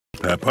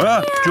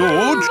Peppa,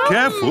 George,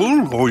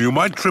 careful, or you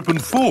might trip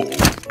and fall.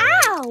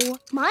 Ow!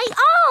 My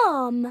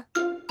arm!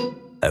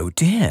 Oh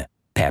dear,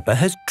 Peppa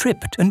has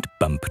tripped and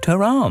bumped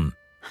her arm.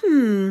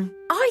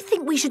 I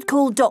think we should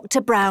call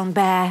Dr. Brown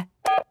Bear.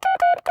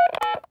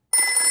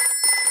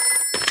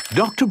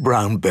 Dr.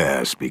 Brown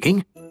Bear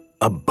speaking.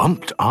 A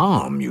bumped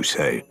arm, you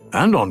say?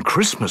 And on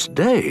Christmas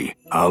Day?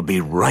 I'll be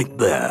right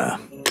there.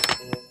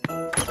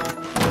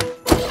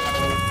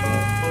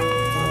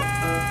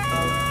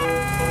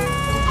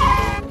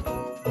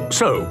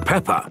 So,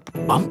 Peppa,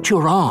 bumped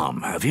your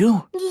arm, have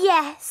you?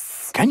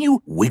 Yes. Can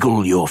you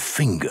wiggle your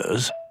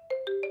fingers?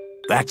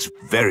 That's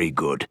very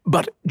good.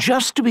 But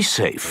just to be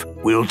safe,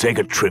 we'll take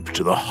a trip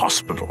to the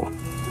hospital.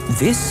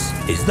 This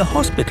is the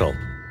hospital.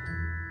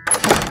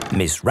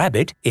 Miss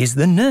Rabbit is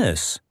the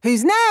nurse.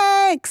 Who's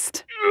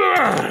next?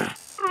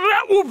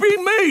 That will be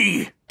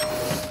me!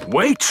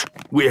 Wait,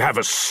 we have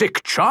a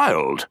sick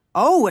child.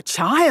 Oh, a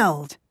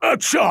child. A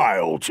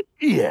child,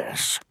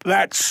 yes.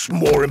 That's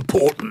more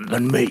important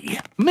than me.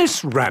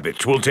 Miss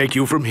Rabbit will take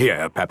you from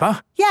here,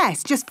 Peppa.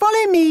 Yes, just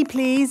follow me,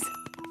 please.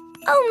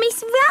 Oh,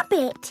 Miss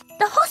Rabbit,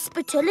 the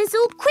hospital is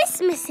all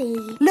Christmassy.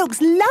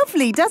 Looks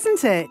lovely,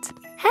 doesn't it?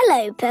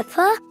 Hello,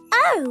 Peppa.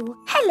 Oh,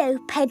 hello,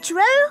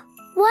 Pedro.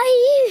 Why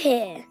are you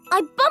here?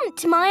 I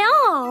bumped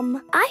my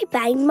arm. I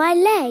banged my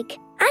leg.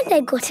 And I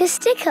got a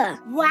sticker.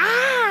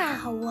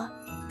 Wow!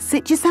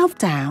 Sit yourself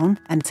down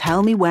and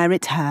tell me where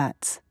it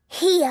hurts.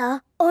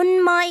 Here,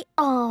 on my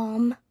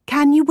arm.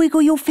 Can you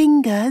wiggle your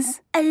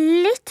fingers? A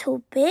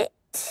little bit.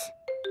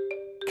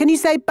 Can you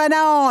say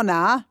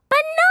banana?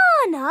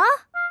 Banana?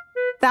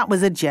 That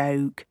was a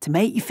joke, to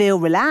make you feel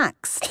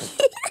relaxed.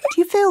 Do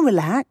you feel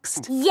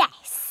relaxed?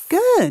 Yes.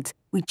 Good.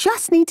 We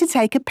just need to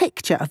take a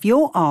picture of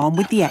your arm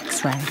with the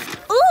X-ray.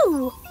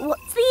 Ooh,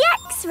 what's the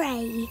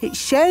X-ray? It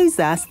shows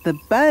us the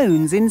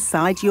bones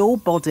inside your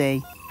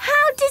body.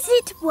 How does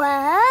it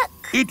work?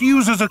 It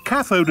uses a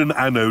cathode and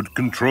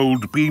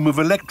anode-controlled beam of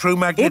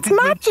electromagnetic...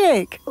 It's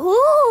magic!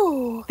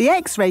 Ooh! The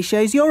X-ray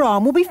shows your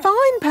arm will be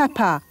fine,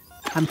 Peppa.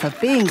 And for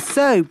being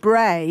so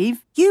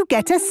brave, you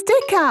get a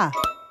sticker.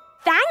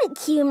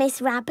 Thank you,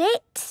 Miss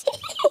Rabbit.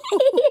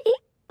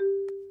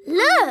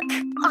 Look,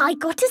 I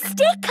got a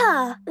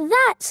sticker.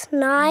 That's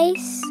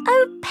nice.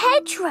 Oh,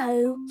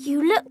 Pedro,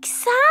 you look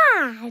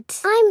sad.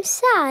 I'm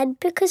sad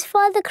because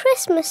Father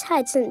Christmas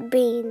hasn't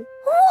been.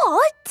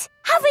 What?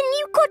 Haven't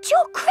you got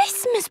your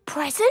Christmas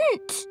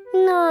present?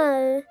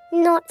 No,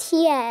 not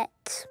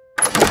yet.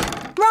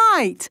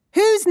 Right,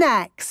 who's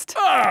next?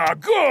 Ah,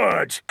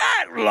 good!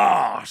 At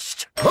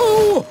last!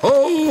 Ho,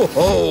 ho,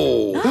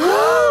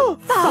 ho!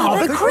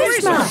 Father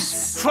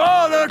Christmas!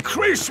 Father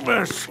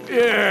Christmas!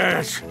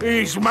 Yes,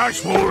 he's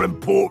much more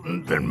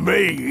important than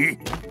me.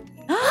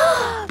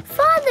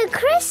 Father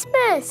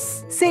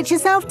Christmas! Sit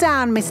yourself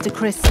down, Mr.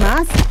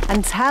 Christmas,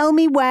 and tell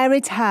me where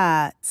it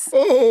hurts.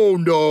 Oh,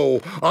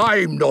 no,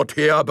 I'm not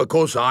here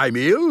because I'm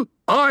ill.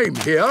 I'm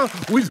here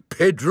with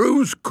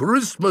Pedro's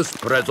Christmas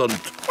present.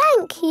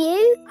 Thank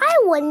you. I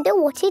wonder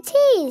what it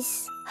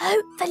is.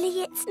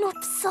 Hopefully it's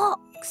not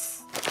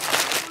socks.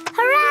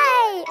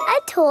 Hooray!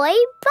 A toy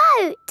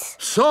boat.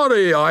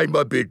 Sorry I'm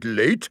a bit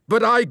late,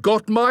 but I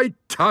got my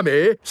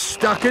tummy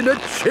stuck in a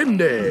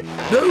chimney.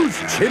 Those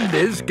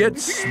chimneys get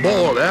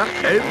smaller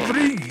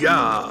every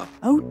year.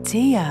 Oh,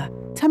 dear.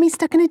 Tummy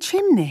stuck in a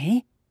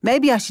chimney?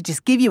 Maybe I should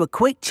just give you a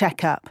quick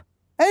checkup.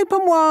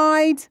 Open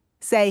wide.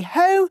 Say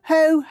ho,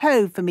 ho,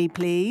 ho for me,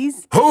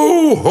 please.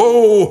 Ho,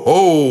 ho,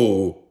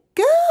 ho!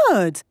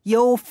 Good.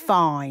 You're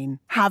fine.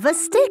 Have a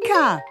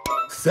sticker.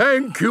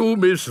 Thank you,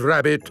 Miss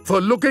Rabbit, for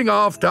looking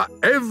after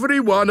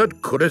everyone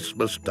at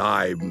Christmas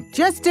time.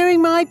 Just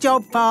doing my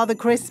job, Father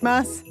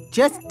Christmas.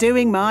 Just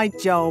doing my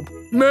job.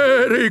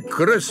 Merry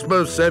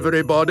Christmas,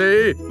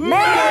 everybody.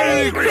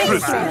 Merry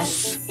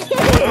Christmas!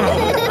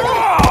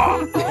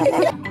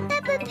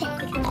 Peppa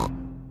Pig.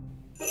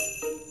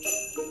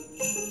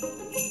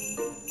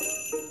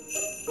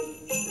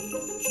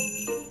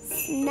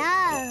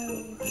 Snow.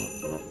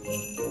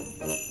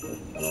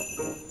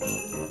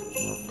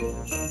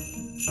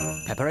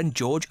 Peppa and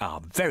George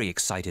are very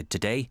excited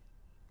today.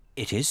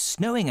 It is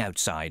snowing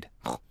outside.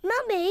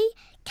 Mummy,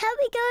 can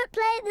we go and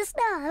play in the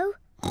snow?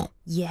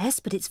 Yes,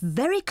 but it's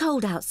very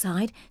cold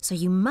outside, so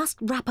you must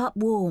wrap up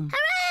warm.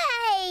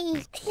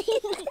 Hooray!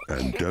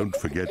 And don't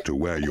forget to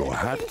wear your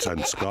hats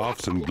and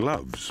scarves and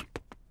gloves.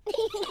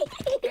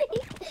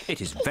 It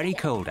is very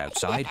cold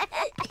outside.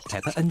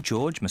 Peppa and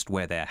George must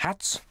wear their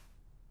hats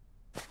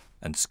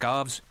and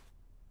scarves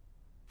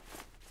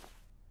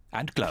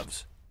and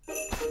gloves.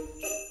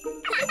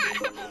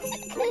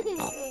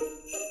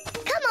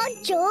 Come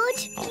on,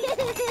 George.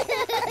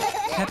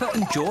 Peppa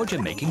and George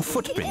are making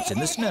footprints in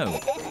the snow.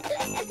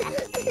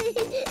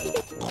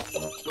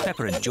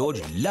 Peppa and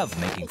George love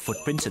making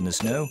footprints in the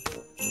snow.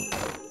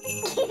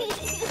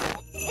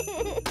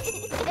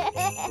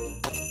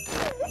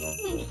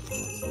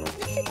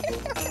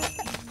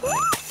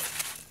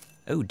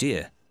 Oh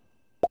dear.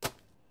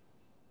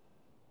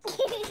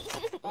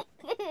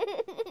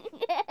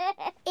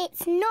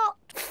 It's not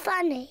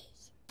funny.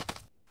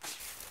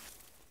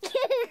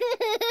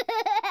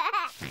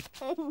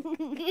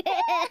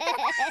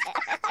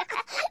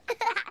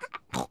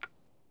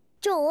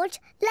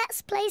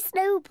 play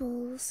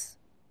snowballs.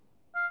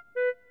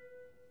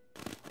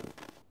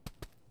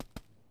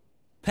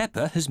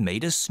 Peppa has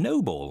made a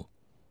snowball.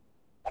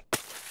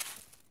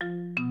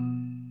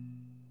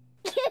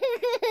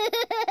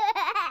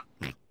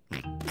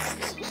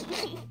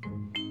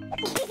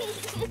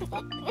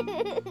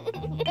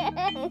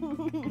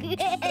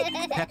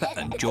 Peppa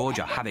and George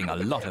are having a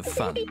lot of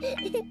fun.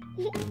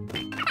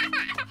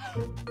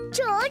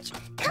 George,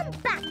 come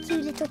back, you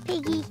little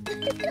piggy.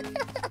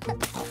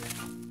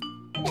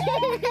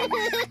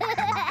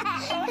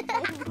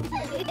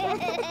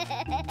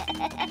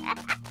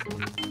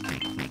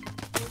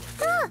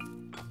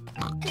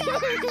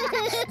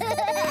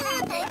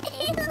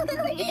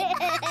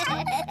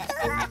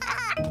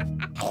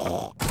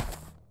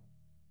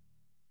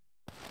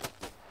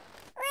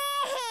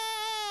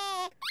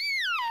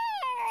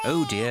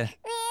 Oh dear,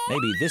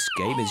 maybe this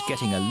game is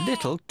getting a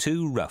little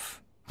too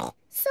rough.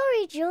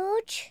 Sorry,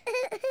 George.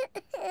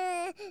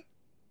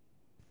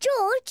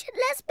 George,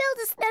 let's build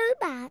a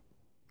snowman.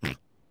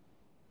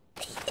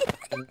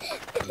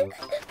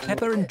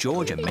 Peppa and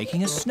George are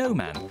making a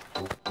snowman.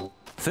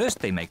 First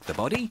they make the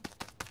body.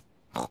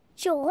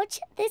 George,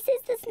 this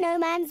is the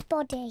snowman's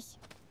body.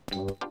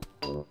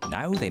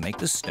 Now they make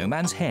the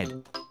snowman's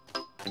head.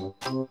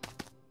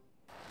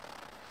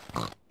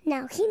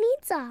 Now he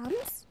needs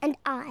arms and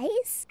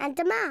eyes and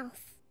a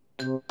mouth.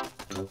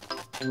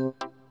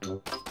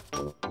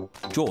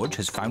 George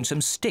has found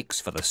some sticks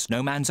for the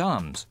snowman's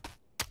arms.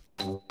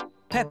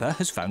 Peppa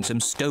has found some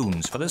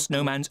stones for the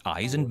snowman's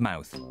eyes and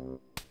mouth.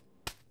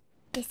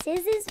 This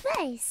is his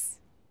face.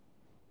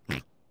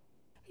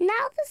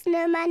 Now the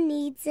snowman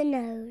needs a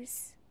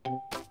nose.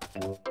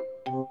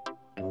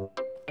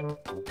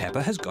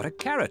 Peppa has got a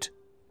carrot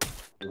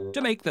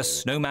to make the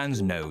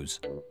snowman's nose.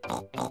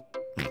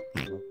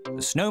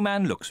 The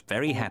snowman looks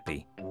very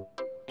happy,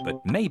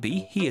 but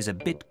maybe he is a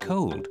bit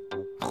cold.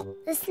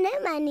 The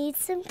snowman needs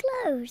some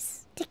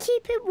clothes to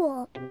keep it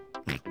warm.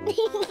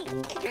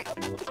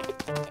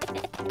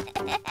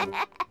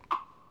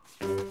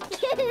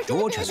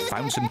 George has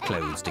found some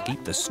clothes to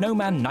keep the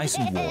snowman nice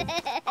and warm.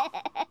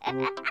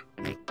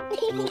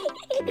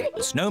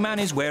 The snowman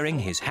is wearing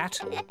his hat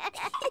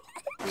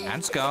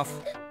and scarf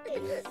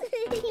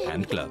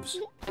and gloves.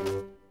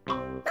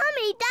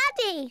 Mummy,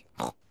 Daddy,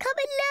 come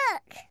and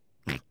look.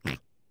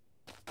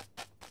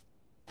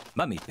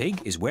 Mummy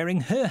Pig is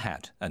wearing her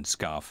hat and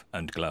scarf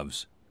and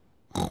gloves.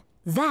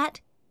 That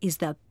is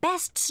the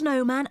best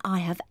snowman I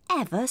have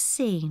ever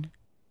seen.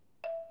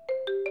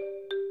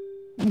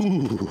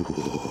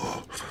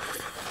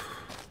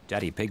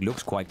 Daddy Pig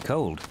looks quite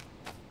cold.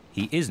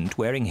 He isn't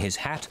wearing his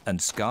hat and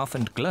scarf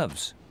and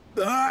gloves.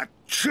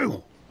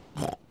 Achoo!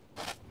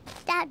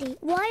 Daddy,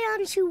 why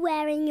aren't you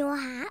wearing your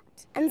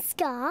hat and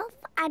scarf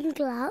and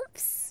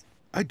gloves?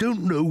 I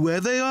don't know where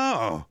they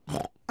are.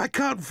 I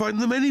can't find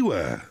them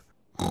anywhere.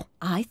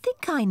 I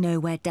think I know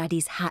where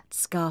Daddy's hat,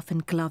 scarf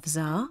and gloves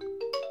are.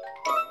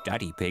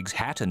 Daddy Pig's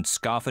hat and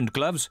scarf and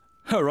gloves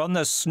are on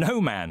the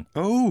snowman.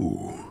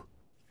 Oh.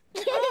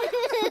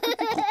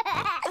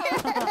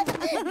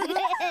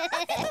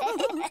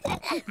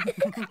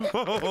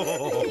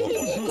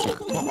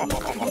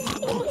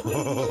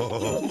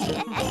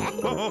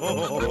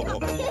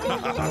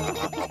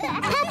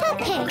 Peppa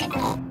Pig.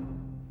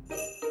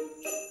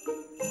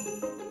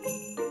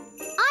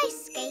 Ice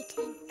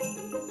skating.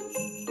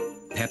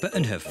 Peppa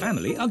and her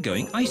family are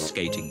going ice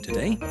skating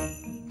today.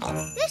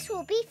 This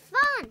will be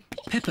fun.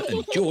 Peppa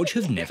and George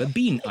have never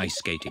been ice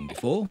skating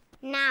before.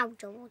 Now,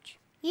 George,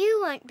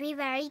 you won't be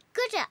very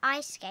good at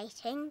ice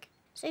skating,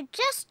 so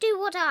just do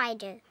what I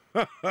do.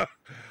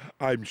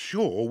 I'm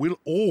sure we'll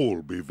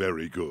all be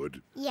very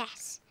good.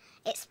 Yes,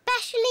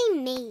 especially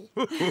me.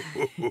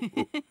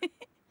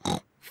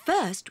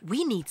 First,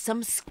 we need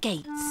some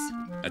skates.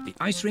 At the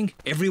ice rink,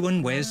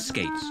 everyone wears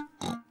skates.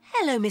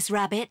 Hello, Miss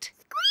Rabbit.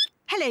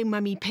 Hello,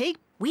 Mummy Pig.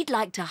 We'd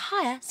like to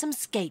hire some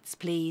skates,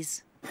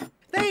 please.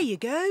 There you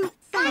go.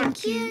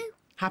 Thank you.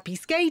 Happy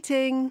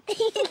skating.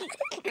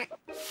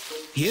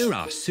 Here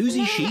are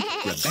Suzy Sheep,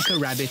 Rebecca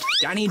Rabbit,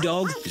 Danny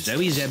Dog,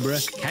 Zoe Zebra,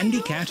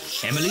 Candy Cat,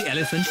 Emily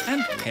Elephant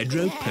and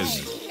Pedro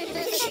Pony.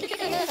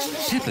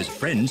 Peppa's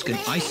friends can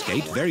ice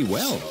skate very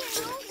well.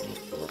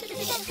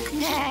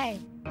 No.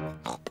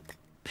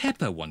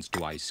 Peppa wants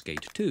to ice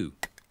skate too.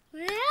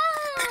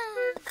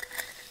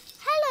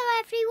 Hello,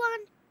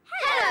 everyone.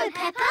 Hello,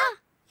 Peppa.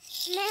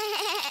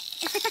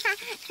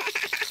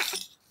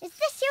 Is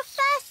this your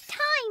first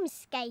time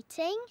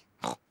skating?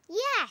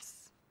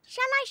 Yes.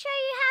 Shall I show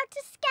you how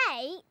to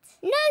skate?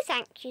 No,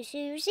 thank you,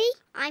 Suzy.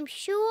 I'm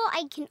sure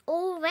I can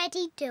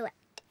already do it.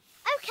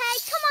 OK,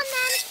 come on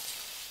then.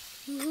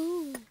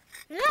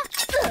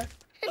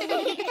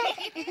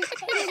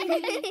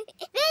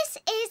 This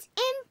is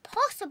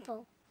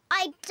impossible.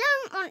 I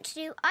don't want to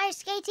do ice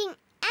skating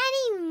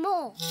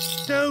anymore.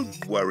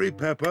 Don't worry,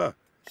 Peppa.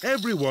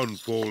 Everyone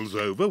falls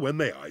over when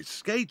they ice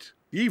skate.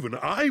 Even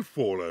I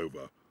fall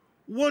over.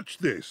 Watch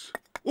this.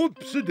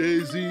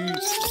 Oops-a-daisy.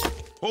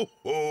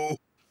 Ho-ho.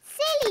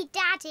 Silly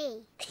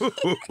Daddy.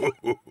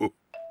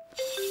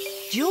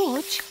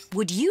 George,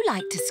 would you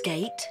like to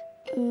skate?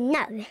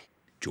 No.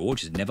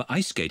 George has never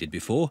ice skated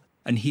before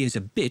and he is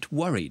a bit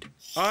worried.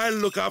 I'll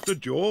look after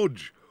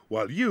George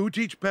while you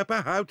teach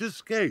Peppa how to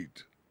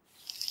skate.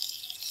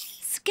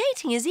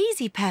 Skating is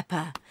easy,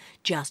 Peppa.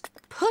 Just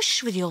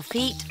push with your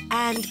feet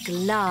and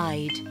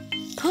glide.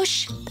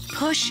 Push,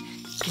 push,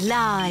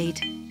 glide.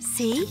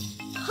 See?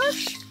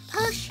 Push,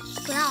 push,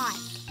 glide.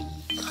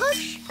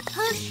 Push,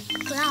 push,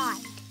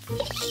 glide.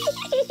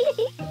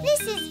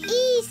 This is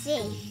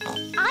easy.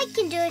 I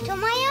can do it on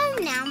my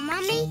own now,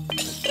 Mummy.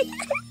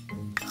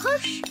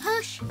 Push,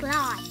 push,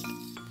 glide.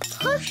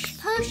 Push,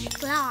 push,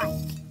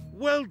 glide.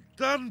 Well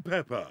done,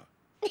 Peppa.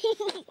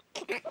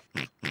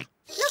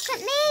 Look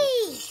at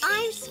me!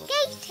 I'm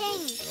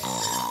skating.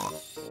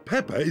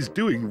 Peppa is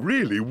doing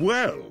really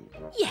well.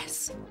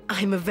 Yes,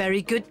 I'm a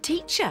very good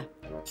teacher.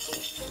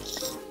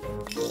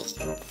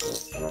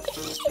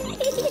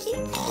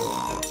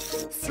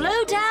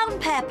 Slow down,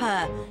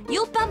 Peppa.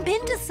 You'll bump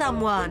into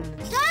someone.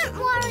 Don't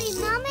worry,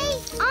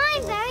 Mummy.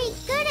 I'm very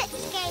good at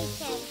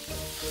skating.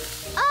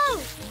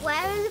 Oh,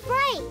 where are the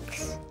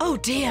brakes? Oh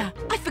dear,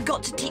 I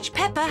forgot to teach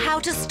Peppa how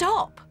to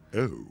stop.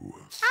 Oh.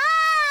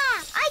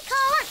 Ah! I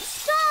can't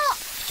stop!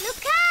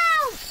 Look out!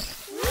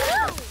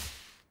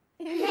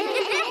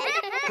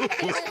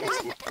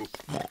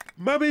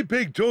 Mummy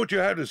Pig taught you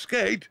how to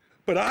skate,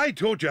 but I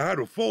taught you how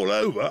to fall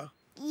over.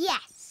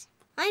 Yes,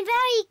 I'm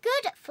very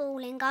good at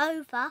falling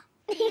over.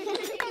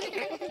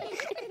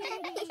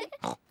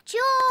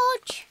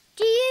 George,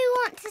 do you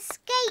want to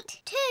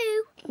skate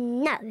too?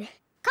 No.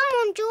 Come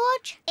on,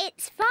 George.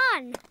 It's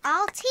fun.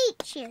 I'll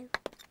teach you.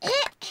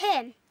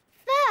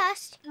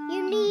 First,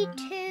 you need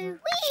to...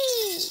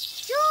 Whee!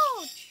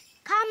 George,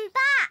 come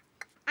back.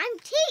 I'm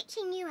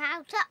teaching you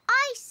how to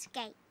ice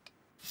skate.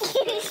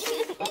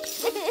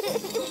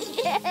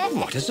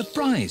 What a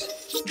surprise!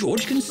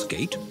 George can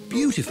skate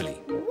beautifully.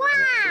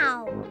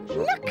 Wow!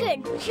 Look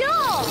at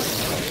George!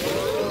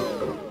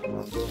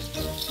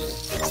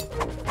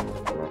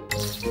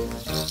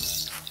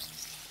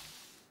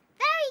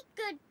 Very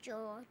good,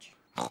 George.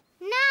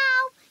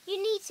 Now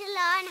you need to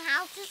learn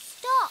how to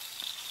stop.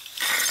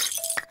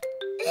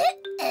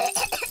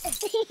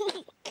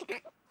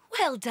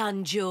 Well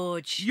done,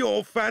 George.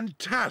 You're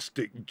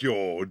fantastic,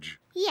 George.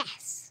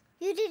 Yes,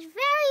 you did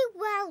very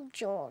well,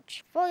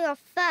 George, for your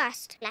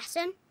first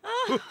lesson.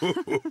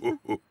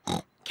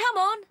 Come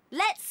on,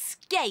 let's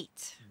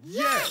skate.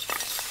 Yes!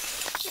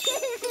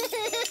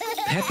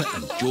 Peppa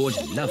and George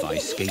love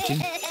ice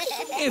skating.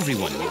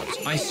 Everyone loves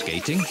ice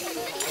skating.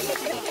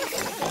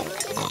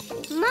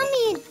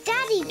 Mummy and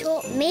Daddy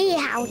taught me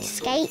how to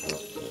skate,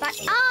 but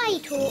I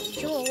taught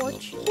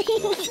George.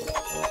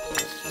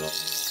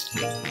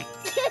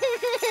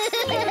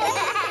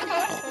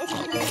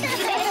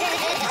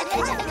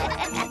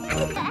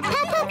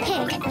 Peppa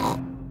Pig.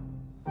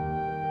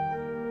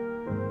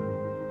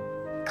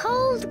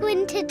 Cold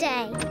winter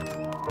day.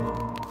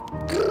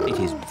 It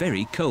is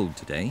very cold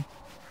today.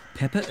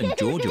 Peppa and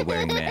George are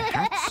wearing their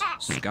hats,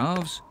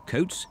 scarves,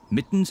 coats,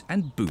 mittens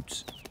and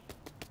boots.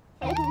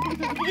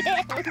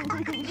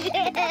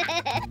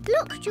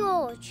 Look,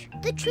 George,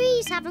 the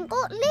trees haven't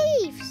got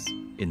leaves.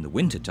 In the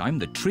wintertime,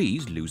 the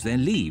trees lose their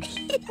leaves.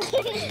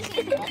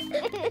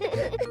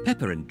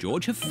 Peppa and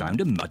George have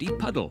found a muddy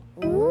puddle.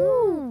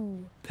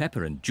 Ooh.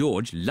 Peppa and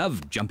George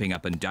love jumping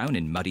up and down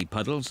in muddy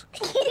puddles.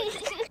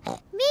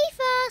 Me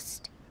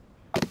first.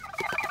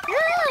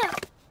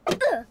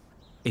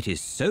 It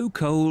is so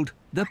cold,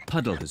 the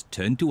puddle has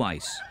turned to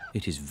ice.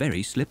 It is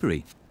very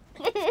slippery.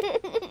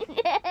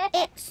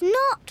 It's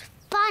not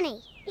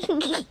funny.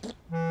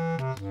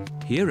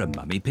 Here are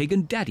Mummy Pig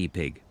and Daddy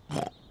Pig.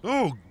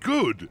 Oh,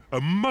 good! A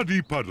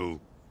muddy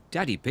puddle.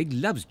 Daddy Pig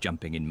loves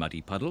jumping in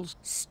muddy puddles.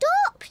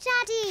 Stop,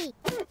 Daddy.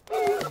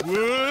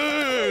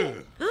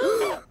 Whoa!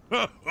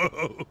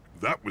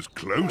 That was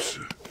close.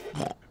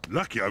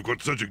 Lucky I've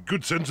got such a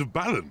good sense of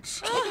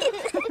balance.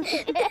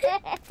 Daddy,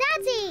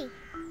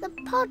 the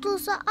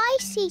puddles are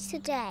icy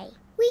today.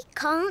 We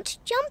can't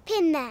jump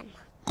in them.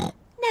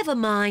 Never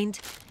mind.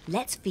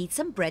 Let's feed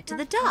some bread to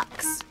the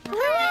ducks.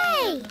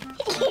 Hooray!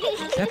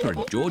 Peppa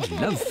and George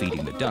love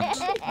feeding the ducks.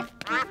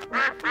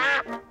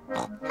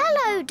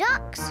 Hello,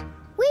 ducks.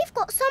 We've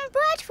got some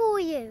bread for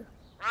you.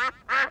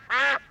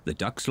 The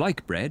ducks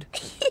like bread.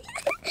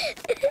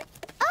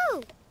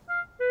 Oh,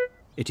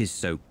 It is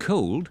so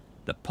cold,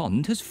 the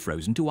pond has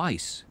frozen to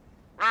ice.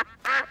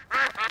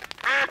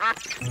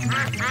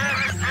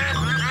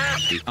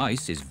 The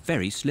ice is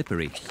very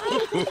slippery.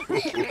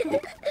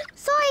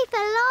 sorry for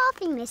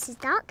laughing, Mrs.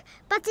 Duck,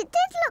 but it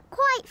did look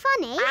quite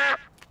funny.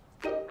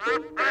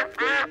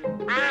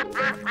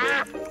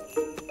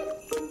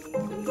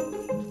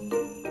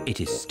 It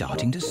is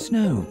starting to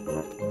snow.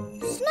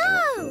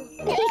 Snow!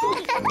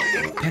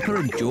 Peppa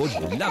and George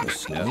love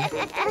snow.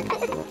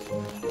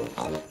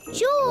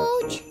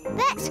 George,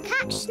 let's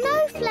catch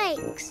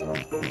snowflakes.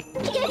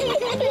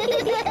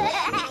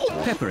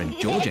 Peppa and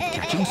George are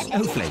catching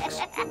snowflakes.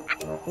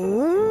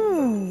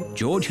 Ooh.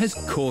 George has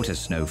caught a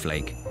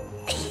snowflake.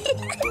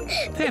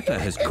 Peppa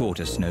has caught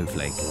a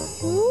snowflake.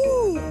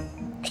 Ooh.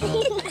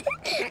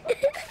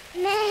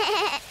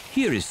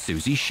 Here is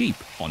Suzy Sheep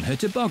on her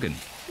toboggan.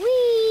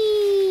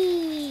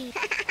 Whee!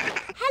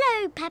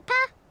 Hello, Peppa.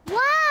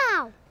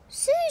 Wow!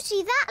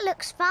 Suzy, that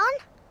looks fun.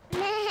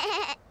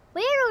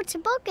 We're all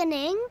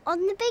tobogganing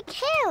on the big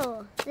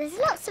hill. There's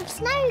lots of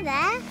snow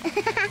there.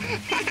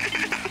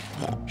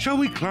 Shall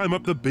we climb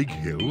up the big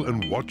hill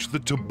and watch the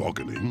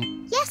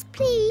tobogganing? Yes,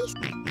 please.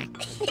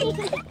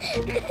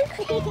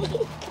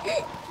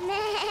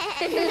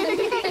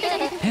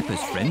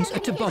 Peppa's friends are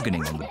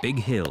tobogganing on the big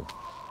hill.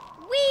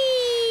 Whee!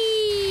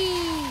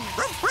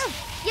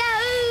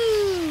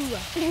 Yahoo!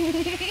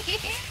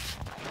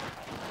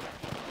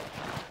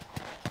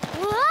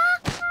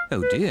 What?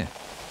 Oh dear,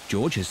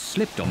 George has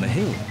slipped on the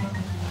hill.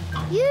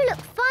 You look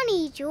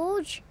funny,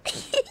 George.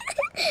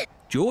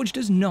 George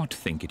does not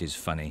think it is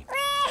funny.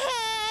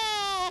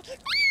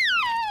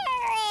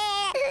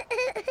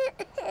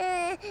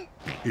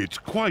 It's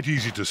quite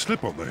easy to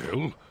slip on the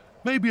hill.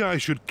 Maybe I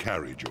should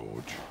carry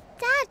George.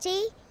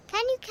 Daddy,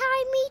 can you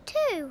carry me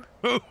too?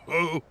 Ho,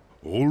 ho.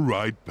 All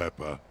right,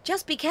 Peppa.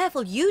 Just be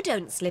careful you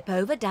don't slip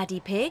over,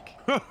 Daddy Pig.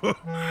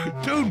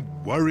 Don't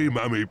worry,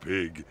 Mummy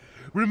Pig.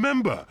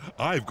 Remember,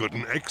 I've got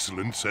an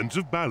excellent sense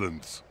of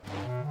balance.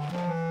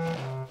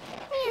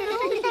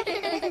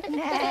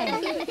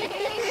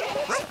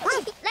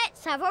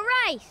 Let's have a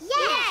race.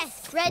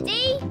 Yes!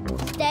 Ready,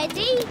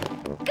 steady,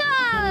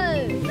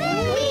 go!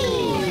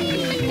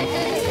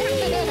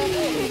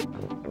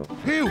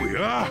 Here we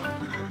are,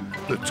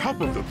 the top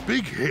of the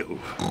big hill.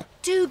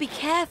 Do be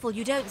careful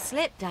you don't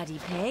slip, Daddy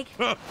Pig.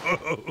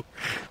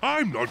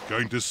 I'm not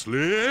going to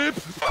slip.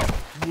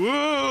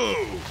 Whoa!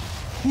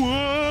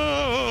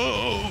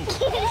 Whoa!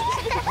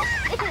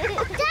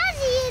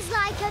 Daddy is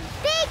like a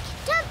big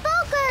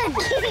toboggan.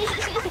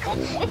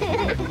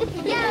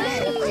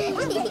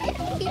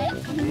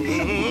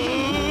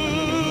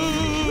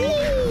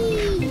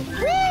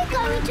 We're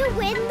going to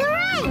win the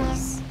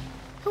race.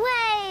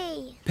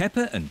 Hooray!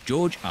 Peppa and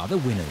George are the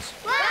winners.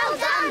 Well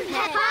done,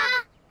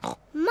 Peppa.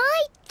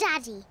 My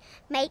daddy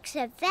makes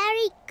a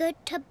very good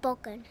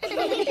toboggan.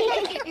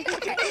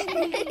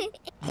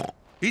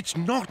 It's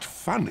not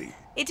funny.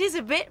 It is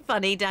a bit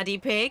funny, Daddy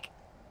Pig.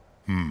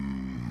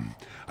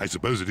 I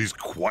suppose it is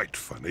quite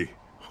funny.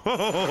 Peppa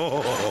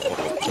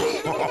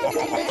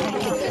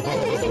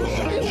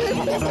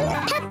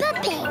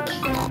Pig.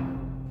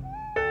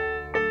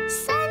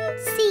 Sun,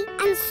 sea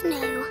and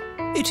snow.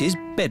 It is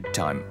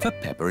bedtime for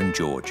Peppa and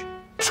George.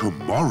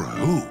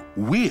 Tomorrow,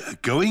 we're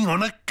going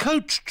on a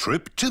coach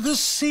trip to the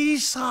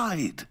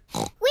seaside.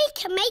 We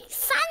can make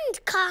sand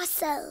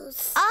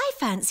castles. I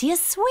fancy a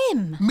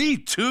swim. Me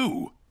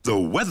too. The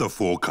weather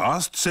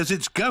forecast says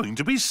it's going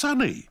to be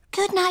sunny.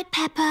 Good night,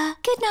 Peppa.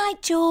 Good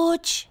night,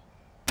 George.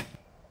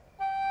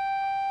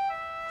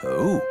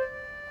 Oh,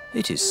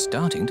 it is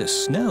starting to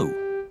snow.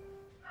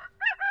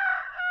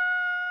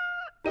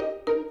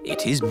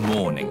 It is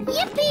morning.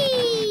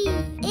 Yippee!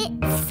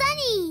 It's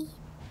sunny.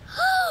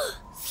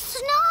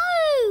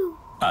 Snow!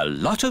 A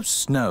lot of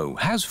snow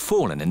has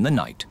fallen in the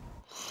night.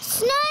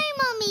 Snow,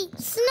 Mummy!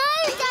 Snow,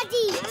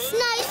 Daddy!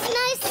 Snow,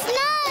 snow,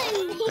 snow!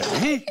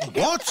 Eh?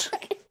 What?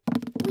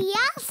 We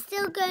are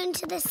still going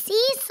to the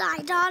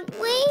seaside, aren't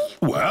we?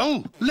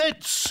 Well,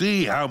 let's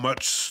see how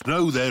much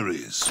snow there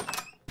is.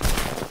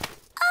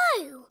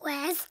 Oh,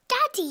 where's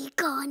Daddy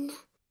gone?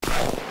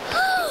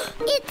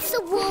 It's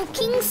a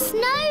walking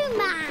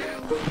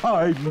snowman.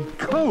 I'm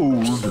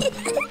cold.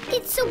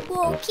 It's a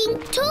walking,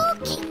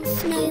 talking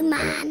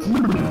snowman.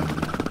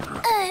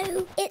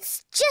 Oh,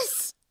 it's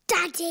just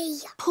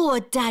Daddy. Poor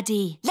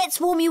Daddy. Let's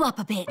warm you up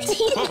a bit.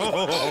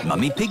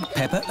 Mummy Pig,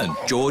 Peppa and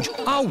George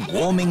are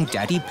warming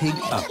Daddy Pig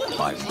up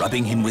by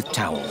rubbing him with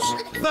towels.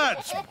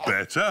 That's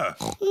better.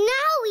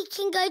 Now we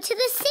can go to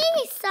the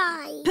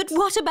seaside. But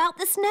what about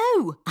the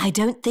snow? I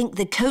don't think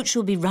the coach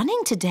will be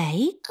running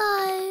today.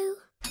 Oh.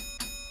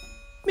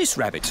 Miss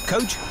Rabbit's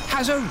coach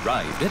has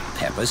arrived at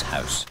Peppa's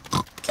house.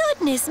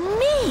 Goodness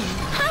me!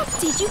 How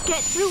did you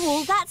get through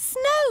all that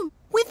snow?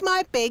 With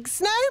my big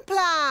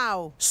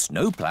snowplow.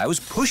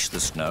 Snowplows push the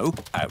snow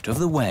out of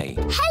the way.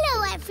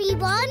 Hello,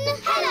 everyone.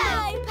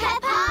 Hello,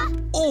 Peppa.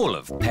 All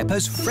of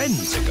Peppa's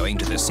friends are going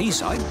to the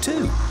seaside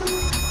too.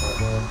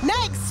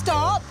 Next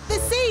stop, the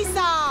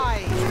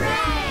seaside.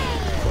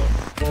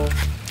 Hooray!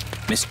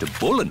 Mr.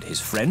 Bull and his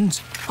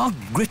friends are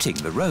gritting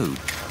the road.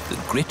 The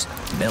grit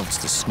melts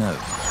the snow.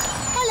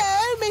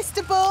 Hello,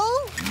 Mr.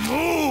 Bull.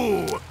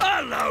 Moo!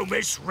 Hello,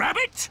 Miss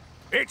Rabbit.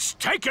 It's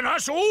taken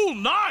us all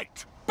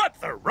night, but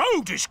the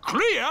road is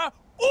clear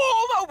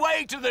all the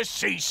way to the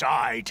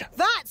seaside.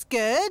 That's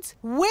good.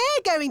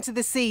 We're going to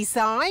the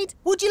seaside.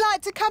 Would you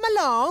like to come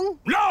along?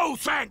 No,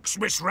 thanks,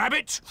 Miss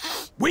Rabbit.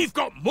 We've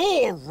got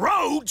more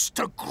roads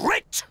to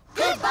grit.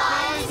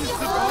 Goodbye, Mr.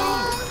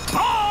 Bull.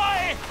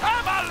 Bye!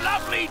 Have a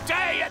lovely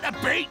day at the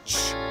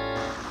beach.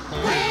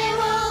 We're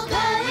all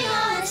going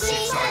on a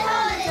seaside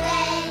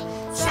holiday.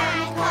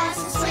 Sand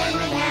castles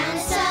swimming and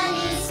the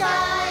sunny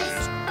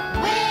skies.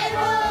 We're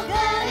all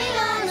going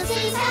on a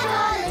seaside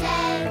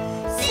holiday.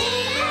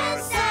 Sea and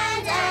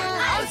sand and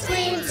ice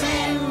cream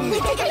too.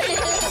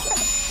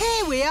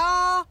 Here we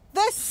are,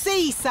 the the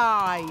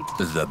seaside.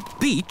 The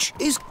beach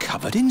is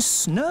covered in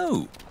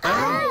snow.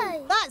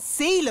 Oh! That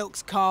sea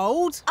looks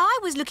cold. I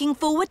was looking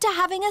forward to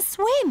having a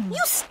swim.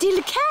 You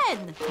still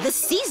can. The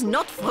sea's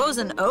not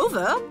frozen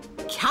over.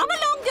 Come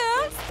along,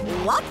 girls.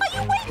 What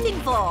are you waiting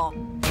for?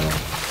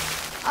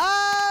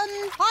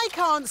 I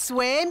can't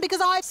swim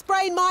because I've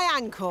sprained my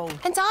ankle.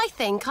 And I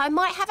think I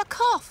might have a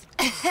cough.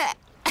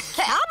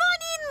 Come on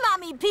in,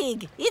 Mummy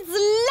Pig. It's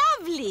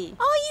lovely.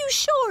 Are you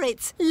sure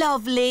it's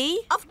lovely?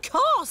 Of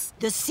course.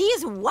 The sea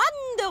is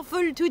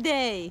wonderful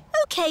today.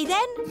 OK,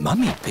 then.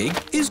 Mummy Pig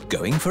is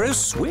going for a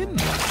swim.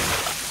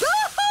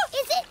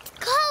 Is it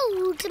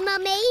cold,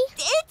 Mummy?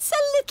 It's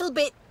a little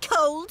bit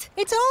cold.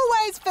 It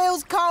always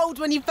feels cold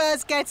when you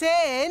first get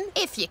in.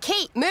 If you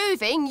keep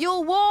moving,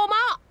 you'll warm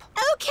up.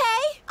 OK,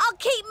 I'll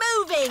keep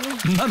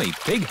moving. Mummy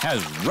Pig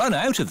has run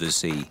out of the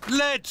sea.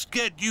 Let's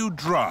get you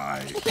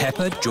dry.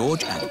 Peppa,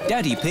 George and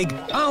Daddy Pig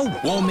are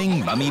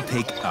warming Mummy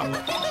Pig up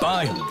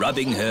by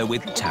rubbing her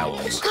with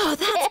towels. Oh,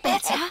 that's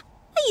better.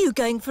 Are you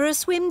going for a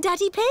swim,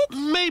 Daddy Pig?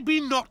 Maybe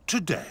not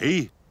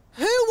today.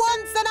 Who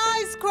wants an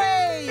ice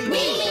cream?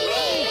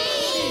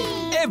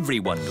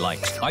 Everyone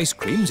likes ice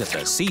creams at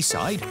the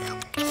seaside.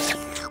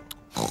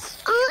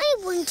 I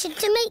wanted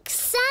to make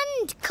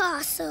sand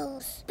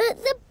castles, but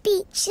the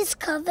beach is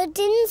covered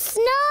in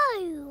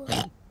snow.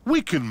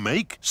 We can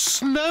make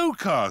snow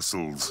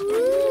castles.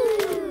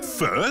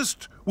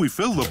 First, we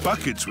fill the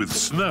buckets with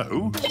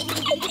snow.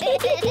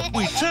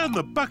 We turn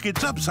the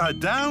buckets upside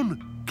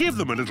down, give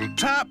them a little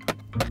tap,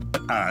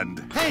 and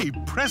hey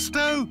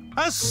presto,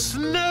 a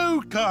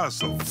snow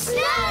castle.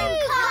 Snow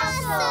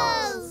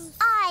castles!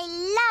 I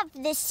love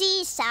the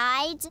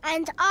seaside.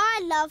 And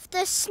I love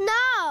the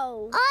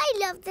snow. I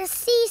love the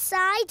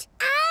seaside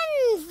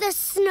and the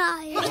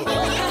snow.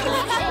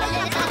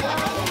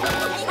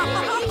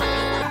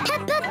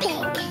 Peppa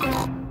Pig.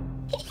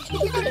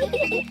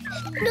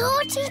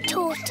 Naughty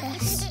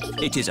tortoise.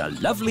 It is a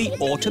lovely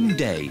autumn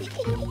day.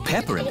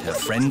 Peppa and her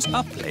friends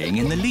are playing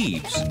in the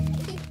leaves.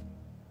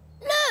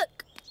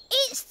 Look,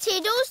 it's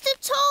Tiddles the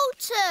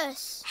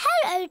tortoise.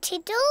 Hello,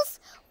 Tiddles.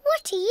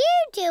 What are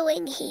you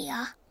doing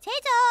here?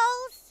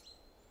 Tiddles!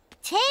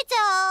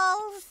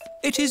 Tiddles!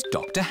 It is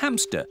Dr.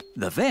 Hamster,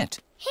 the vet.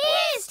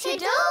 Here's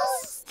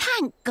Tiddles.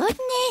 Thank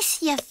goodness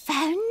you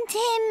found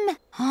him.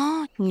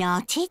 Oh,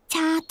 naughty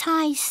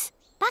tortoise.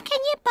 Back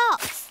in your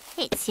box.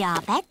 It's your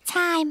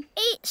bedtime.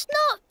 It's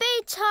not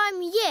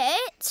bedtime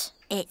yet.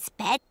 It's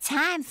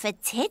bedtime for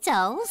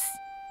Tiddles.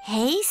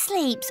 He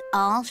sleeps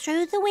all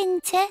through the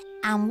winter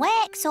and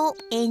wakes up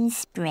in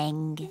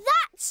spring.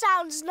 That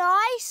sounds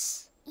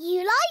nice.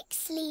 You like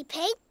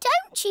sleeping,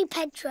 don't you,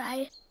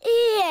 Pedro?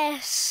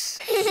 Yes.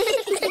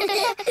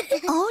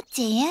 Oh,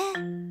 dear.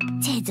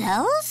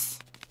 Tiddles?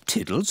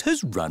 Tiddles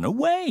has run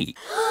away.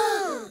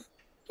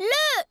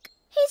 Look,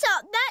 he's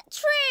up that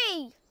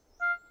tree.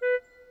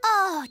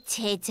 Oh,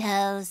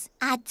 Tiddles,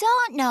 I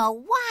don't know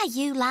why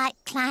you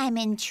like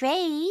climbing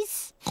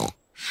trees.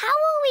 How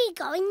are we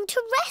going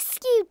to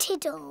rescue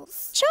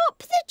Tiddles? Chop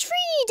the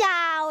tree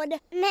down.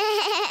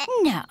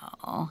 No,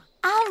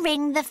 I'll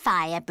ring the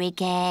fire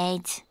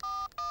brigade.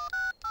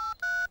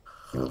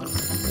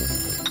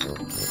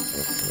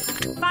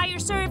 Fire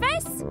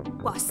service?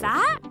 What's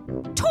that?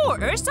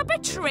 Tortoise up a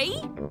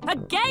tree?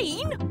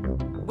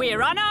 Again?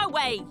 We're on our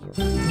way.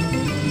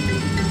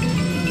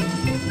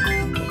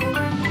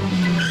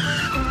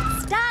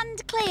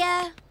 Stand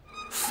clear.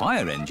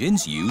 Fire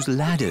engines use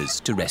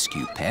ladders to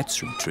rescue pets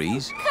from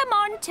trees. Come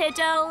on,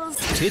 Tiddles.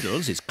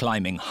 Tiddles is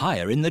climbing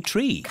higher in the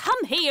tree.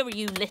 Come here,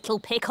 you little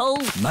pickle.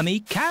 Mummy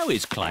Cow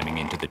is climbing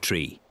into the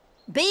tree.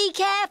 Be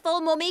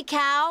careful, Mummy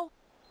Cow.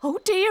 Oh,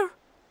 dear.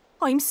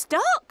 I'm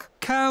stuck.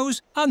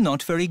 Cows are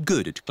not very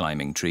good at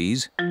climbing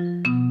trees.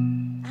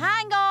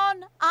 Hang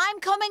on, I'm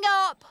coming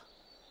up.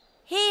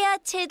 Here,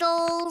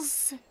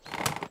 Tiddles.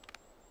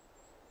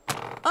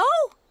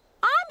 Oh,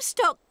 I'm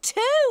stuck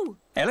too.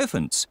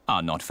 Elephants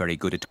are not very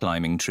good at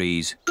climbing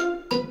trees.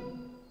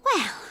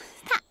 Well,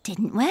 that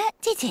didn't work,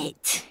 did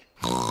it?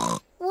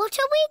 What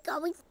are we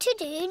going to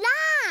do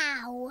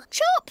now?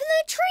 Chop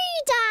the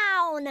tree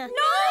down.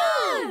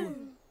 No!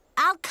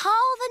 I'll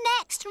call the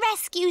next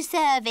rescue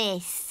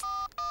service.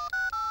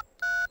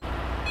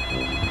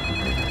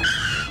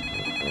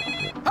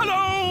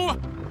 Hello!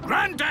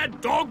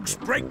 Grandad Dog's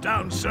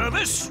breakdown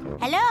service.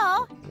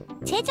 Hello?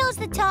 Tiddles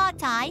the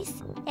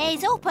tortoise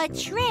is up a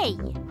tree.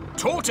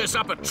 Tortoise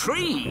up a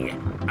tree.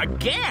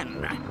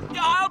 Again.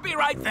 I'll be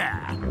right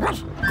there.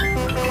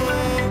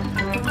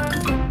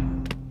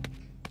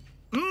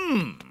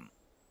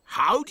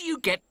 How do you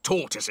get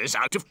tortoises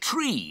out of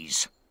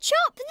trees?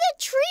 Chop the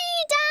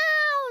tree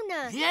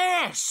down.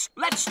 Yes,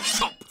 let's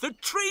chop the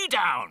tree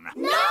down.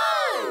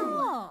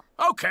 No!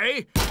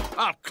 OK,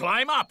 I'll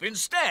climb up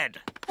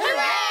instead.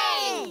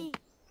 Hooray!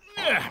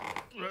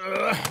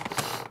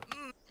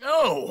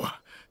 Oh,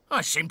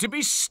 I seem to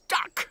be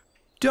stuck.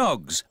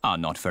 Dogs are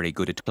not very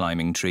good at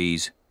climbing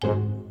trees. Now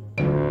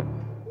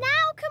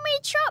can we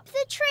chop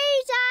the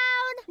tree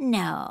down?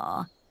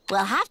 No,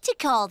 we'll have to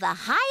call the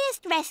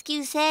highest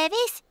rescue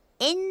service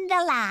in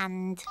the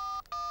land.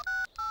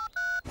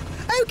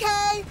 OK,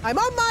 I'm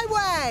on my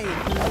way.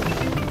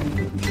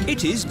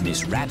 It is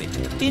Miss Rabbit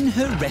in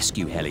her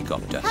rescue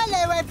helicopter.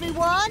 Hello,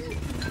 everyone.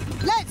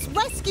 Let's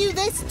rescue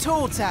this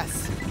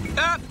tortoise.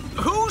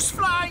 Who's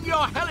flying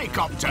your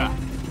helicopter?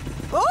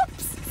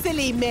 Oops,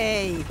 silly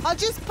me. I'll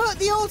just put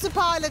the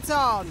autopilot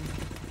on.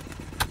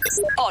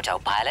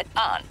 Autopilot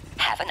on.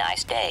 Have a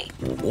nice day.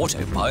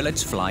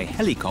 Autopilots fly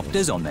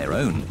helicopters on their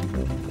own.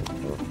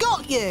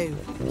 Got you,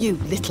 you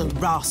little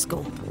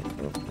rascal.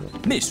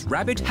 Miss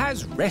Rabbit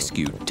has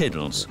rescued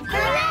Tiddles.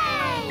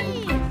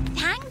 Hooray!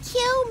 Thank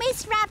you,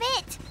 Miss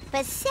Rabbit,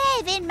 for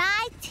saving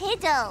my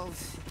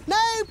Tiddles. No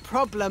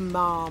problem,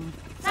 Ma'am.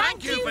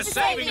 Thank you for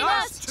saving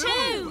us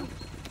too.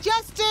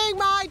 Just doing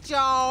my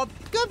job.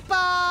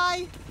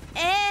 Goodbye.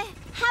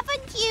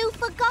 Haven't you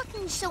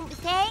forgotten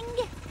something?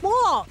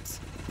 What?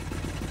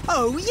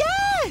 Oh,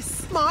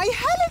 yes! My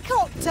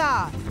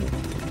helicopter!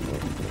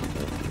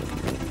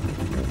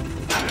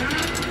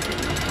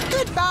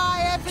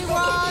 Goodbye,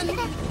 everyone!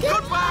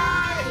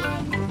 Goodbye!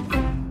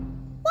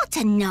 What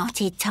a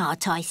naughty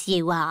tortoise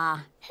you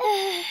are.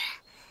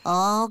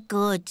 Oh,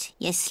 good.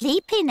 You're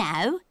sleepy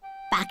now.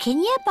 Back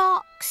in your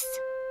box.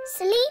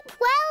 Sleep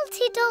well,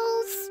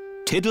 Tiddles.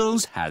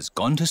 Tiddles has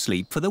gone to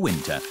sleep for the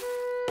winter.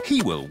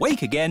 He will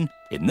wake again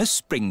in the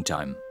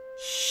springtime.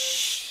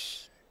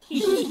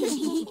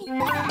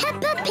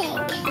 Peppa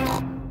Pig.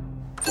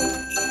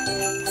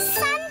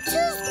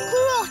 Santa's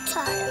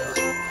Grotto.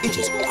 It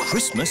is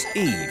Christmas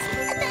Eve.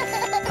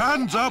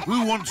 Hands up,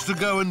 who wants to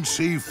go and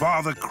see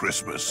Father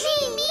Christmas?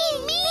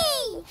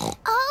 Me.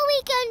 Are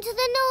we going to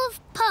the North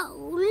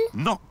Pole?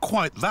 Not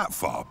quite that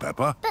far,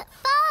 Peppa. But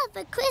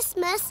Father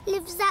Christmas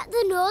lives at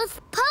the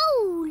North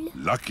Pole.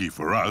 Lucky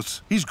for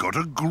us, he's got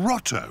a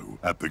grotto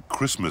at the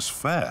Christmas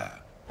fair.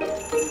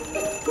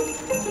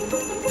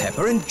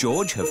 Peppa and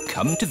George have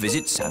come to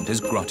visit Santa's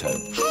grotto.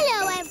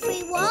 Hello,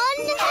 everyone.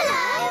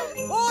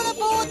 Hello. All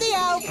aboard the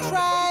elf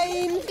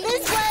train.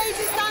 This way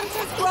to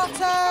Santa's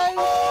grotto.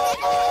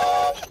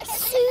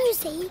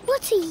 Suzy,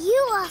 what are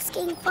you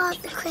asking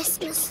Father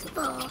Christmas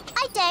for?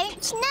 I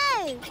don't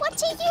know.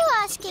 What are you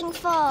asking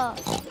for?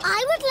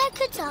 I would like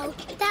a doll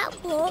that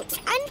walks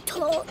and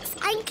talks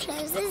and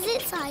closes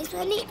its eyes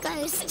when it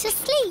goes to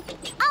sleep.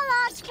 I'll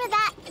ask for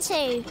that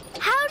too.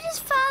 How does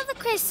Father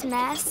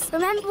Christmas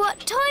remember what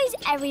toys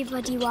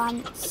everybody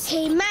wants?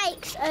 He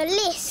makes a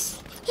list.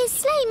 His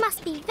sleigh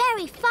must be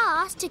very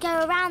fast to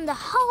go around the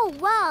whole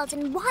world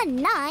in one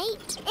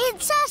night.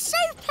 It's a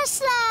super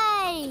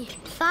sleigh!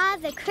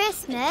 Father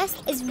Christmas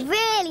is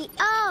really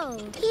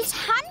old. He's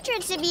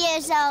hundreds of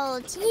years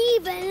old.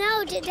 Even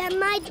older than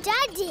my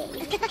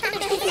daddy.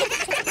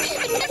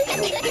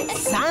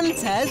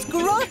 Santa's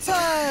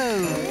grotto.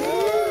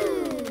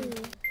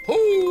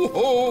 Ho,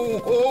 ho,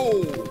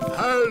 ho!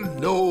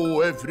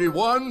 Hello,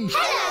 everyone.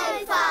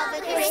 Hello,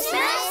 Father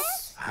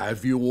Christmas.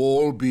 Have you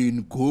all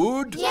been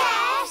good?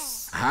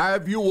 Yes.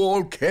 Have you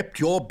all kept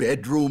your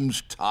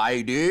bedrooms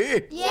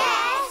tidy?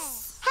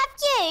 Yes. Have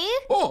you?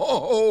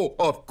 Oh,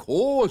 of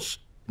course.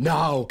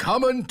 Now,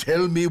 come and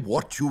tell me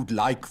what you'd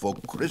like for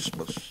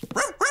Christmas.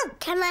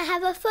 Can I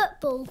have a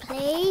football,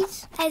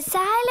 please? A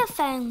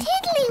xylophone.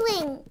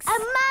 Tiddlywinks. A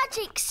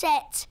magic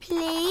set,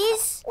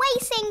 please.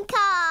 Racing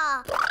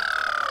car.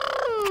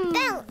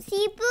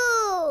 Bouncy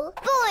ball.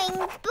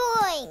 Boing,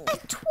 boing. A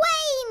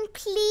twain,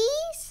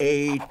 please.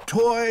 A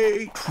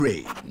toy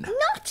train.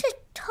 Not a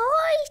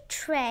toy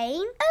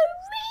train, a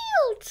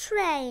real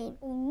train.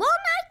 One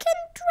I can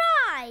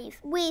drive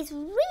with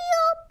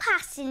real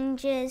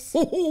passengers.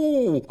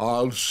 Oh,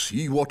 I'll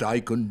see what I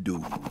can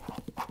do.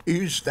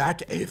 Is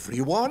that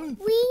everyone?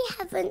 We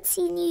haven't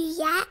seen you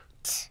yet.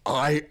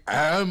 I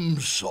am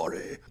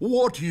sorry.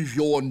 What is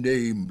your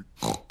name?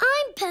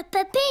 I'm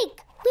Peppa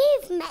Pig.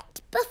 We've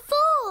met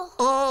before.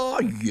 Ah,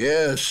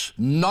 yes.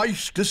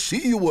 Nice to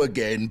see you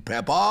again,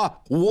 Peppa.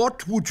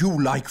 What would you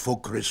like for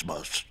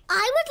Christmas?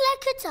 I would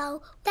like a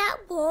doll that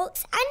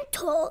walks and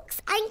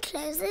talks and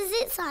closes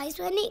its eyes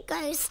when it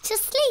goes to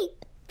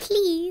sleep,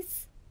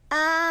 please.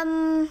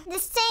 The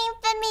same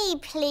for me,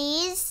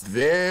 please.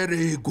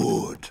 Very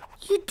good.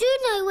 You do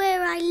know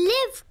where I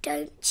live,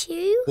 don't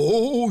you?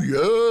 Oh,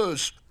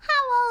 yes.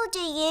 How old are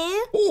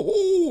you?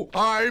 Oh,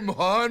 I'm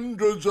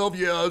hundreds of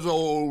years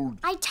old.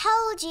 I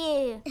told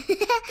you.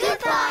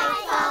 Goodbye,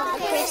 Father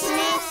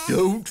Christmas.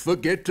 Don't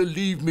forget to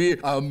leave me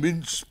a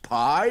mince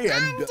pie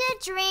and... a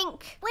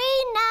drink.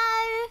 We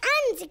know.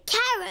 And a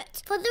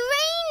carrot for the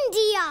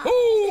reindeer.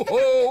 Ho,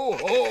 ho,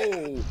 ho!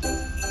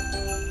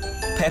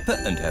 Peppa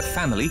and her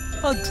family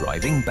are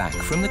driving back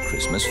from the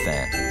Christmas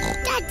fair.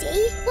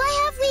 Daddy, why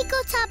have we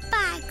got our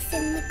bags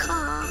in the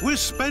car? We're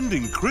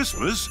spending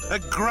Christmas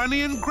at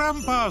Granny and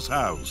Grandpa's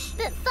house.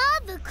 But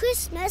Father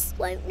Christmas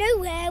won't know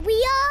where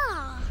we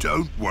are.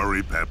 Don't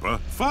worry, Peppa.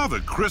 Father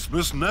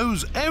Christmas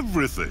knows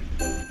everything.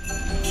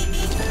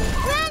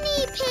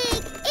 Granny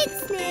Pig,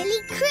 it's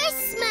nearly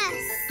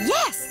Christmas.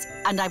 Yes,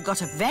 and I've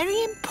got a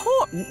very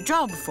important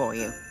job for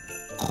you.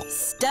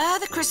 Stir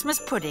the Christmas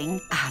pudding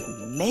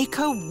and make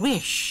a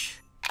wish.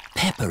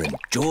 Peppa and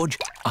George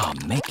are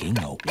making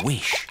a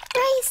wish.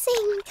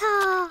 Racing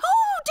car.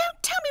 Oh,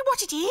 don't tell me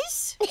what it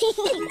is.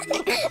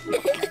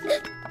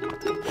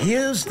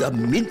 Here's the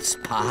mince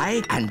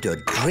pie and a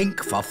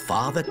drink for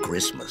Father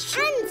Christmas.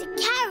 And a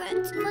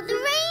carrot for the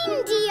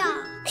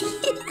reindeer.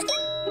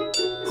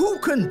 Who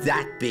can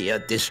that be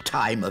at this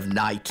time of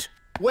night?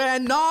 We're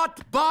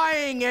not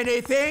buying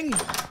anything.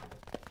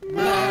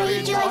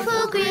 Merry,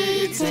 joyful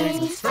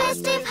greetings,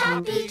 festive,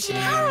 happy cheer.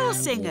 Carol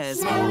singers.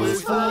 Snow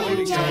is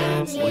falling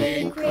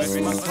gently,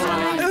 Christmas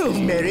time. Oh,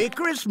 Merry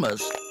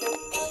Christmas.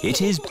 It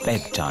is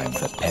bedtime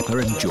for Peppa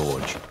and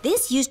George.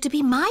 This used to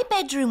be my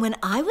bedroom when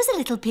I was a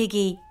little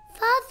piggy.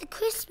 Father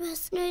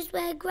Christmas knows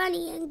where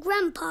Granny and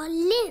Grandpa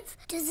live,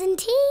 doesn't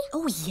he?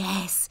 Oh,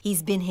 yes.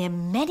 He's been here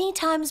many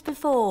times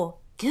before.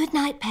 Good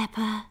night,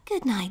 Peppa.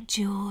 Good night,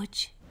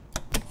 George.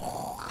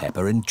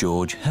 Peppa and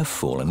George have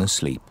fallen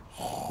asleep.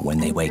 When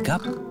they wake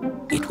up,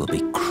 it will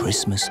be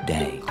Christmas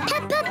Day.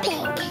 Peppa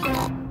Pig.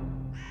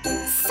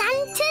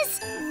 Santa's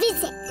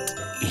visit.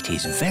 It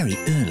is very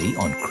early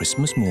on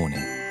Christmas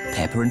morning.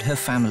 Peppa and her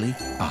family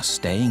are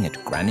staying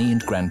at Granny and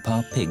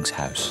Grandpa Pig's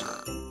house.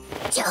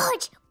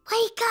 George,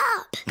 wake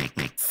up.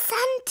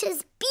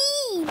 Santa's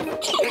bean.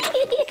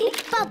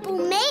 Bubble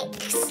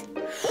mix.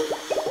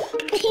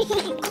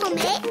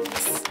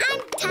 Comics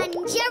and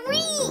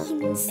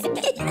tangerines.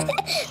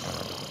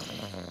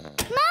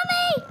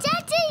 Mummy!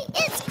 Daddy!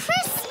 It's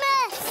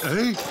Christmas!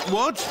 Eh?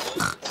 What?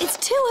 It's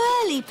too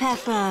early,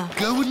 Peppa.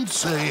 Go and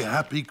say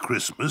Happy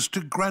Christmas to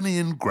Granny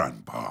and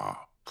Grandpa.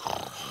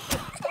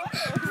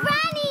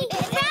 Granny!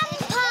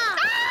 Grandpa!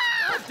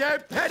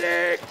 Don't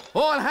panic!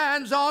 All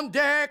hands on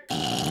deck!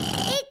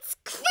 It's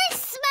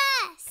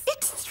Christmas!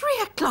 It's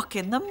 3 o'clock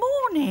in the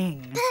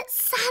morning. But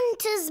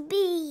Santa's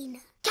been.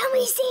 Can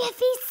we see if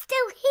he's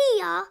still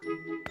here?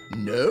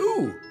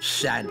 No,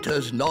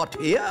 Santa's not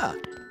here.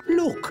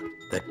 Look,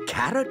 the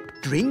carrot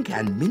drink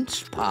and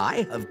mince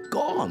pie have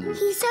gone.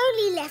 He's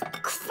only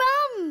left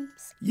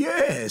crumbs.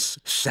 Yes,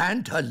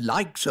 Santa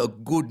likes a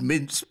good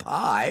mince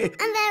pie.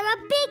 And there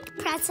are big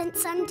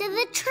presents under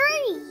the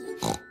tree.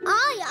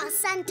 I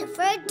asked Santa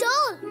for a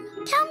doll.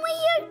 Can we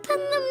open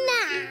them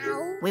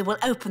now? We will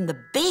open the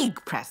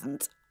big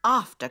presents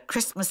after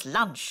Christmas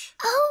lunch.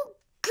 Oh,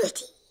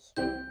 goody.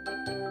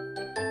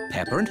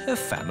 Peppa and her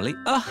family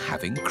are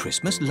having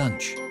Christmas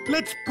lunch.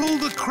 Let's pull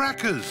the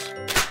crackers.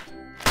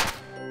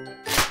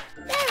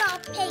 There are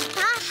paper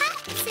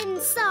hats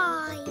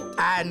inside.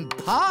 And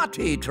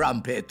party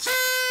trumpets.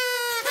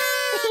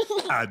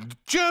 And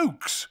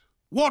jokes.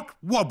 What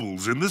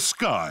wobbles in the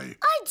sky?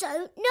 I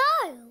don't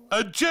know.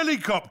 A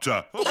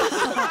jellycopter.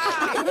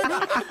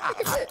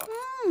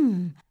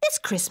 This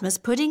Christmas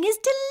pudding is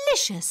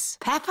delicious.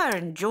 Peppa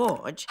and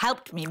George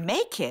helped me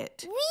make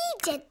it.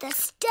 We did the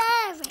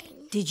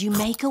stirring. Did you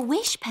make a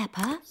wish,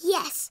 Peppa?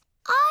 Yes,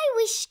 I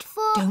wished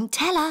for... Don't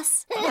tell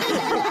us.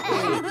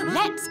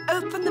 Let's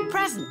open the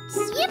presents.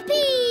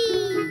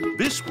 Yippee!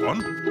 This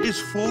one is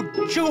for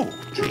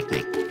George.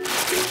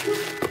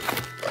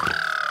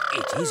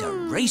 It is a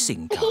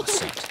racing car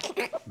set.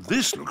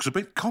 This looks a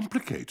bit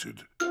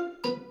complicated.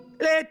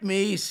 Let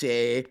me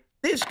see.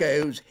 This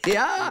goes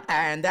here,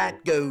 and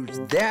that goes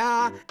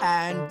there,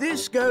 and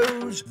this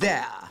goes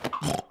there.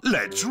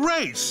 Let's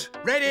race.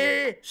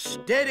 Ready,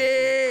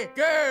 steady,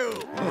 go!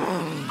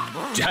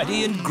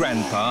 Daddy and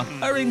Grandpa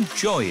are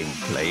enjoying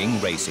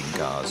playing racing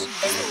cars.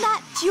 Isn't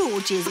that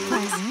George's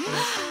present?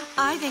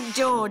 I think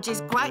George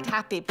is quite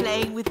happy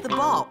playing with the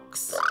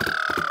box.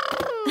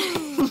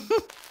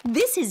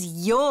 This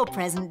is your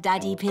present,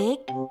 Daddy Pig.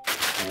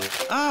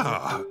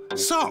 Ah,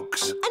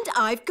 socks. And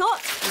I've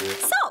got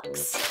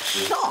socks.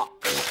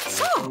 Socks?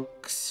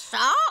 Socks?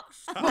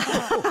 Socks?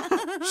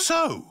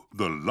 So,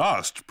 the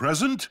last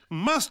present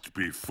must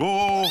be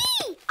for... Me!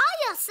 I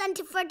asked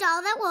Santa for a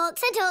doll that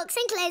walks and talks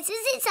and closes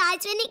its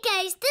eyes when it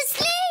goes to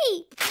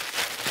sleep.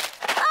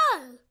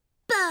 Oh,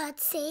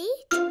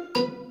 birdseed.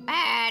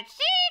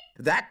 Birdseed?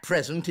 That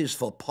present is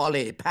for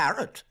Polly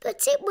Parrot.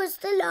 But it was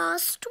the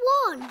last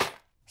one.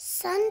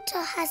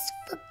 Santa has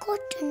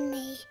forgotten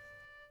me.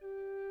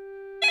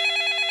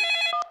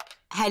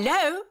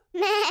 Hello?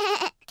 Can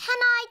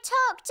I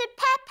talk to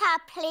Peppa,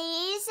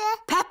 please?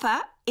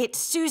 Peppa, it's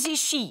Suzy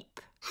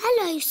Sheep.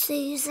 Hello,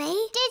 Susie.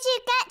 Did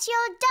you get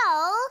your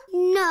doll?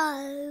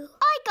 No.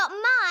 I got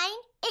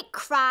mine. It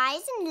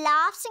cries and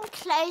laughs and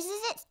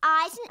closes its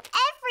eyes and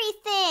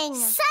everything.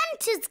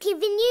 Santa's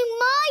given you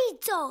my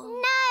doll.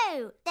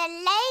 No, the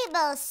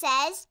label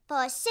says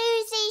for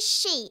Suzy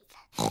Sheep.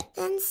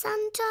 Then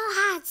Santa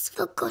has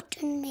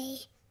forgotten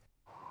me.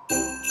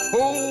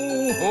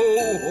 Ho, ho,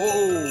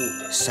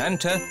 ho!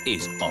 Santa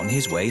is on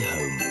his way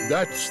home.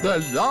 That's the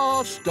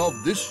last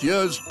of this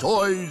year's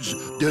toys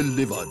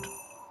delivered.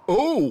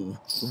 Oh,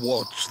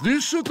 what's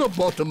this at the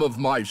bottom of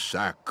my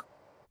sack?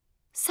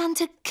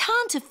 Santa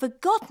can't have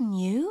forgotten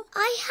you.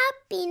 I have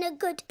been a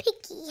good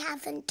piggy,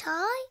 haven't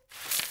I?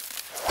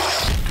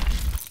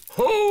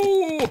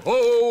 Ho,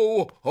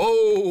 ho,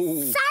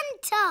 ho!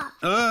 Santa!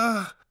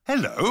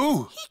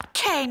 Hello? He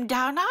came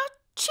down our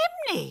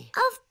chimney.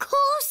 Of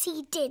course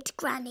he did,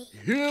 Granny.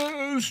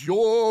 Here's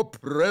your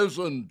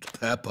present,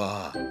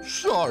 Peppa.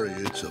 Sorry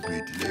it's a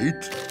bit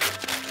late.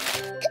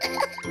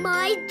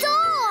 My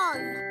doll!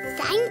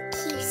 Thank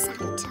you,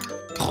 Santa.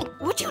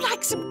 Would you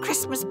like some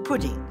Christmas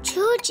pudding?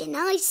 George and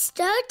I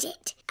stirred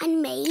it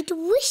and made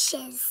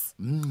wishes.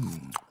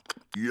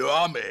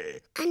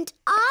 Yummy. And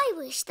I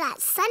wish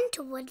that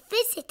Santa would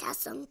visit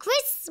us on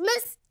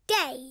Christmas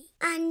Day.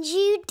 And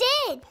you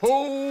did.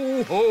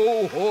 Ho,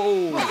 ho,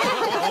 ho.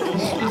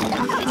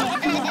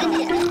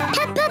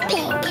 Peppa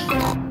Pig.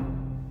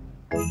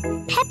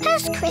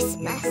 Peppa's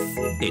Christmas.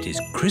 It is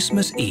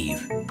Christmas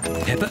Eve.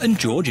 Peppa and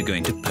George are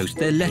going to post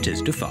their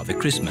letters to Father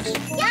Christmas.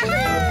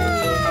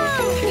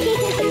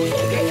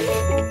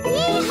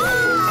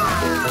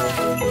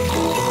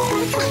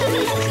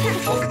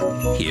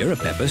 Here are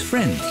Peppa's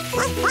friends.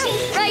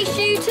 Race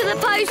you to the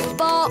post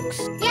box.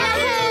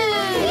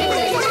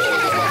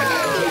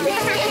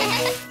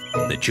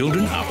 The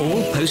children are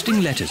all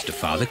posting letters to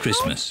Father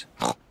Christmas.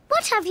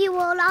 What have you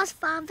all asked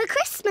Father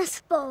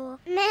Christmas for?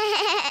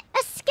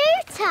 A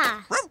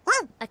scooter.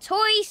 A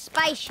toy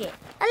spaceship.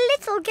 A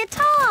little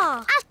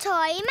guitar. A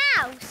toy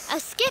mouse. A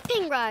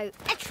skipping rope.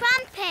 A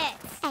trumpet.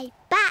 A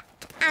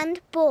bat and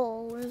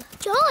ball.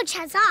 George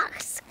has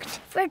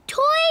asked for a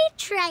toy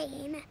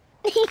train.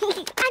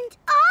 And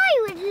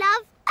I would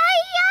love a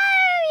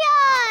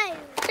yo-yo!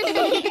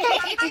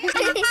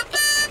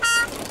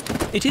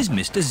 It is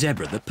Mr.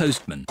 Zebra, the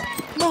postman.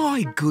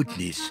 My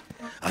goodness,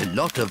 a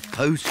lot of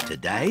post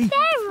today.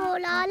 They're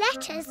all our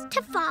letters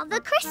to Father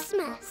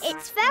Christmas.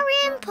 It's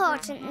very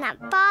important that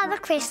Father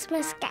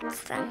Christmas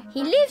gets them.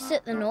 He lives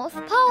at the North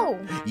Pole.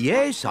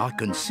 Yes, I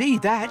can see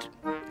that.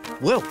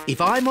 Well,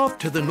 if I'm off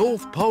to the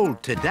North Pole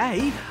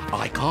today,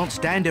 I can't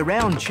stand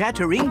around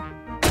chattering.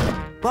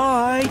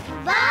 Bye.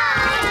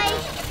 Bye!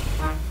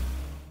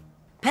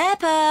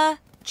 Peppa,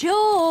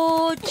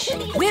 George,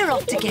 we're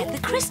off to get the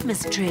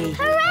Christmas tree.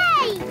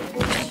 Hooray!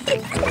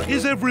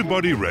 Is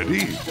everybody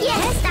ready?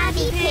 Yes,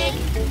 Daddy Pig.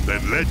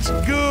 Then let's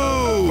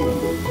go!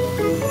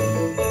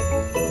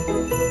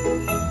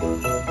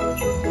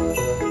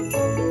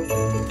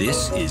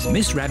 This is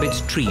Miss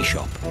Rabbit's tree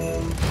shop.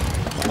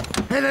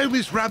 Hello,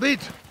 Miss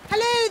Rabbit.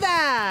 Hello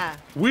there.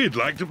 We'd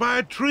like to buy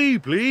a tree,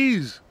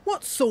 please.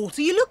 What sort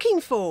are you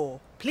looking for?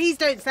 Please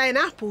don't say an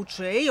apple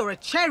tree or a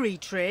cherry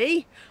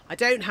tree. I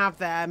don't have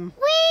them.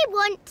 We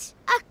want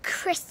a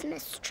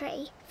Christmas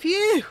tree.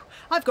 Phew,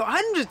 I've got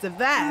hundreds of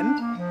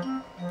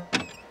them.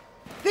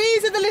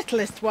 These are the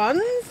littlest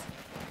ones.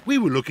 We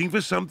were looking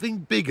for something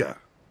bigger.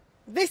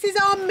 This is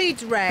our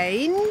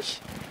mid-range.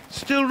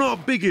 Still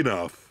not big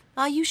enough.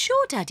 Are you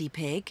sure, Daddy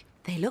Pig?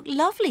 They look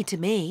lovely to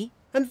me.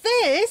 And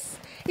this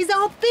is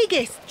our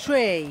biggest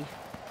tree.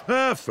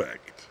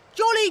 Perfect.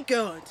 Jolly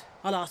good.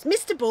 I'll ask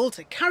Mr. Bull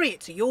to carry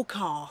it to your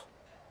car.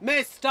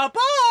 Mr.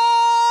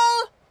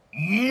 Bull!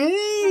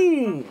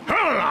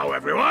 Hello,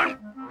 everyone.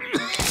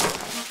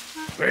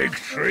 Big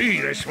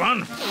tree, this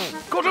one.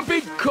 Got a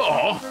big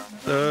car?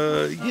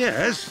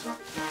 Yes.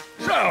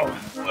 So,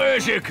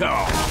 where's your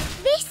car?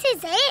 This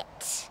is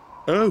it.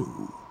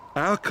 Oh,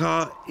 our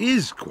car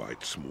is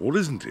quite small,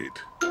 isn't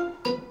it?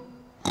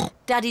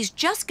 Daddy's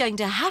just going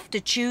to have to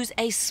choose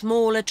a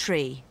smaller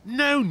tree.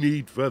 No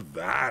need for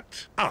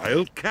that.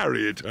 I'll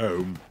carry it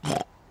home.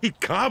 It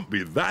can't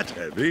be that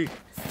heavy.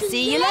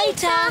 See you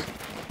later.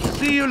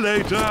 See you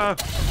later.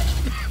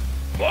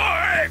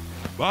 Bye.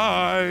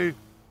 Bye.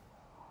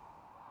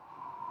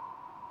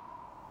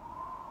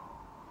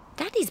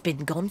 Daddy's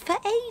been gone for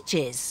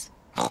ages.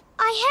 I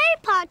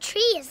hope our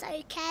tree is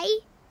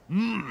okay.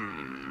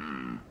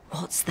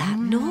 What's that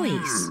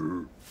noise?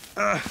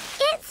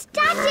 It's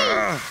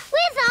Daddy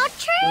with our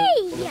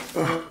tree.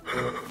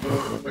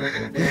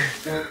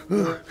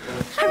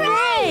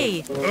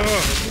 Hooray!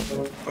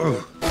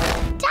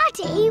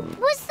 Daddy,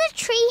 was the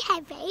tree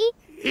heavy?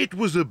 It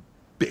was a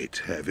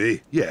bit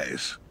heavy,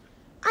 yes.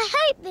 I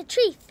hope the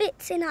tree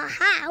fits in our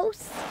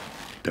house.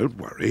 Don't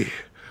worry.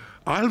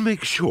 I'll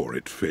make sure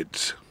it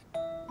fits.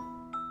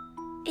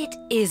 It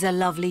is a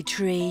lovely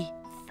tree.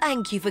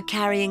 Thank you for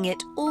carrying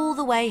it all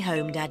the way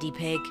home, Daddy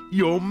Pig.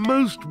 You're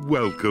most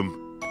welcome.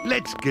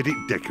 Let's get it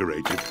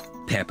decorated.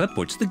 Peppa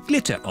puts the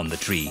glitter on the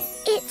tree.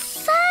 It's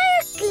so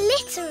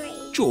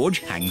glittery. George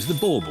hangs the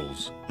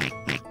baubles.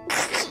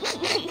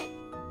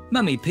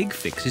 Mummy Pig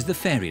fixes the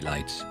fairy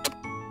lights.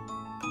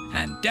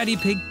 And Daddy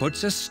Pig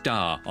puts a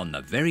star on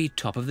the very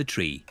top of the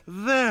tree.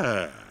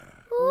 There.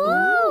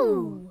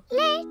 Ooh!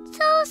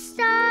 Little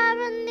star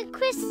on the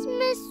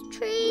Christmas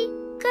tree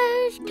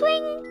goes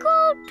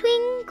twinkle,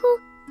 twinkle,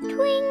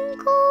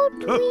 twinkle,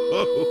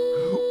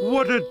 twinkle.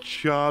 What a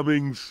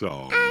charming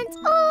song. And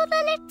all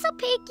the little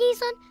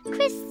piggies on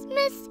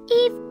Christmas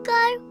Eve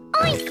go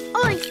oink,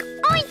 oink,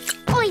 oink,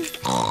 oink.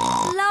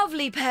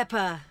 Lovely,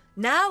 Peppa.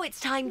 Now it's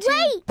time to...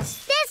 Wait!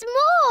 There's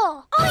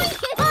more!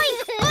 Oink,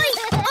 oink, oink,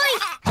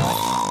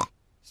 oink.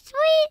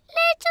 Sweet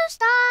little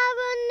star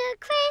on the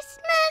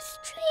Christmas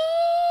tree.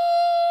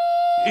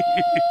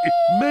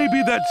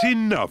 Maybe that's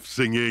enough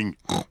singing.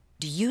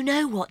 Do you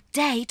know what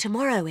day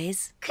tomorrow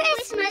is?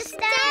 Christmas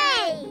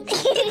Day!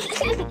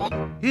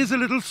 Here's a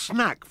little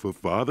snack for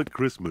Father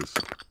Christmas.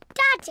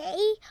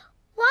 Daddy,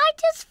 why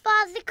does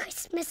Father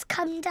Christmas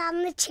come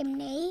down the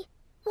chimney?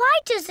 Why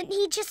doesn't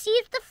he just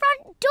use the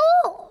front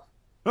door?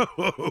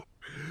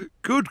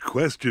 Good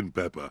question,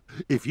 Peppa.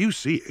 If you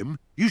see him,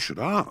 you should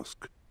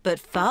ask. But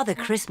Father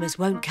Christmas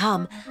won't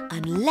come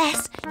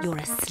unless you're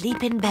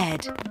asleep in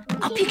bed.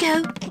 Up you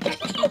go.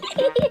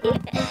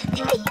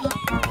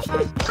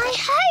 I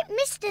hope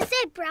Mr.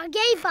 Zebra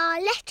gave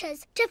our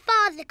letters to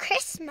Father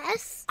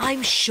Christmas.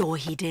 I'm sure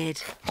he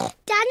did.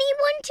 Danny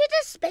wanted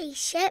a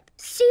spaceship,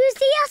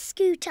 Suzy a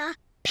scooter,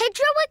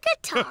 Pedro a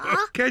guitar.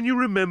 Can you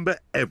remember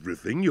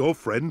everything your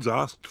friends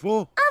asked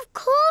for? Of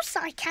course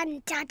I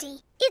can,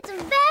 Daddy. It's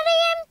very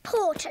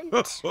important.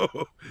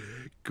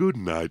 Good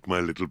night,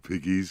 my little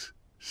piggies.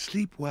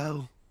 Sleep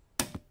well.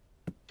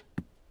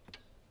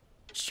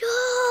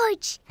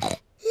 George,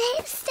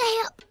 let's stay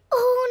up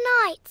all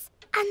night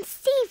and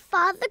see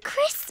Father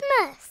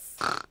Christmas.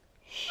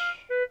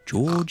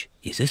 George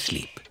is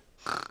asleep.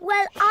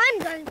 Well, I'm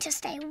going to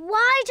stay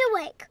wide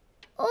awake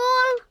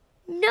all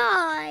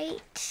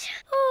night.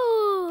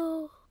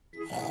 Oh.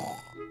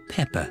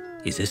 Peppa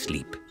is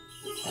asleep.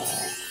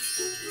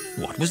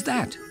 What was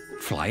that?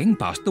 Flying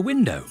past the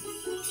window.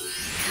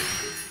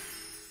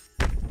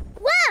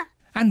 Where?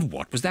 And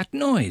what was that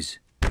noise?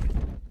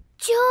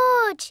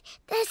 George,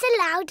 there's a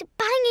loud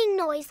banging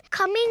noise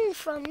coming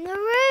from the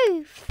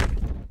roof.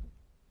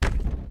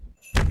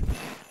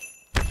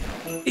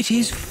 It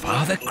is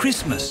Father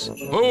Christmas.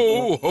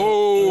 Ho,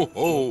 ho,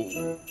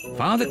 ho.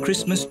 Father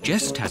Christmas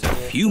just has a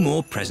few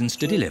more presents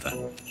to deliver.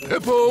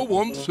 Peppa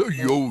wants a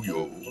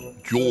yo-yo.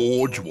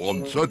 George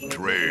wants a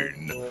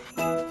train.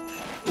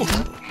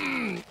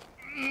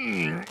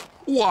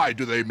 Why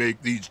do they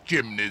make these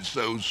chimneys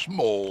so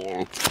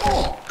small?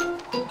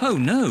 Oh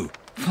no!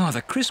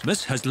 Father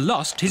Christmas has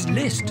lost his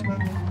list.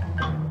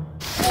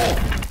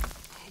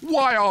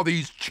 Why are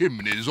these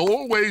chimneys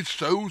always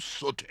so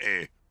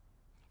sooty?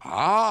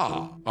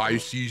 Ah, I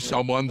see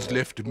someone's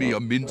left me a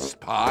mince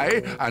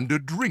pie and a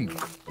drink.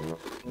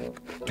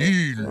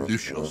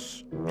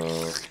 Delicious.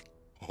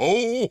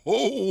 Ho,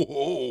 ho,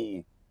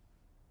 ho.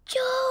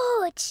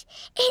 George,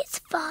 it's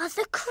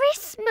Father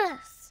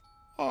Christmas.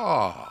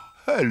 Ah,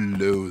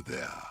 hello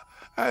there.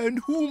 And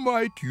who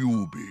might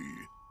you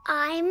be?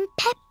 I'm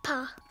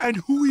Peppa. And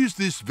who is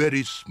this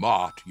very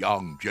smart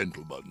young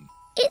gentleman?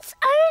 It's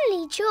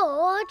only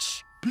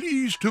George.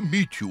 Pleased to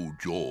meet you,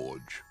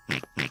 George.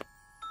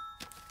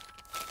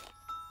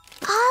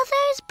 Are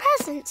those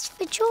presents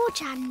for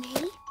George and me?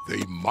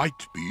 They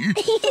might be.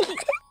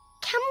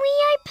 Can we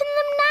open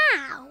them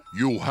now?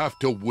 You'll have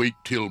to wait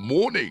till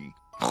morning.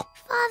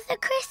 Father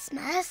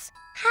Christmas,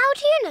 how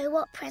do you know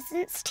what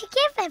presents to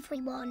give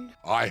everyone?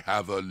 I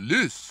have a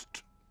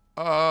list,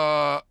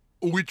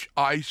 which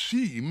I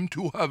seem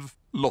to have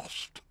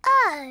lost.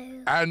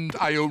 Oh. And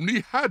I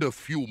only had a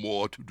few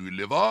more to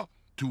deliver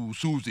to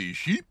Suzy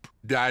Sheep,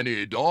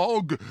 Danny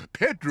Dog,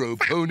 Pedro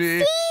Pony...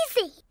 That's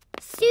easy.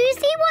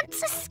 Suzy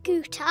wants a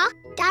scooter,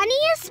 Danny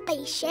a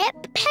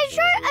spaceship,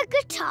 Pedro a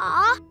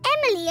guitar,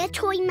 Emily a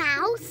toy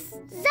mouse,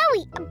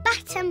 Zoe a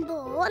bat and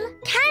ball,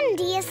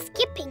 Candy a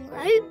skipping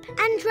rope,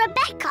 and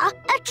Rebecca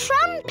a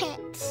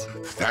trumpet.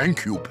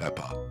 Thank you,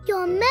 Peppa.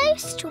 You're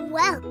most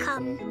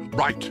welcome.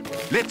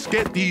 Right, let's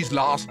get these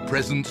last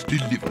presents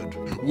delivered,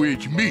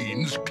 which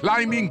means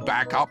climbing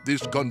back up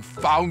this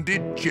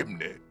confounded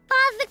chimney.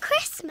 Father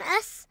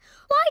Christmas,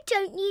 why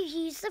don't you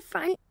use the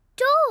front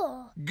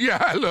door?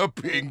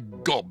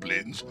 Galloping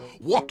goblins!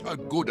 What a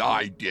good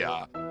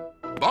idea!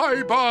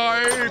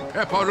 Bye-bye,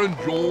 Peppa and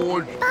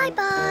George.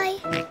 Bye-bye.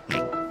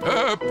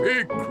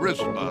 Happy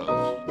Christmas!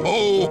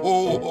 Ho,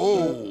 ho,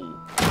 ho!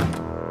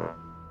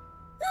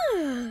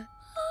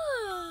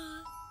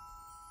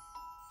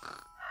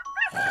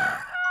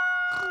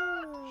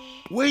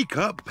 Wake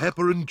up,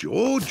 Peppa and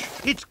George.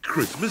 It's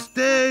Christmas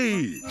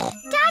Day.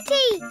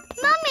 Daddy,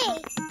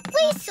 Mummy,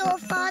 we saw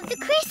Father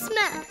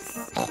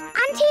Christmas.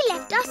 And he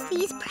left us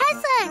these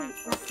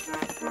presents.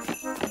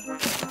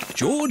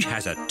 George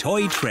has a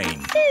toy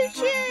train.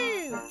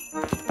 Choo-choo.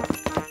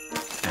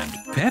 And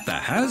Peppa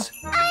has...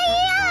 A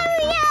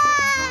yo-yo!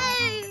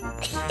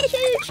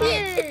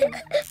 Choo-choo.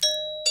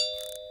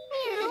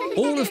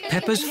 All of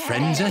Peppa's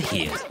friends are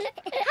here.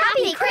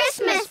 Happy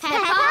Christmas,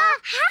 Peppa!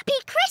 Happy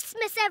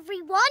Christmas,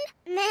 everyone!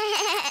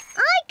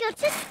 I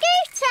got a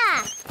scooter.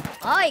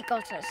 I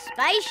got a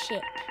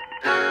spaceship.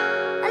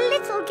 A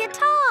little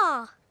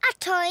guitar. A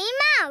toy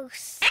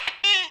mouse.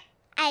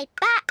 A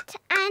bat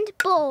and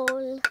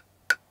ball.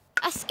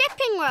 A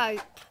skipping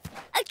rope.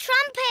 A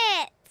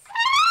trumpet.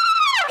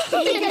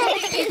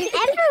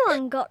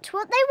 Everyone got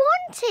what they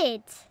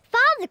wanted.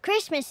 Father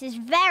Christmas is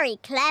very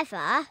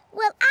clever.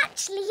 Well,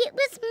 actually, it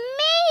was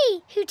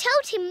me who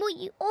told him what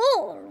you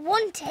all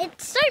wanted.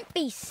 Don't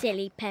be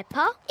silly,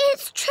 Peppa.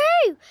 It's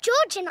true.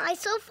 George and I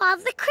saw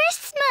Father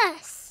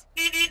Christmas.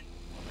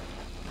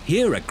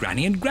 Here are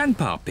Granny and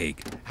Grandpa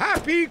Pig.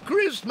 Happy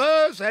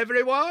Christmas,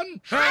 everyone!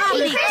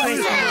 Happy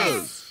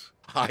Christmas!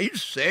 I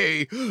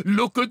say,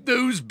 look at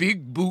those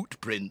big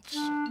boot prints.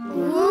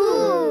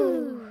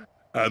 Ooh.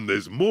 And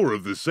there's more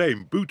of the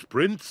same boot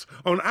prints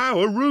on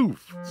our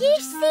roof. You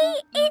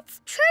see, it's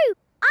true.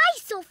 I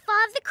saw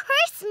Father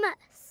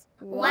Christmas.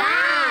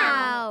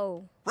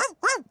 Wow!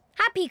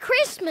 Happy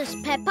Christmas! Christmas,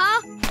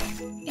 Peppa.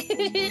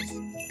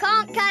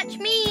 Can't catch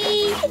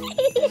me.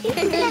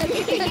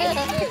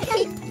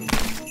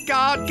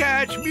 Can't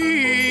catch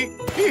me!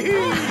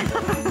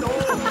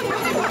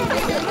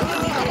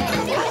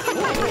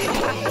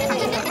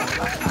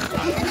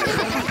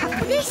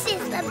 This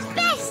is the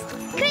best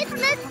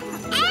Christmas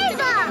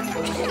ever!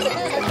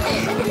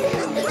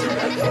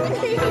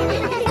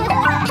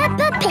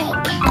 Peppa Pig.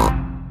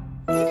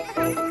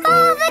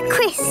 Father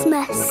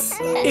Christmas.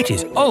 It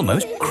is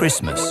almost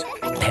Christmas.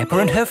 Peppa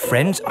and her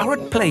friends are at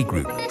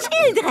playgroup.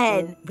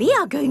 Children, we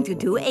are going to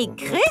do a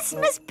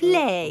Christmas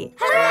play.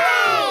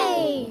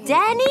 Hooray!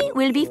 Danny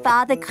will be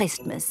Father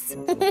Christmas.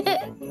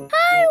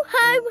 Ho,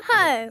 ho,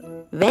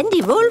 ho.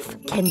 Wendy Wolf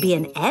can be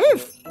an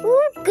elf.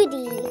 Oh,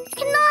 goody.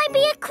 Can I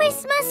be a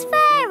Christmas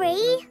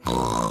fairy?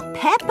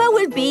 Peppa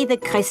will be the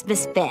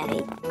Christmas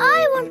fairy.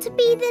 I want to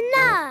be the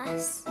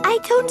nurse. I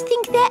don't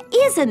think there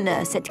is a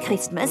nurse at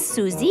Christmas,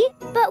 Suzy.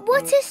 But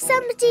what if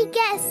somebody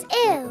gets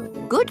ill?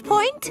 Good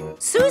point.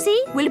 Suzy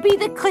will be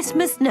the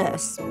Christmas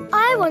nurse.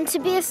 I want to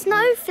be a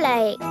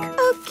snowflake.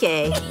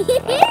 Okay.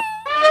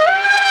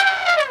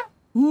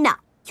 Now,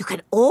 you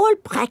can all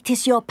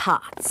practice your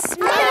parts.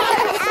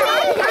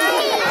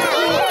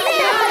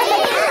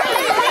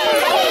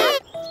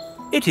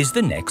 It is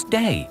the next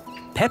day.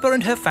 Peppa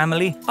and her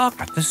family are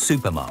at the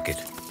supermarket.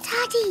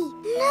 Daddy,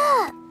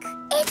 look.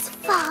 It's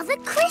Father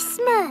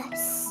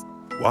Christmas.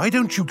 Why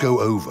don't you go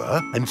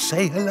over and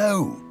say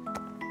hello?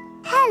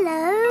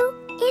 Hello,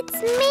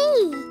 it's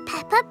me,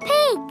 Peppa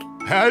Pig.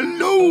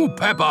 Hello,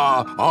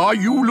 Peppa. Are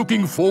you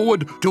looking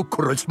forward to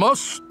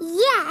Christmas?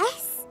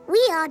 Yes,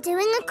 we are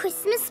doing a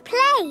Christmas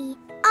play.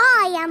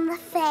 I am the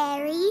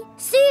fairy,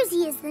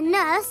 Suzy is the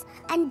nurse,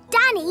 and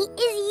Danny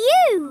is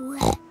you.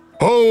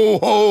 Ho,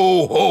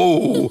 ho,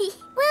 ho!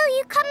 Will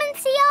you come and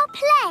see our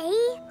play?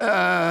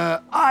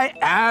 I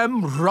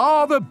am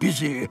rather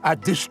busy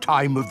at this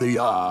time of the year.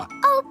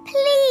 Oh,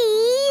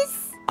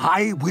 please.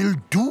 I will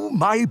do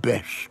my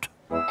best.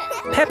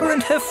 Peppa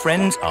and her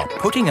friends are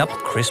putting up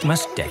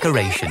Christmas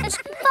decorations.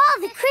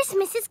 Father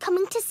Christmas is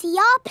coming to see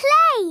our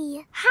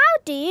play. How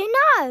do you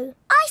know?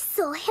 I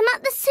saw him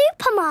at the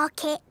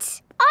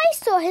supermarket. I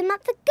saw him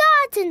at the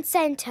garden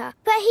centre,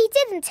 but he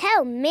didn't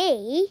tell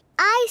me.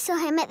 I saw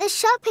him at the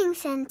shopping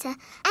centre,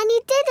 and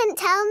he didn't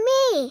tell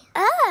me.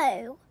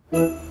 Oh.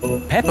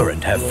 Peppa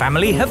and her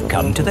family have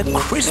come to the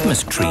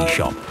Christmas tree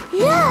shop.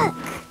 Look!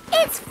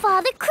 It's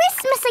Father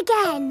Christmas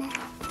again.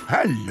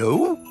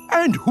 Hello,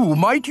 and who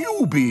might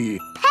you be?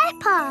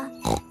 Peppa.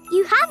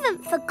 You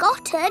haven't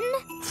forgotten.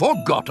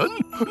 Forgotten?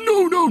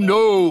 No, no,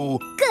 no.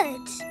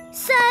 Good.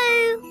 So,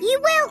 you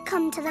will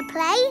come to the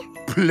play?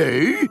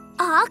 Play?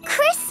 Our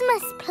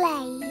Christmas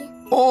play.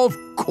 Of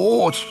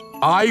course.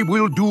 I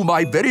will do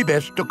my very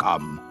best to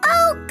come.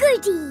 Oh,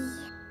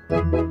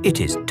 goody. It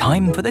is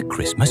time for the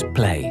Christmas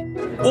play.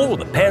 All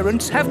the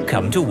parents have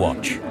come to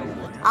watch.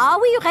 Are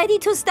we ready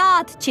to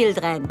start,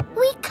 children?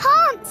 We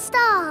can't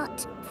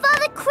start.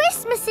 Father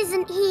Christmas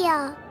isn't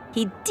here.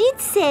 He did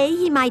say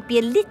he might be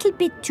a little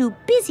bit too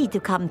busy to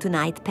come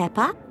tonight,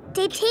 Peppa.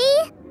 Did he?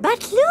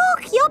 But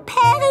look, your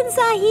parents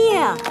are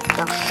here.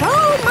 The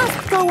show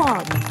must go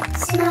on.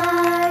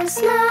 Snow,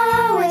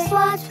 snow is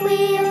what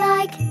we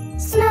like.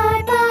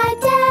 Snow by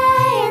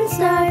day and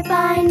snow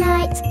by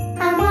night.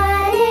 And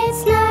when it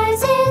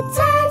snows, it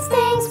turns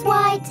things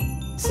white.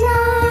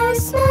 Snow,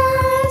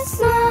 snow,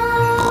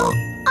 snow.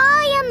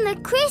 I am the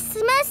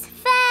Christmas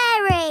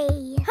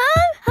fairy. Ho,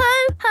 ho,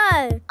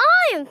 ho.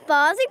 I am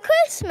Father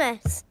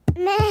Christmas.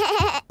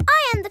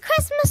 I am the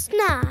Christmas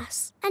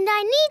nurse, and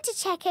I need to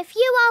check if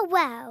you are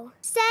well.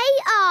 Say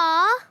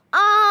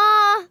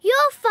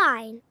you're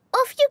fine.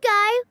 Off you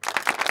go.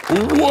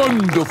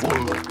 Wonderful.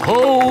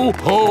 Ho,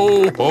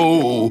 ho,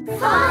 ho.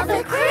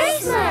 Father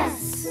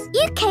Christmas!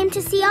 You came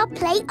to see our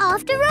play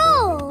after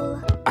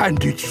all.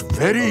 And it's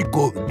very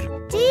good.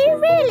 Do you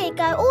really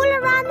go all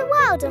around the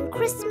world on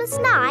Christmas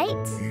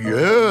night?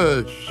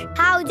 Yes.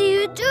 How do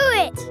you do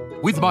it?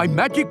 With my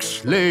magic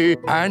sleigh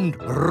and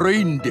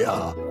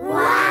reindeer.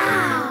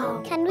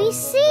 Wow! Can we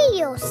see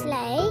your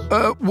sleigh?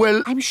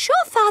 Well... I'm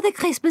sure Father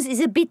Christmas is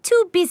a bit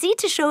too busy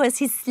to show us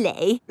his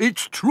sleigh.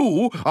 It's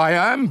true, I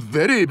am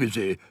very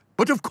busy.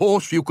 But of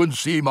course you can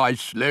see my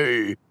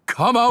sleigh.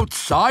 Come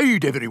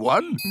outside,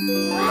 everyone.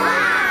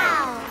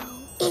 Wow!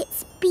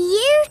 It's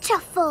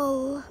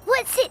beautiful.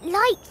 What's it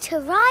like to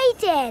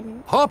ride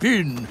in? Hop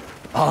in.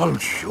 I'll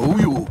show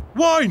you.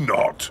 Why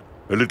not?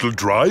 A little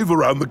drive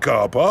around the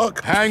car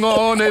park? Hang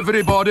on,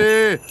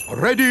 everybody.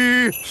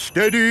 Ready,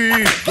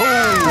 steady, go!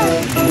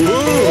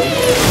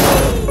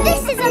 Whoa!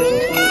 This is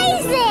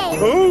amazing!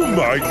 Oh,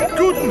 my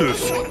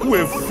goodness!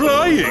 We're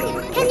flying!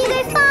 Can you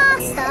go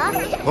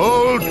faster?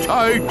 Hold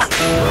tight.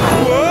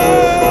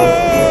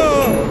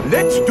 Whoa!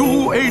 Let's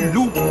do a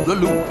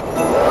loop-the-loop.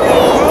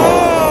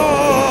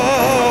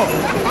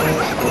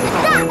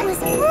 That was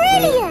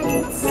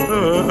brilliant!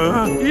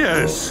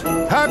 Yes.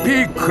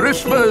 Happy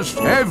Christmas,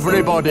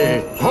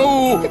 everybody.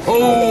 Ho, ho,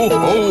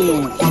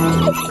 ho.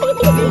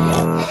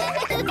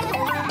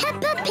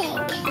 Peppa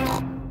Pig.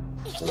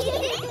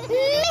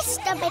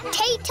 Mr.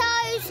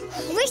 Potato's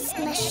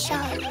Christmas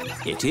Show.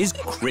 It is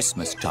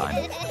Christmas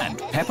time, and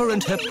Peppa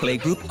and her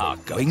playgroup are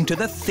going to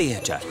the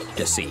theatre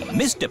to see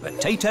Mr.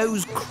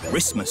 Potato's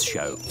Christmas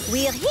show.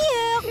 We're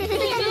here.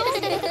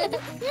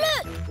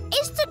 Look,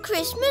 it's the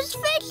Christmas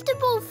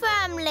vegetable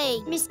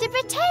family. Mr.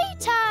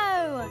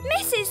 Potato,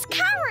 Mrs.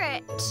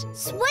 Carrot,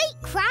 Sweet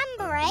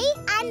Cranberry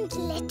and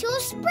Little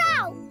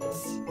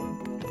Sprouts.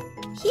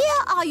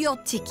 Here are your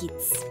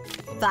tickets.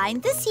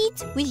 Find the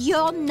seat with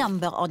your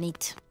number on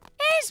it.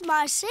 here's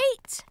my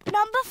seat.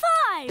 Number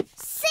 5.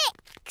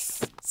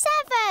 6,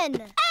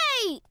 7,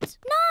 8,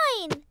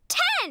 9,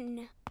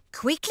 10.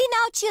 Quickly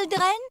now,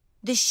 children.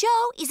 The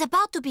show is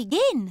about to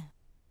begin.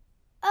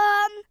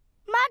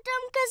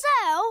 Madam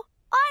Gazelle,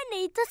 I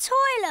need the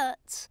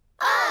toilet.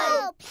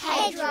 Oh,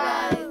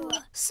 Pedro.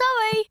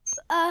 Sorry.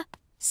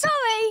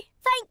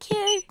 Thank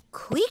you.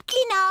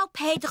 Quickly now,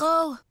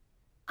 Pedro.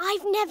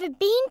 I've never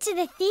been to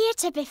the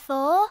theatre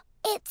before.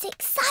 It's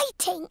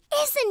exciting,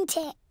 isn't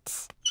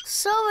it?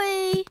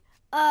 Sorry.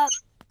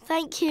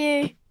 Thank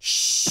you.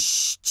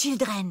 Shh,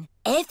 children.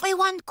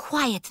 Everyone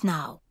quiet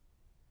now.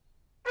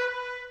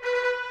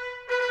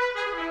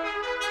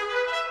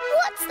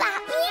 What's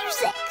that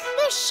music?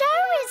 The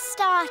show is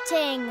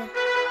starting.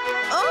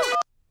 Oh,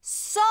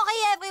 sorry,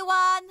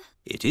 everyone.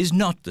 It is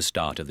not the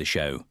start of the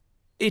show.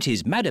 It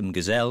is Madame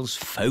Gazelle's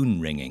phone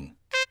ringing.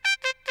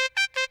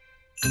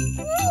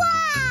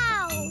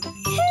 Wow!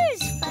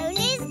 Whose phone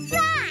is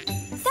that?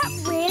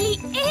 That really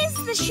is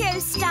the show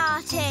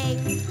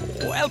starting.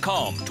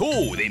 Welcome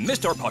to the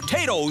Mr.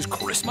 Potato's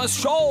Christmas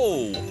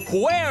Show,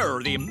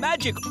 where the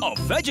magic of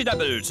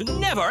vegetables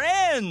never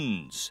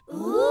ends.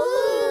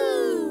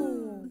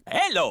 Ooh!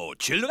 Hello,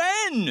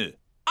 children.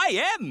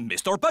 I am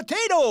Mr.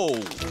 Potato.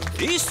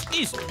 This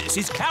is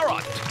Mrs.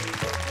 Carrot.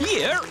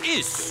 Here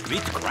is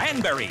Sweet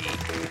Cranberry.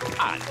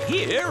 And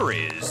here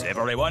is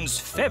everyone's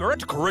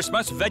favorite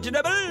Christmas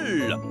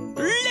vegetable,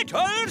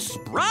 Little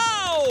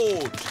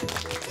Sprout.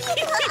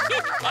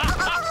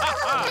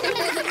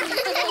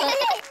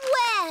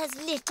 Where's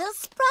Little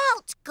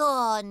Sprout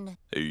gone?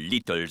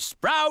 Little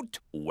Sprout,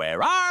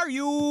 where are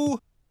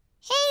you?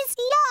 He's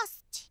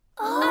lost.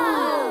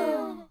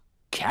 Oh!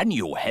 Can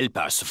you help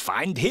us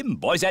find him,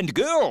 boys and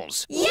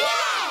girls?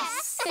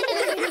 Yes!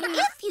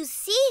 If you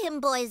see him,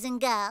 boys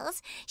and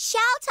girls,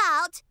 shout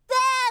out,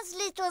 "There's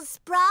Little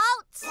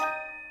Sprout!"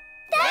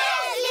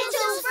 There's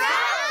Little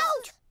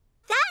Sprout!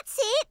 That's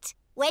it.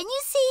 When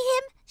you see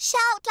him,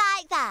 shout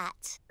like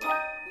that.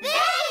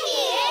 There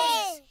he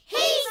is!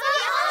 He's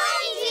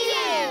behind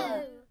you!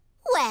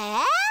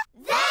 Where?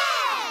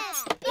 There!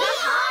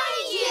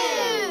 Behind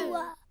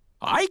you!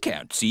 I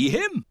can't see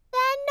him.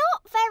 They're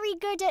not very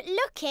good at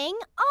looking,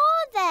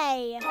 are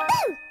they?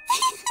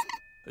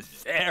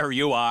 There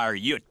you are,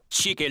 you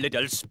cheeky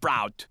little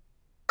sprout.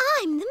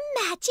 I'm the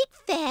magic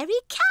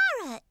fairy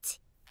carrot.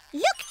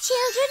 Look,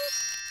 children,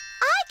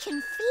 I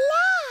can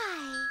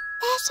fly.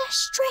 There's a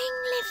string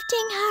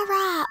lifting her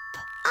up.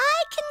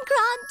 I can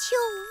grant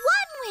you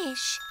one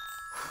wish.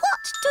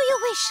 What do you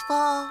wish for?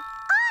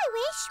 I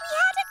wish we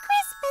had a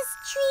Christmas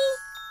tree.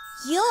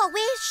 Your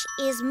wish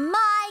is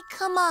my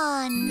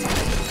command.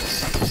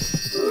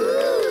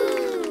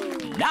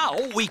 Now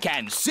we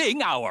can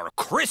sing our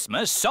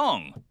Christmas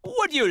song.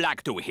 Would you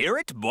like to hear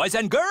it, boys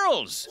and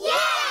girls?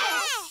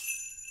 Yes!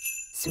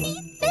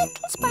 Sweet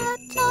little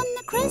sprout on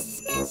the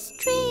Christmas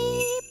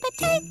tree,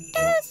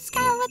 potatoes,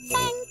 carrots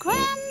and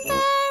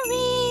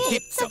cranberries.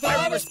 It's a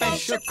very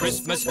special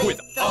Christmas with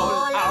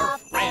all our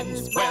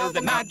friends, where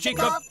the magic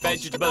of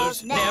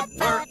vegetables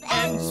never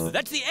ends.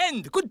 That's the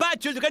end. Goodbye,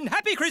 children.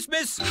 Happy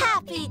Christmas.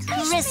 Happy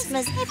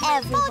Christmas,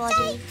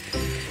 everybody.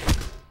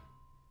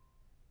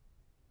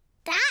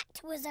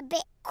 That was a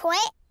bit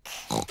quick.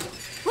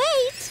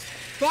 Wait,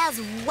 there's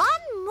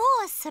one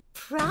more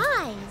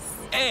surprise.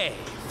 A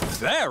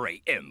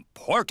very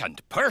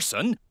important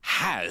person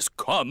has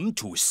come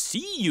to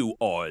see you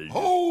all.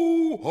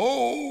 Ho,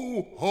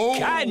 ho, ho.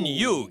 Can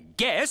you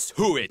guess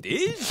who it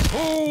is?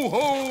 Ho,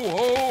 ho,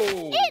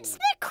 ho. It's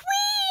the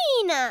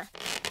Queen!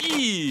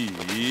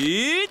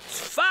 It's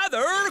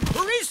Father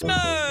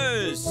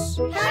Christmas!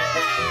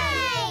 Hooray!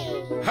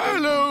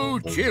 Hello,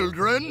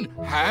 children.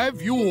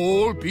 Have you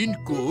all been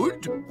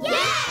good?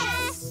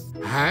 Yes!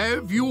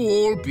 Have you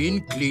all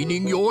been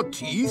cleaning your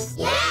teeth?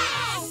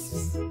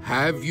 Yes!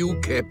 Have you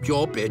kept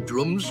your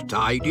bedrooms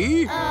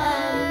tidy?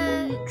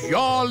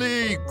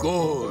 Jolly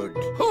good.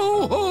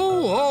 Ho,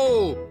 ho,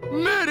 ho.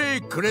 Merry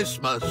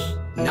Christmas.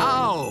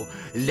 Now,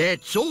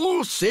 let's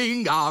all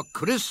sing our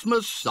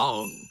Christmas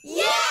song.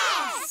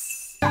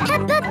 Yes!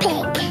 Peppa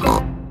Pig.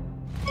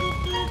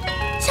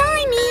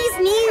 Chinese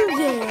New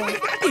Year.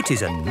 It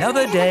is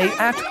another day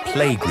at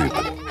Playgroup.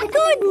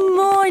 Good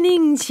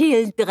morning,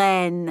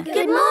 children.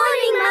 Good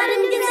morning,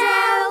 Madam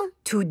Gazelle.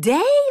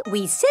 Today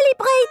we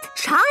celebrate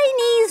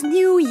Chinese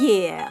New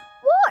Year.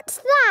 What's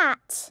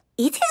that?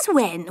 It is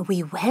when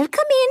we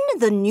welcome in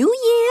the new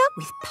year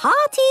with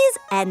parties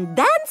and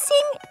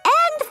dancing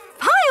and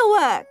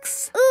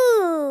fireworks.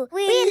 Ooh,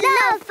 we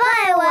love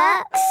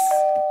fireworks.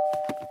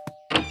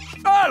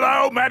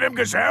 Hello, Madame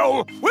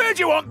Gazelle. Where do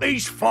you want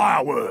these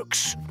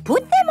fireworks?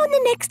 Put them on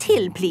the next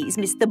hill, please,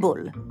 Mr.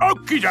 Bull.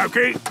 Okie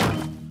dokie.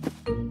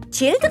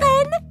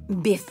 Children,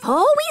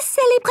 before we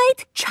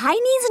celebrate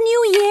Chinese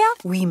New Year,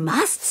 we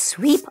must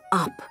sweep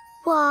up.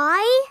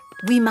 Why?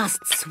 We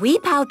must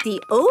sweep out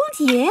the old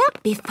year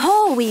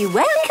before we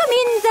welcome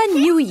in the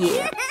new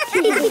year.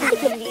 Finished,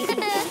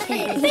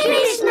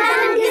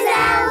 Madame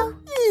Gazelle.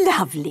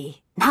 Lovely.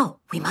 Now,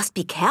 we must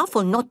be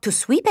careful not to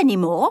sweep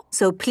anymore,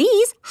 so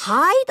please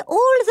hide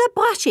all the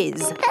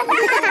brushes.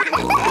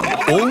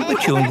 All the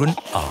children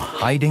are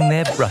hiding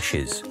their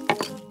brushes.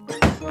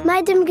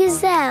 Madame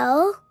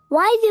Gazelle,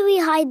 why do we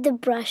hide the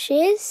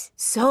brushes?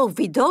 So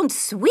we don't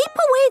sweep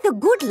away the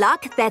good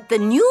luck that the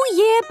new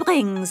year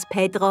brings,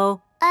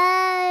 Pedro.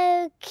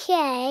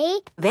 Okay.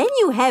 When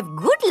you have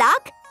good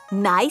luck,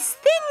 nice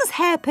things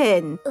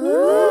happen.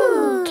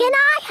 Ooh. Can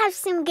I have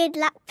some good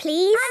luck,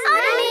 please?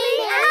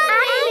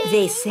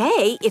 They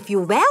say if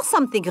you wear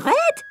something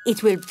red,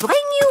 it will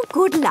bring you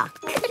good luck.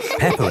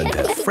 Peppa and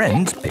her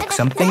friends pick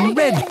something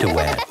red to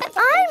wear.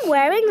 I'm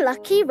wearing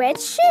lucky red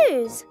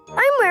shoes.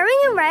 I'm wearing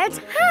a red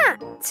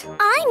hat.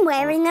 I'm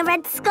wearing a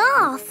red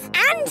scarf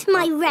and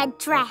my red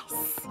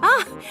dress.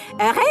 Ah,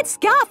 a red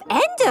scarf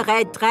and a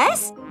red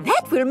dress?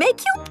 That will make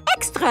you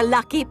extra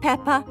lucky,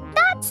 Peppa.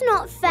 That's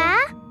not fair.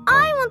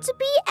 I want to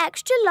be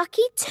extra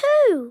lucky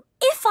too.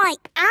 If I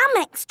am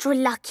extra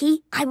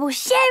lucky, I will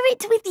share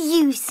it with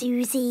you,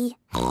 Suzy.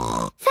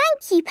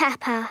 Thank you,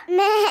 Peppa.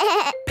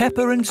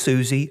 Peppa and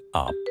Suzy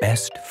are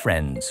best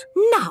friends.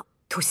 Now,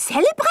 to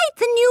celebrate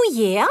the new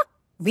year,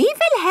 we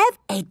will have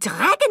a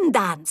dragon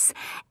dance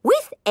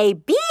with a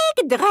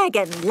big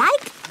dragon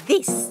like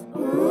this.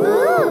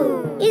 Ooh.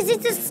 Is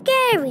it a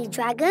scary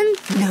dragon?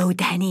 No,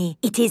 Danny.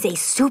 It is a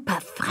super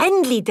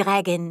friendly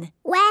dragon.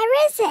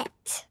 Where is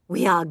it?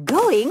 We are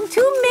going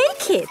to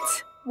make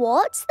it.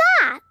 What's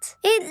that?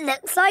 It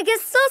looks like a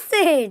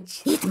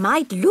sausage. It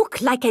might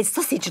look like a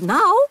sausage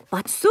now,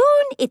 but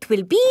soon it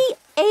will be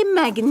a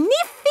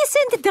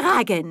magnificent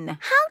dragon.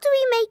 How do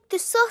we make the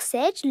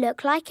sausage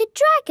look like a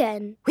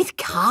dragon? With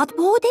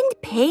cardboard and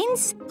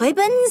paints,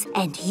 ribbons,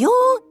 and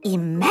your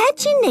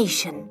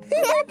imagination.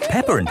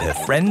 Peppa and her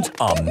friends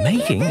are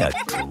making a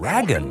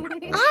dragon.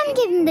 I'm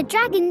giving the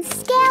dragon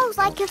scales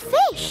like a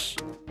fish.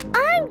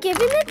 I'm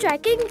giving the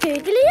dragon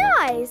googly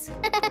eyes.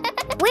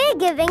 We're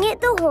giving it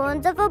the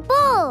horns of a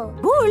bull.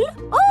 Bull?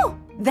 Oh,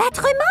 that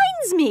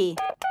reminds me.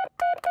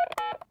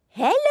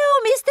 Hello,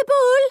 Mr.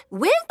 Bull.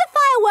 Will the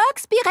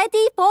fireworks be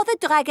ready for the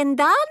dragon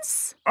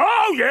dance?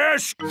 Oh,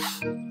 yes.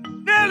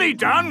 Nearly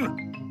done.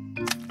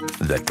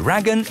 The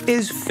dragon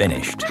is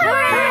finished.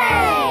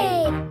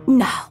 Hooray!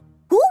 Now,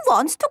 who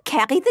wants to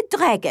carry the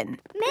dragon?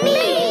 Me!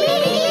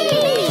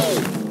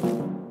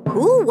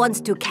 Who wants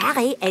to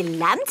carry a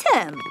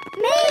lantern?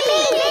 Me!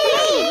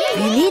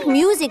 We need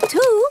music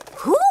too.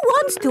 Who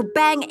wants to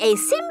bang a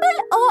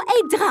cymbal or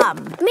a drum?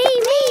 Me!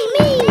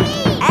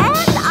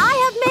 And I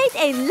have made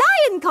a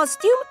lion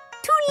costume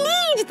to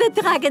lead the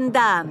dragon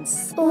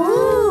dance.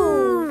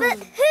 Ooh! But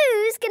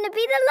who's going to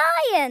be the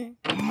lion?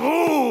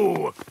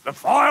 Moo! The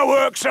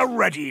fireworks are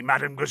ready,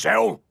 Madame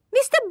Gazelle.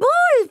 Mr.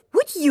 Bull,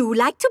 would you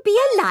like to be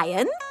a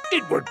lion?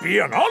 It would be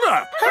an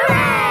honour.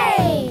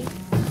 Hooray!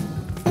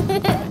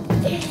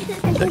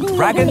 The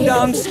dragon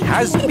dance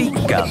has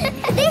begun.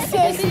 This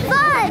is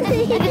fun!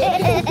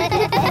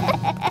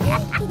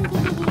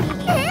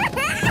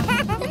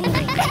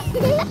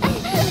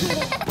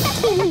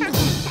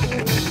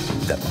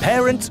 The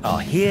parents are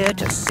here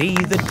to see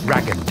the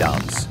dragon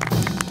dance.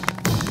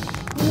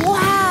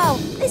 Wow,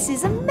 this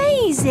is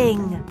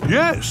amazing.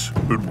 Yes,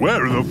 but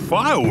where are the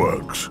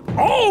fireworks?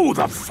 Oh,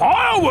 the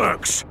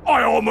fireworks!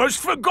 I almost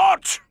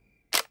forgot.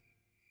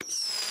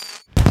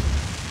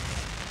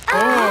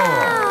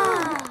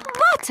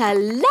 What a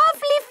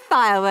lovely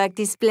firework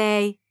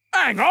display.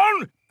 Hang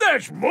on,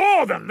 there's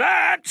more than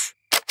that.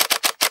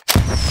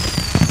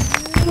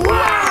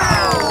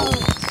 Wow!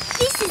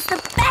 This is the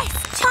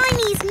best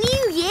Chinese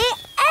New Year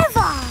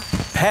ever!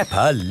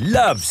 Peppa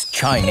loves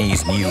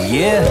Chinese New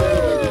Year.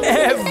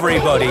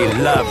 Everybody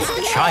loves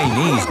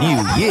Chinese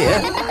New Year.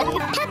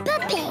 Peppa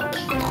Pig.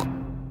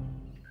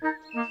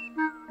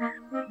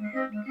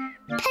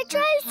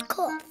 Pedro's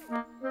cough.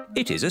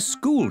 It is a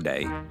school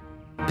day.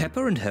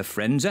 Peppa and her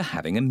friends are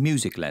having a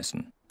music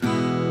lesson.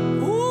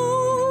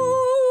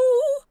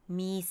 Ooh,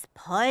 Miss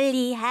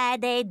Polly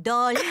had a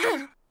doll.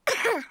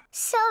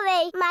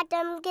 Sorry,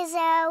 Madame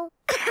Gazelle.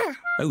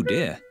 Oh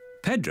dear,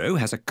 Pedro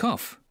has a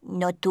cough.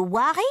 Not to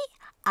worry,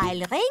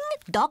 I'll ring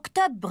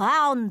Dr.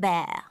 Brown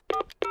Bear.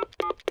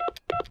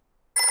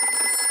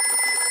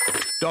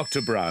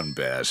 Dr. Brown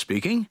Bear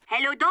speaking.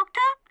 Hello, Doctor.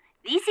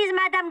 This is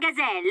Madame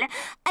Gazelle.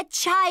 A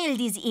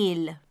child is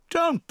ill.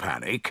 Don't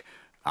panic.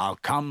 I'll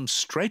come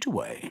straight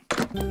away.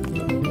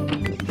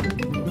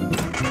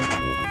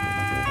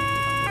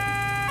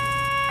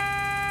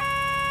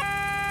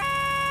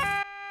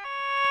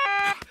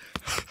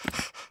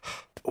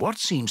 What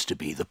seems to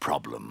be the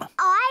problem?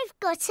 I've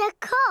got a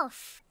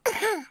cough.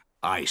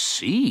 I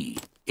see.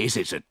 Is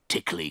it a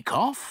tickly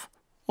cough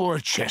or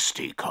a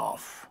chesty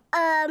cough?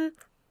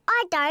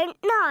 I don't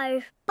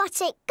know,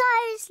 but it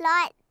goes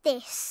like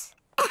this.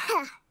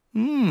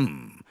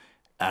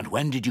 And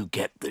when did you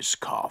get this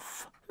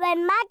cough?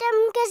 When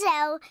Madame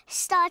Gazelle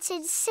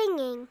started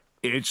singing.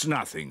 It's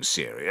nothing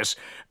serious,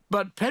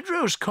 but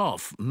Pedro's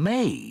cough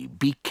may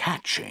be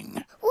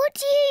catching. What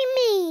do you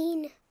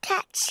mean,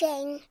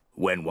 catching?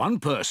 When one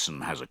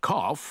person has a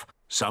cough,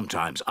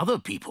 sometimes other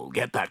people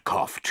get that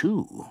cough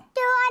too.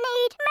 Do I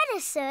need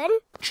medicine?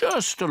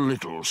 Just a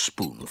little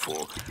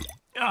spoonful.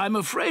 I'm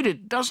afraid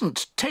it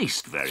doesn't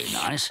taste very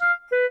nice.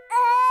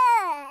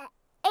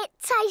 It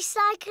tastes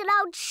like an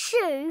old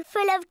shoe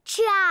full of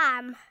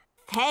jam.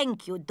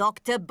 Thank you,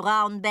 Dr.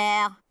 Brown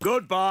Bear.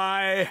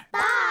 Goodbye.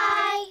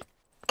 Bye.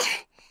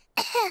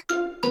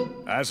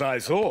 As I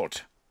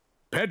thought,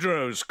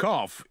 Pedro's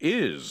cough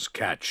is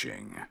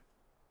catching.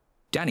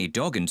 Danny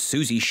Dog and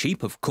Suzy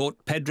Sheep have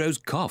caught Pedro's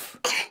cough.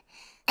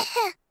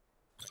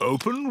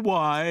 Open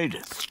wide.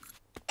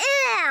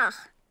 Ugh!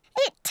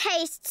 It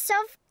tastes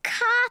of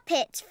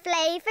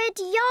carpet-flavoured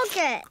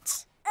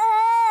yoghurt.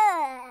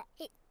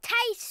 It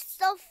tastes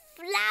of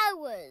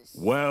flowers.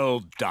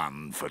 Well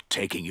done for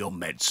taking your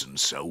medicine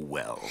so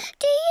well.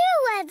 Do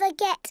you ever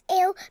get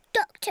ill,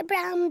 Dr.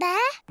 Brown Bear?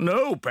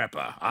 No,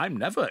 Peppa, I'm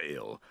never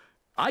ill.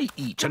 I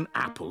eat an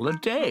apple a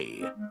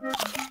day.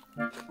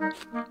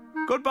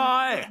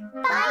 Goodbye.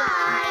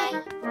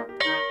 Bye.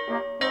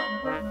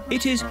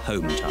 It is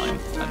home time,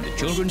 and the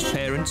children's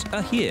parents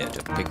are here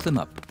to pick them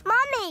up.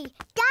 Mummy,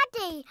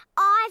 Daddy,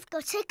 I've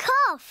got a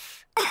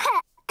cough.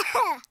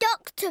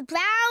 Dr.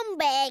 Brown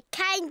Bear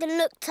came and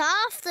looked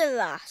after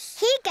us.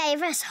 He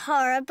gave us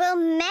horrible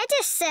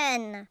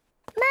medicine.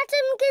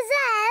 Madame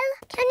Gazelle,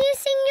 can you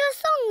sing your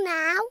song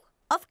now?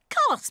 Of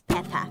course,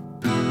 Peppa.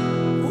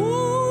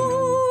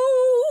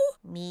 Ooh,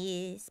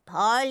 Miss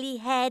Polly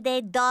had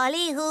a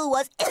dolly who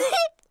was...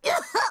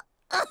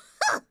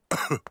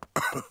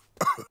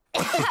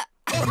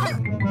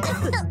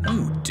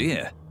 Oh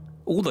dear,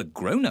 all the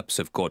grown-ups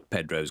have caught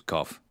Pedro's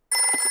cough.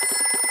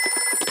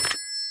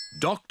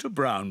 Dr.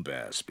 Brown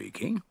Bear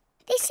speaking.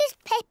 This is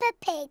Peppa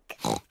Pig.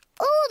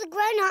 All the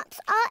grown-ups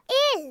are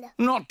ill.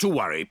 Not to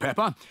worry,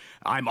 Peppa.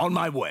 I'm on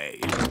my way.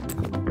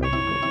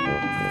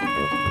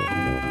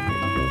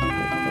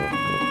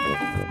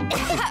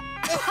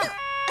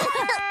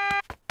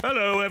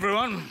 Hello,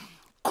 everyone.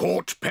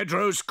 Caught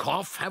Pedro's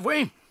cough, have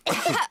we?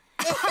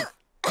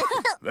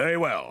 Very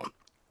well.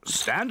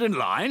 Stand in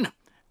line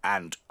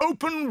and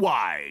open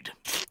wide.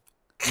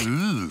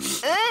 Ew.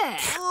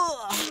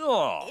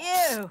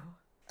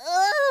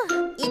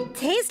 It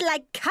tastes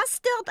like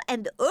custard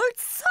and old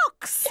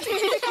socks.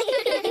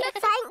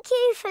 Thank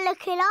you for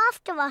looking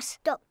after us,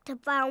 Dr.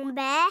 Brown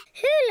Bear.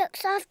 Who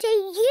looks after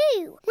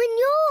you when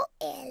you're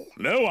ill?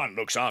 No one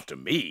looks after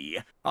me.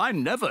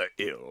 I'm never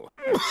ill.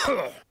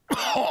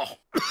 Oh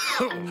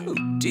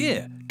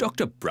dear,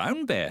 Dr.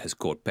 Brown Bear has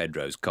caught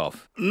Pedro's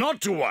cough.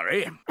 Not to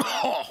worry.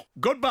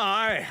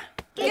 Goodbye.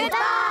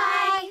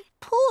 Goodbye.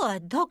 Poor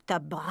Dr.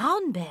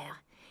 Brown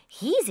Bear.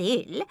 He's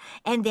ill,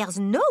 and there's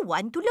no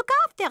one to look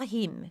after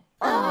him.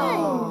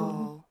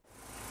 Oh.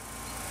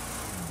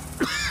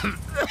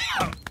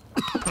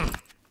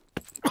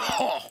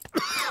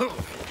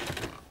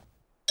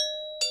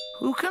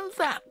 Who can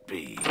that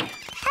be?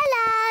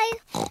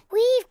 Hello.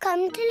 We've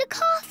come to look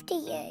after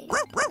you.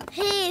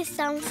 Here's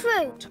some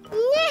fruit.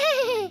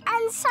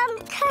 And some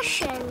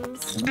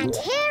cushions. And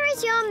here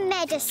is your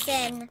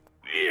medicine.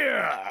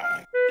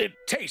 Yeah, it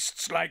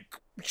tastes like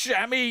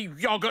jammy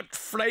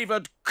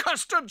yogurt-flavoured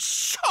custard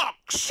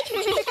socks.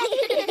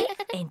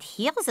 And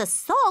here's a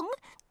song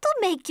to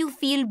make you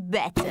feel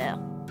better.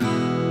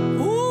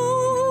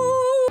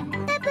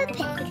 Peppa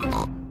Pig.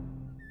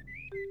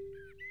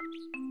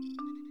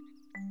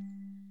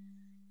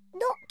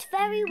 Not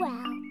very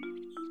well.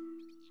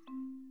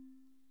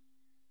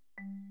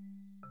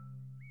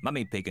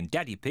 Mummy Pig and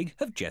Daddy Pig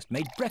have just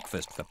made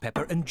breakfast for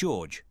Peppa and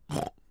George.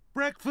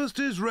 Breakfast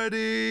is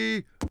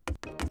ready.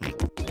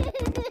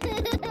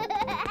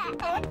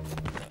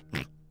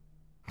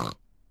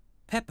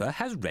 Peppa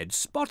has red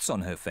spots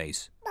on her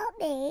face.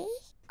 Mummy,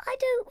 I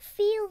don't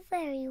feel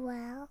very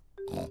well.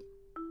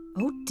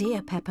 Oh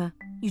dear, Peppa.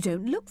 You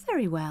don't look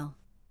very well.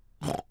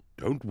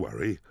 Don't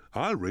worry.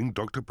 I'll ring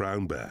Dr.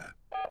 Brown Bear.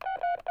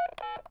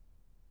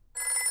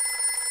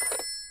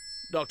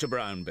 Dr.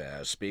 Brown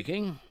Bear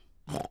speaking.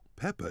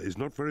 Peppa is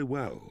not very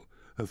well.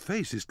 Her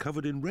face is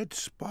covered in red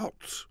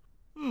spots.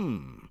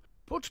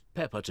 Put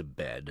Peppa to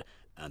bed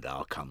and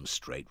I'll come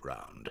straight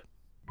round.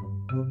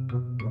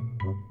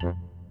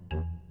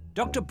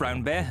 Dr.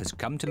 Brown Bear has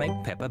come to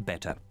make Peppa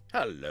better.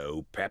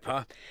 Hello,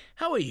 Peppa.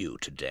 How are you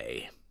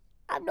today?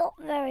 I'm not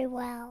very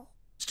well.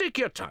 Stick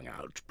your tongue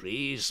out,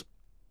 please.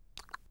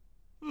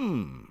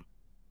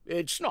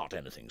 It's not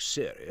anything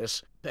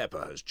serious.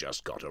 Peppa has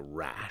just got a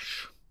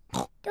rash.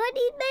 Do I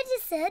need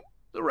medicine?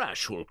 The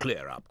rash will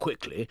clear up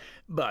quickly,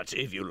 but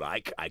if you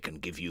like, I can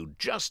give you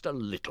just a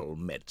little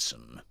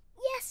medicine.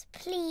 Yes,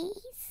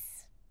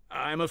 please.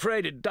 I'm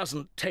afraid it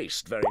doesn't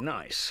taste very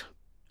nice.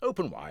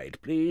 Open wide,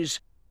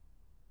 please.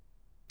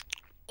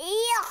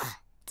 Ew,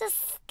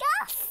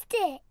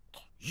 disgusting.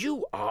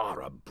 You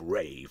are a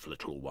brave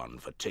little one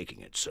for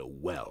taking it so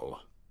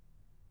well.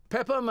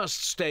 Peppa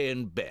must stay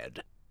in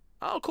bed.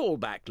 I'll call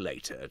back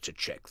later to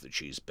check that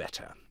she's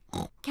better.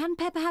 Can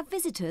Peppa have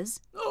visitors?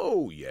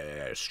 Oh,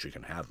 yes, she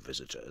can have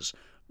visitors.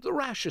 The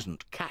rash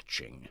isn't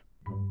catching.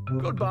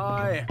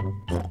 Goodbye.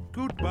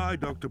 Goodbye,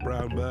 Dr.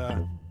 Brown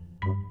Bear.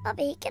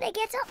 Mummy, can I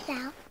get up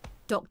now?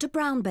 Dr.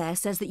 Brown Bear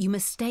says that you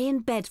must stay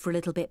in bed for a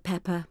little bit,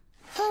 Peppa.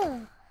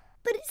 Oh,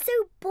 but it's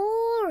so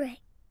boring.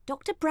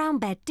 Dr. Brown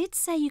Bear did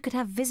say you could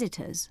have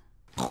visitors.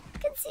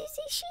 Can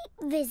Suzy Sheep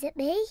visit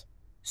me?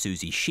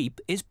 Suzy Sheep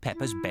is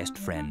Peppa's best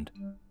friend.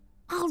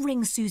 I'll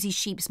ring Suzy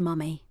Sheep's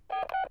mummy.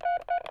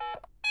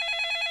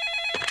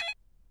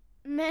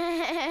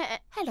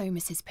 Hello,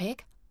 Mrs.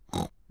 Pig.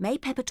 May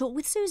Peppa talk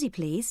with Suzy,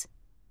 please?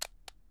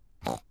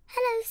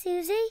 Hello,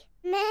 Suzy.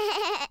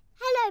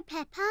 Hello,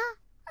 Peppa.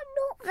 I'm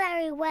not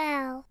very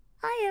well.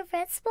 I have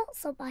red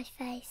spots on my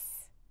face.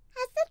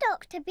 Has the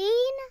doctor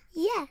been?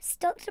 Yes,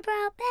 Dr.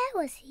 Brown Bear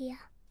was here.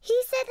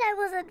 He said I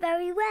wasn't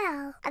very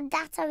well and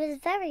that I was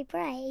very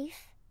brave.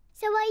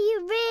 So are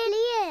you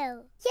really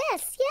ill?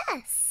 Yes.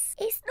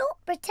 It's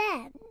not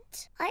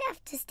pretend. I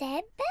have to stay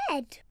in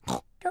bed.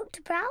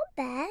 Dr. Brown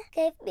Bear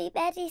gave me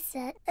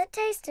medicine that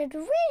tasted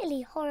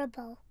really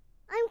horrible.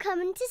 I'm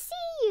coming to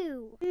see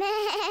you.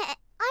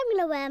 I'm going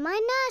to wear my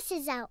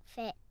nurse's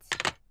outfit.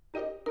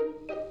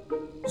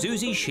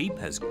 Suzy Sheep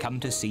has come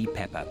to see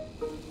Peppa.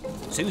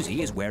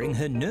 Suzy is wearing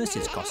her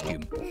nurse's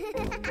costume.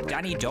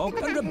 Danny Dog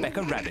and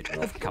Rebecca Rabbit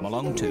have come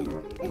along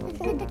too.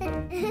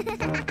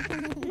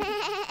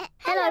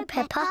 Hello,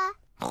 Peppa.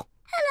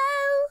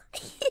 Hello.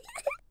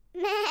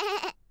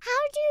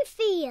 How do you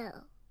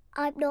feel?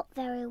 I'm not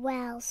very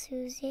well,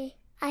 Suzy.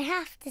 I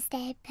have to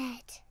stay in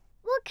bed.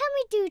 What can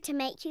we do to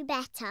make you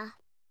better?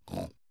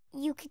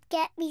 You could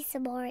get me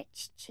some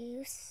orange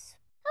juice.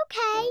 OK.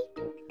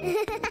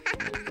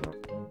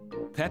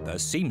 Peppa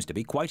seems to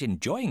be quite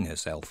enjoying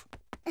herself.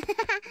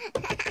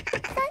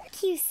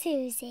 Thank you,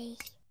 Suzy.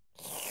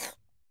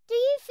 Do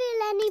you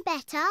feel any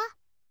better?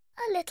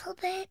 A little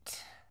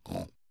bit.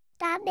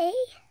 Danny?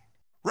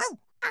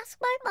 Ask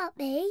my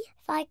mummy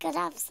if I could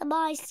have some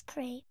ice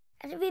cream.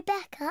 And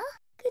Rebecca,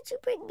 could you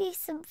bring me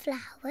some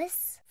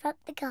flowers from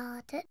the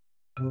garden?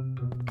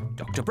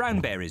 Dr. Brown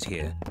Bear is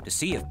here to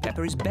see if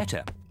Peppa is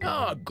better.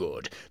 Ah,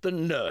 good. The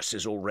nurse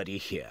is already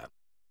here.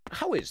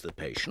 How is the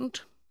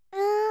patient?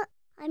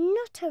 I'm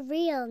not a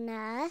real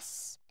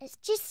nurse. It's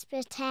just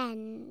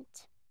pretend.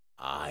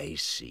 I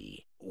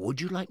see. Would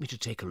you like me to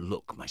take a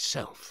look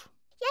myself?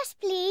 Yes,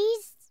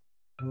 please.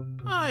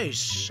 I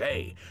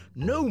say,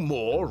 no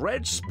more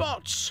red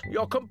spots.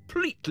 You're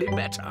completely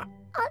better.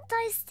 Aren't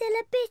I still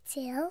a bit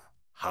ill?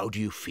 How do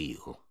you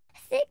feel? I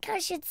think I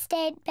should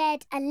stay in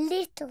bed a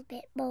little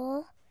bit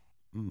more.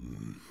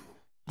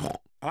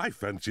 I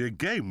fancy a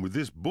game with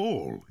this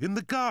ball in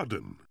the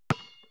garden.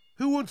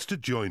 Who wants to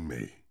join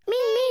me?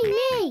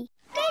 Me!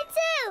 Me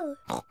too!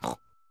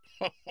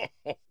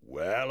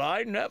 Well,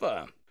 I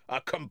never.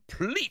 A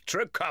complete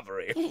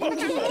recovery. Peppa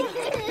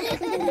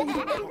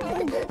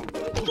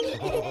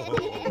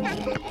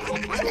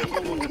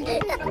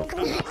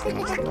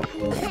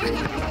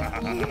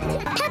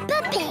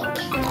Pig.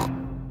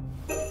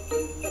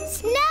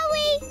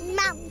 Snowy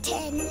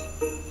Mountain.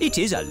 It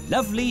is a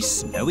lovely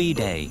snowy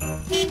day.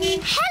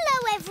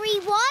 Hello,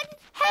 everyone.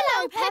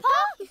 Hello,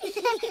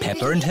 Peppa.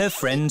 Peppa and her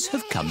friends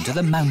have come to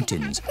the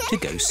mountains to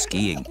go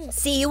skiing.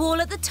 See you all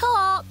at the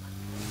top.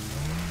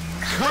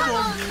 Come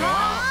on,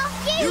 car!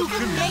 You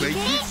can make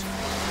it!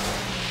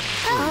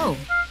 Oh.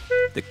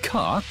 The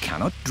car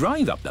cannot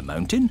drive up the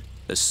mountain.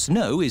 The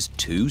snow is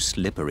too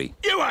slippery.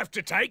 You have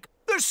to take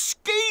the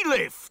ski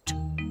lift.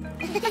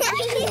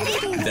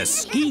 The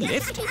ski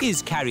lift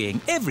is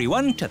carrying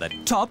everyone to the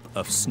top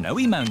of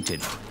Snowy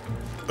Mountain.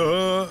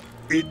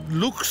 It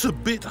looks a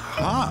bit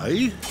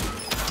high.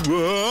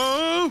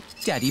 Whoa!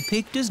 Daddy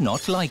Pig does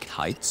not like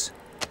heights.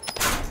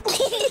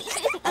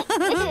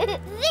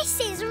 This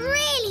is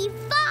really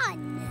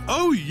fun.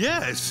 Oh,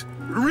 yes.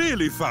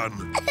 Really fun.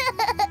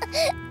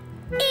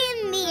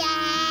 In the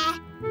air,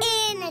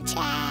 in a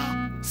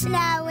chair,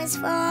 snow is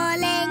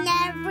falling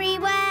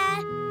everywhere.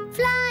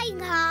 Flying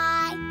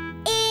high,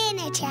 in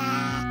a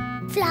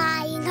chair,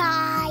 flying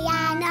high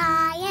and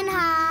high and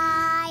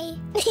high.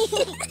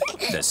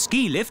 The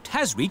ski lift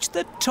has reached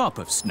the top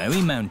of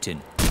Snowy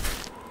Mountain.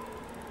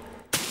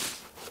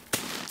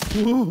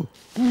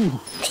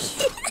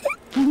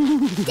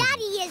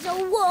 Daddy is a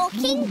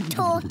walking,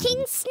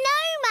 talking snowman.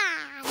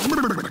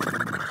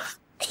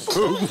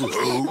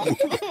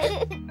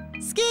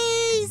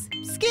 Skis!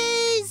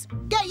 Skis!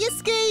 Get your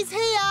skis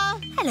here!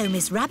 Hello,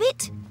 Miss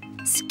Rabbit.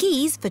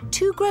 Skis for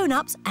 2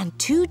 grown-ups and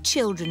 2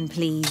 children,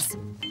 please.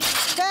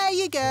 There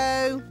you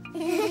go.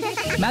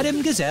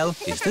 Madame Gazelle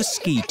is the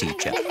ski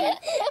teacher.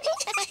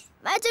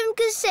 Madame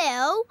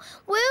Gazelle,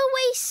 will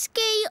we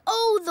ski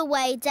all the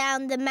way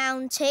down the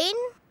mountain?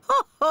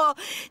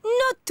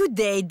 Not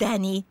today,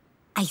 Danny.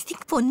 I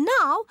think for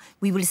now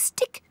we will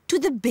stick to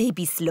the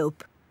baby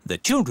slope. The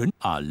children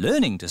are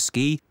learning to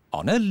ski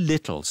on a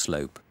little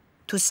slope.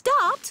 To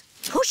start,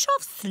 Push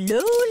off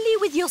slowly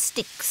with your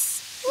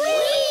sticks.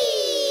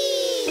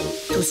 Whee!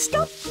 To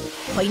stop,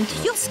 point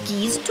your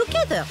skis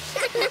together.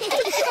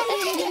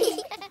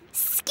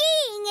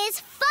 Skiing is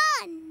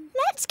fun.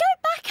 Let's go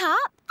back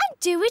up and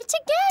do it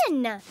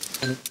again.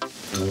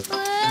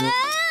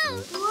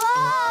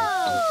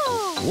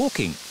 Whoa!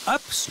 Walking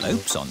up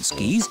slopes on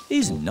skis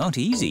is not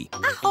easy.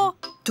 Aha!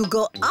 To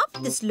go up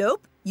the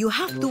slope, you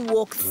have to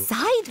walk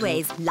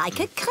sideways like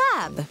a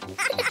crab.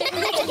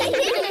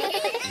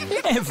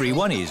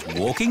 Everyone is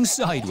walking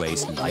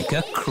sideways like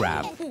a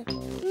crab.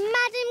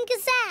 Madam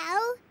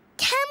Gazelle,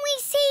 can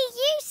we see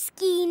you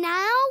ski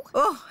now?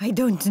 Oh, I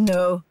don't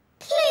know.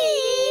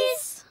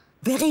 Please?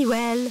 Very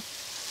well.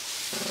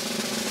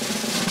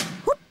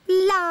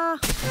 Hoopla!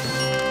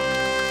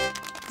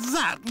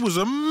 That was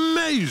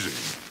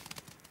amazing.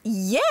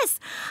 Yes,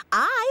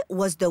 I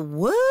was the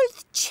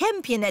world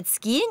champion at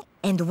skiing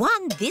and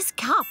won this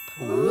cup.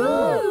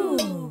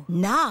 Ooh.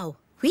 Now,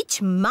 which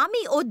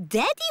mummy or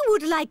daddy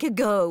would like a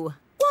go?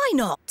 Why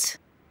not?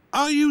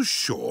 Are you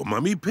sure,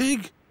 Mummy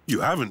Pig?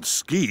 You haven't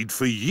skied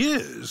for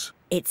years.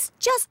 It's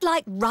just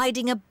like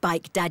riding a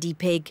bike, Daddy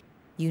Pig.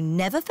 You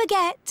never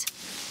forget.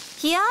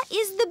 Here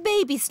is the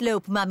baby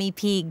slope, Mummy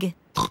Pig.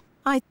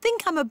 I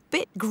think I'm a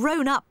bit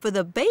grown up for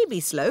the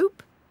baby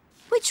slope.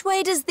 Which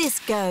way does this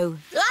go?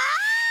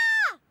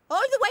 Ah!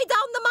 All the way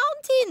down the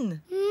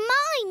mountain.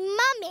 My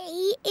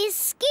mummy is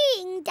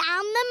skiing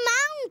down the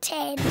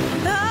mountain.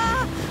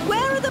 Ah!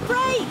 Where are the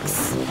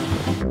brakes?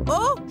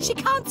 Oh, she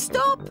can't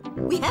stop.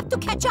 We have to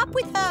catch up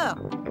with her.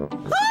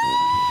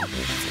 Ah!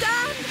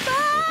 Stand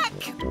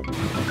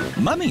back!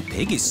 Mummy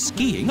Pig is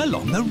skiing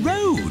along the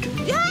road.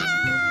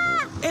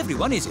 Yeah!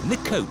 Everyone is in the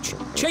coach,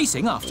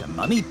 chasing after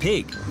Mummy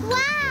Pig. Wow!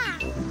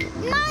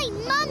 My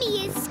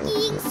mummy is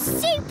skiing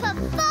super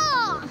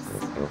fast.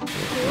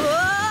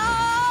 Whoa!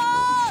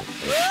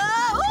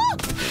 Whoa!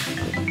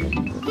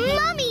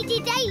 Mummy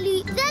did a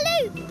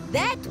loop-the-loop.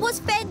 That was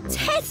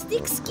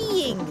fantastic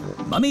skiing.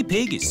 Mummy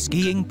Pig is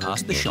skiing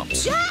past the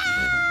shops.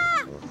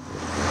 Ah!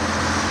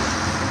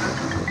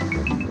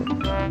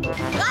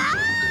 Ah!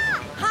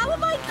 How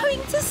am I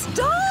going to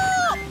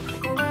stop?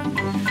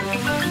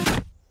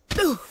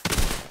 Ooh.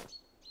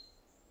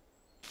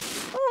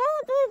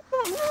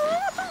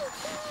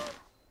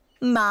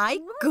 My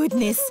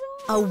goodness,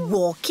 a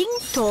walking,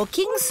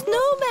 talking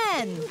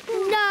snowman.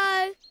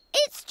 No,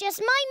 it's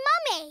just my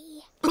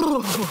mummy.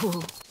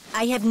 Oh,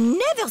 I have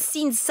never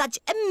seen such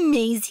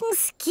amazing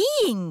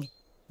skiing.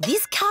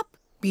 This cup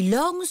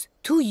belongs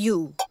to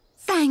you.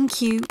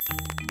 Thank you.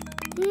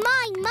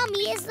 My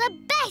mummy is the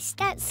best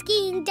at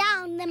skiing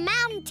down the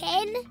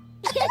mountain.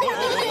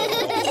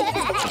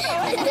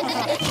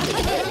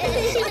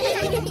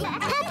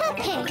 Peppa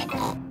Pig.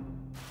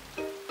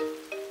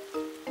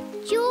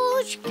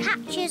 George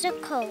catches a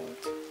cold.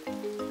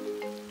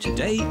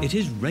 Today it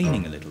is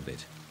raining a little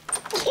bit.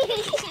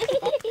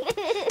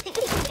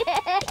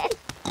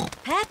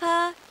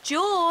 Peppa,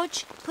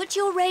 George, put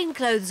your rain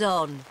clothes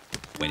on.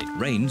 When it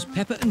rains,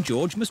 Peppa and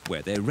George must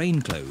wear their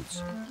rain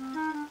clothes.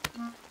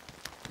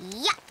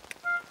 Yuck!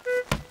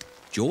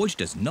 George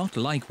does not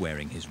like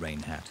wearing his rain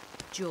hat.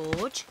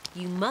 George,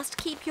 you must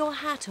keep your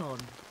hat on.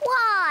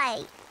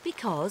 Why?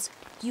 Because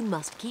you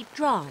must keep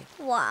dry.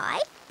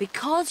 Why?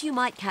 Because you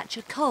might catch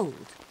a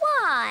cold.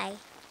 Why?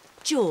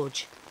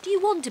 George, do you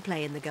want to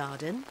play in the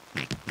garden?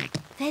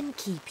 Then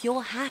keep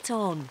your hat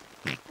on.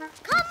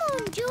 Come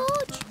on,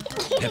 George.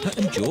 Peppa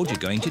and George are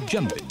going to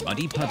jump in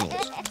muddy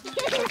puddles.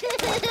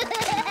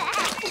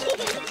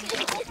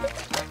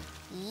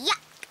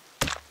 Yuck!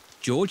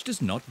 George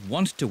does not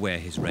want to wear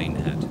his rain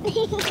hat.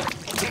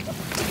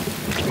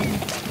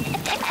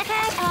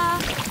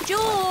 Peppa,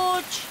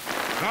 George!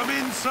 Come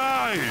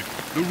inside.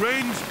 The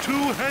rain's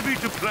too heavy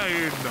to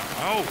play in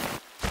now.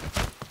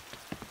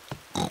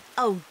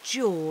 Oh,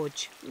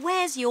 George,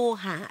 where's your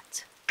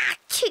hat?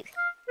 Achoo!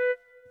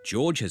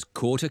 George has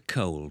caught a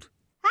cold.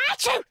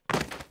 Achoo!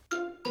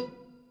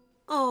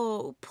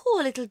 Oh,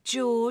 poor little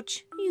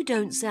George. You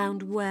don't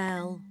sound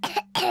well.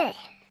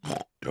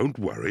 Don't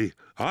worry.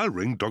 I'll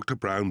ring Dr.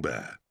 Brown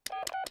Bear.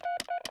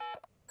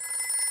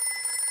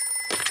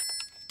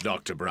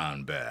 Dr.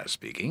 Brown Bear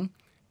speaking.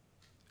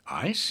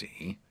 I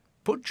see.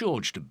 Put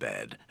George to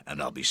bed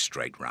and I'll be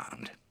straight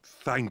round.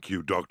 Thank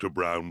you, Dr.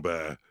 Brown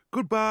Bear.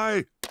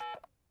 Goodbye.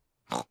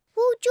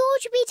 Will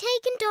George be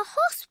taken to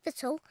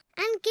hospital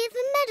and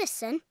given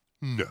medicine?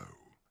 No.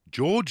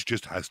 George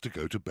just has to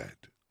go to bed.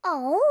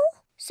 Oh,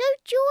 so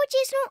George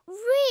is not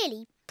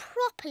really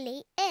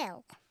properly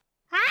ill.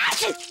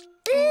 Achoo!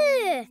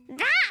 Ugh,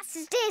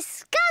 that's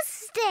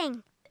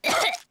disgusting.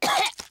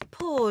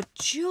 Poor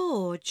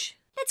George.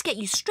 Let's get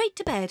you straight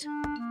to bed.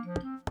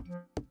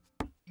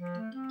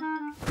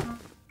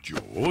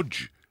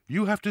 George,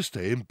 you have to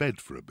stay in bed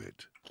for a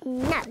bit.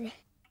 No.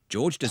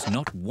 George does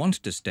not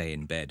want to stay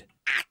in bed.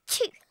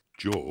 Achoo!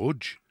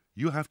 George,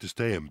 you have to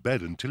stay in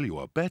bed until you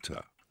are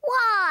better.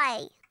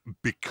 Why?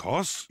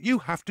 Because you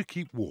have to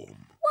keep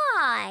warm.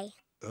 Why?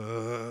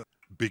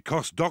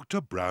 Because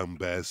Dr. Brown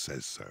Bear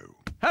says so.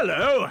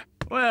 Hello,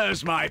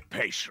 where's my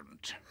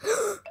patient?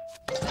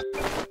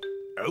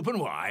 Open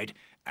wide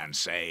and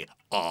say,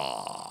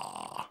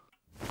 ah.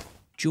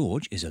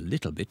 George is a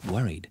little bit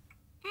worried.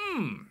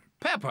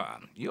 Peppa,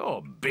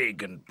 you're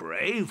big and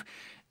brave.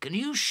 Can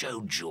you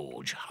show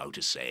George how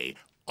to say,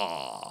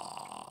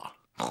 ah?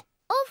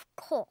 Of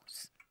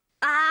course.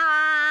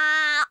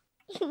 Ah!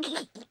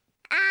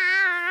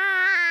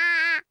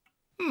 Ah!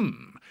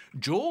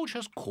 George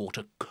has caught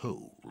a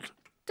cold.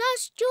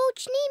 Does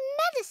George need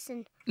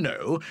medicine?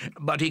 No,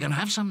 but he can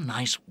have some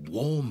nice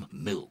warm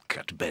milk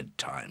at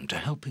bedtime to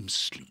help him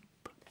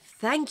sleep.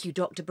 Thank you,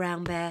 Dr.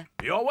 Brown Bear.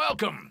 You're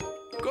welcome.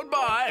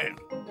 Goodbye.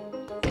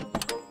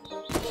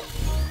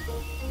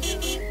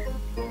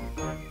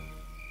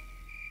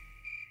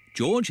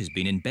 George has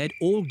been in bed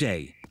all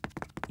day.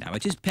 Now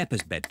it is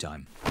Peppa's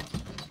bedtime.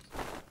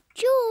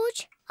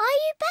 George, are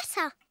you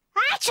better?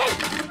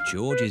 Achoo!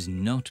 George is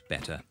not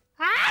better.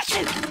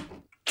 Achoo!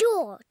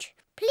 George,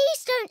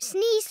 please don't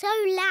sneeze so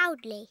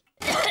loudly.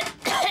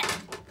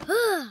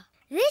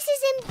 This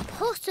is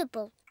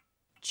impossible.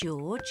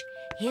 George,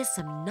 here's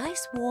some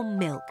nice warm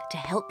milk to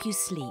help you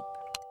sleep.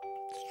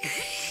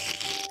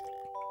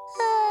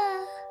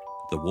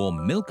 The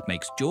warm milk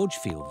makes George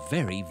feel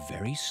very,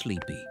 very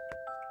sleepy.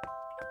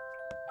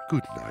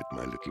 Good night,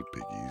 my little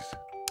piggies.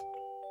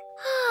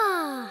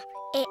 Ah,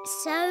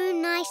 it's so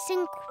nice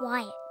and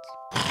quiet.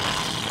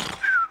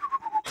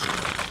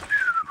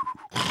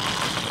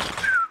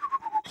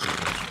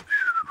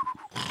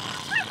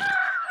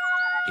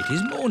 It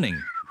is morning.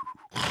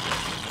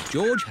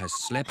 George has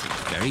slept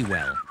very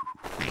well.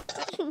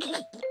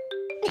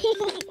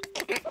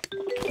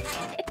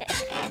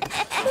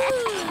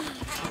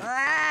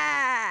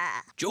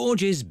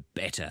 George is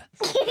better.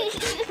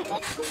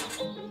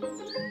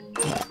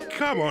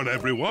 Come on,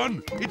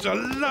 everyone. It's a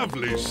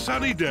lovely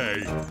sunny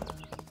day.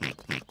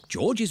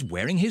 George is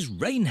wearing his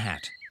rain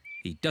hat.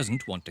 He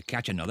doesn't want to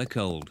catch another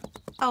cold.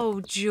 Oh,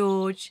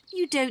 George,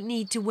 you don't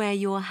need to wear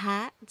your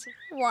hat.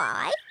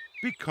 Why?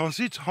 Because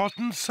it's hot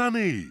and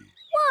sunny.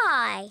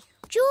 Why?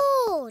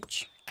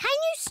 George, can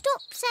you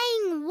stop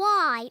saying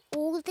why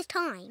all the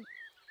time?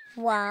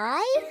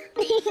 Why?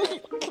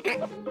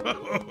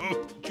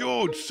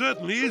 George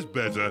certainly is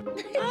better.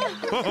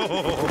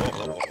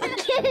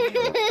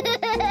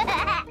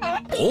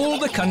 All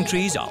the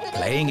countries are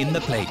playing in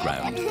the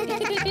playground.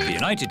 The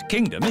United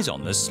Kingdom is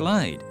on the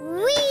slide.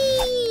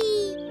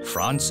 Whee!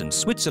 France and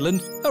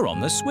Switzerland are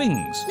on the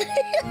swings.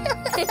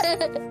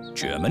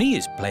 Germany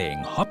is playing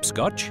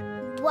hopscotch.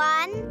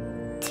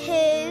 1,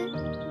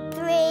 2,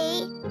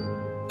 3.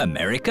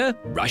 America,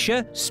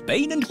 Russia,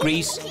 Spain and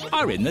Greece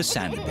are in the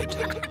sandpit.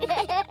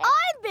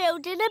 I'm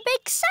building a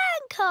big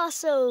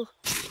sandcastle.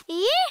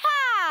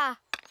 Yeehaw!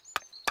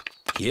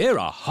 Here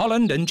are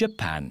Holland and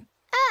Japan.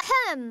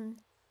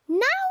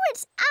 Now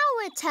it's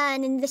our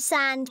turn in the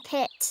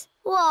sandpit.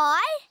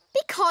 Why?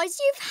 Because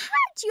you've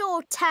had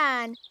your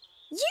turn.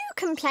 You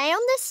can play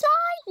on the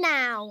slide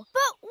now.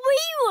 But we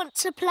want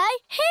to play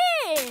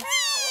here.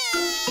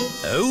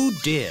 Oh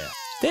dear,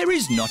 there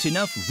is not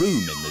enough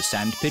room in the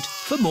sandpit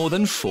for more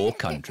than 4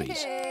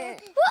 countries.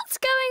 What's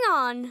going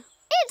on?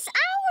 It's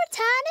our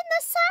turn in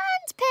the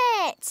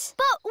sandpit.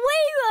 But we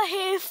were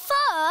here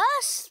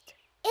first.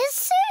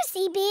 Is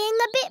Suzy being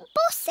a bit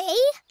bossy?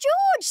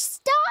 George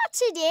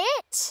started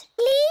it.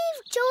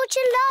 Leave George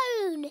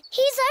alone.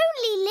 He's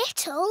only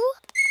little.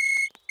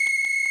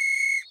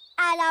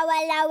 Hello,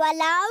 hello,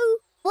 hello.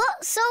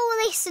 What's all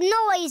this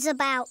noise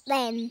about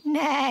then?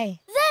 Nay.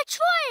 They're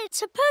trying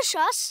to push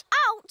us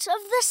out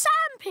of the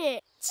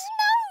sandpit.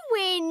 No,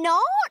 we're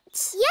not.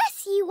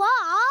 Yes, you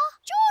are.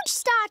 George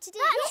started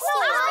it.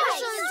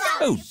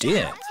 Oh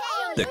dear,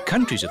 the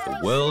countries of the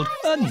world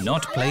are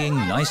not playing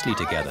nicely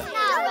together.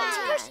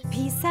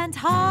 Peace and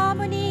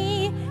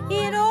harmony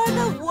in all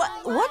the...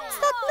 What's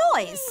that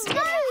noise?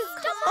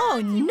 Oh,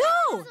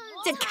 no!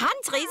 The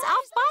countries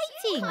are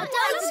fighting. You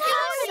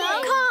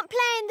can't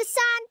play in the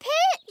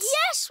sandpit.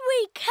 Yes,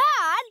 we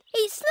can.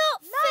 It's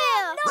not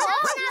fair.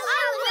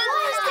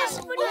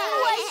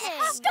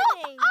 Stop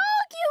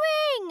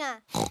arguing.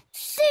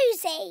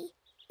 Suzy,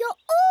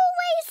 you're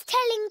always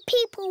telling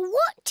people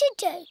what to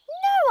do.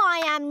 No,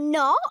 I am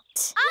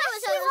not.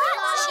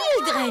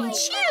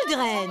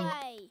 Children!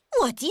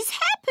 What is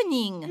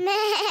happening?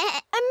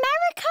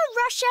 America,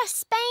 Russia,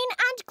 Spain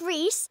and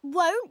Greece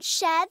won't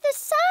share the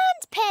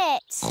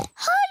sandpit.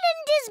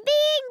 Holland is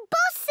being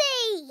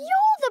bossy.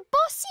 You're the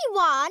bossy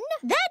one.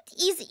 That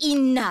is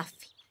enough.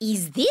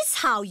 Is this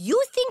how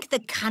you think the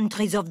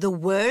countries of the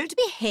world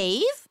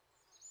behave?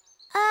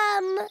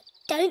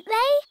 Don't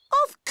they?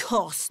 Of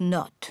course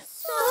not.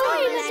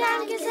 Sorry,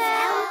 Madame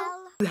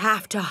Gazelle. You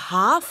have to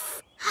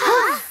huff.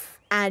 Huff.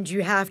 And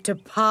you have to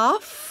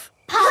puff.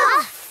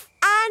 Puff.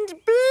 And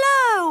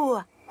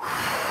blow.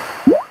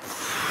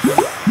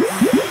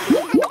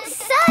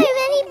 So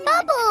many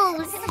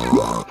bubbles.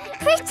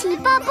 Pretty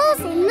bubbles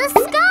in the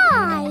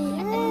sky.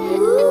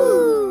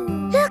 Ooh.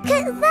 Look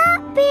at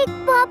that big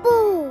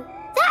bubble.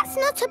 That's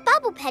not a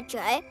bubble,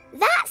 Pedro.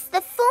 That's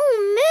the full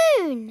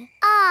moon.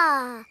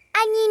 Ah,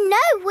 And you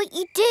know what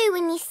you do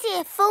when you see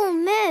a full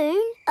moon?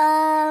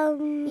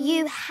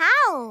 You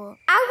howl.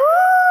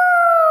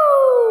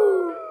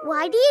 Ow!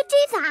 Why do you do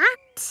that?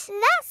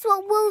 That's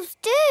what wolves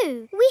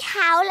do. We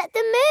howl at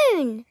the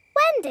moon.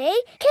 Wendy,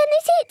 can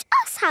you teach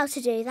us how to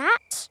do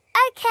that?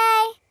 OK.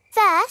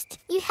 First,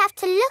 you have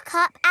to look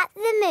up at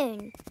the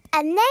moon.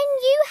 And then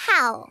you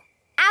howl.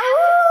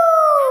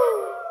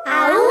 Ow!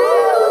 Ow!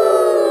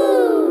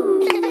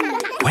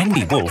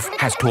 Wendy Wolf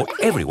has taught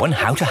everyone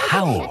how to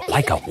howl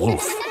like a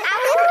wolf.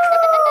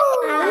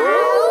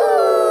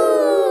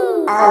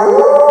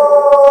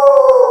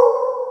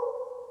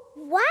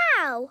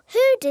 Wow,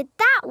 who did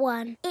that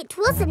one? It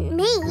wasn't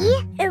me.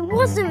 It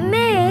wasn't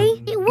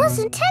me. It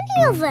wasn't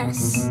any of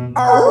us. It's a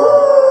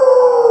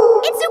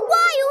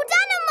wild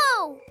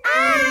animal.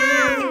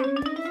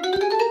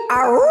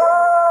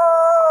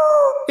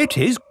 It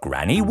is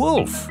Granny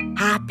Wolf.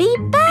 Happy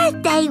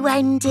birthday,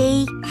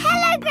 Wendy.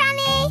 Hello,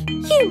 Granny.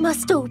 You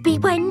must all be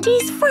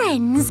Wendy's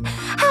friends.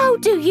 How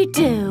do you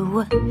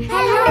do?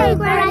 Hello,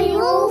 Granny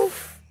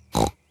Wolf.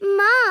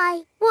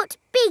 My, what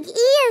big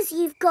ears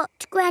you've got,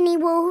 Granny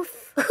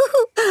Wolf.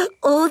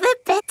 All the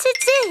better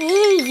to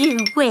hear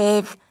you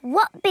with.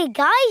 What big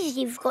eyes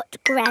you've got,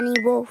 Granny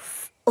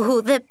Wolf.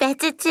 All the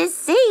better to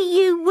see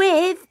you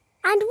with.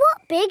 And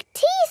what big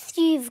teeth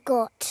you've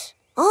got.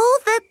 All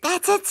the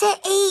better to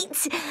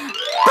eat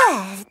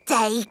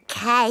birthday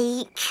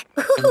cake.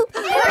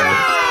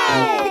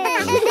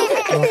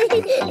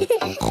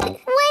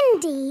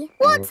 Wendy,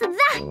 what's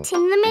that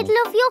in the middle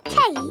of your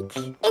cake?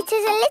 It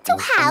is a little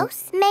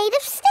house made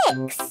of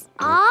sticks.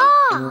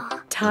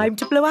 Ah! Time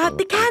to blow out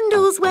the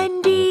candles,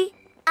 Wendy.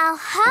 I'll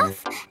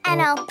huff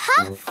and I'll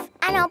puff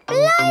and I'll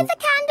blow the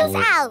candles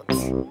out.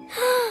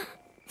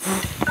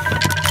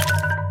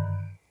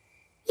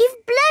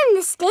 You've blown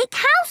the stick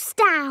house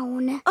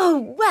down.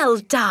 Oh, well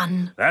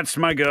done. That's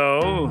my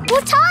go.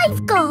 What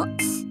I've got.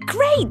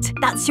 Great!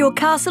 That's your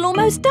castle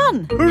almost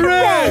done.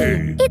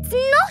 Hooray! It's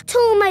not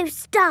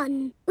almost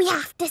done. We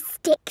have to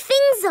stick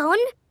things on,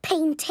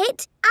 paint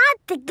it, add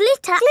the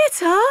glitter.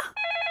 Glitter?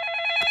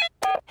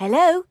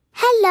 Hello?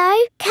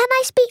 Hello, can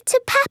I speak to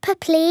Peppa,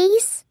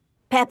 please?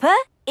 Peppa,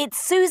 it's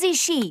Suzy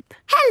Sheep.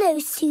 Hello,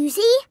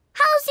 Suzy.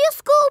 How's your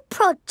school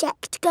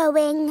project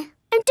going?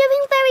 I'm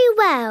doing very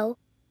well.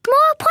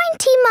 More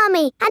pointy,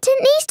 Mummy, and it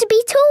needs to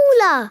be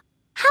taller.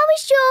 How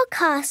is your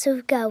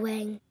castle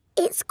going?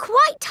 It's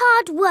quite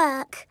hard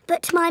work,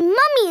 but my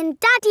Mummy and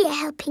Daddy are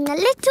helping a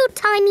little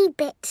tiny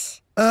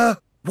bit.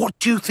 What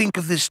do you think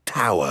of this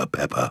tower,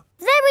 Peppa?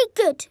 Very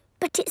good,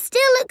 but it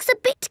still looks a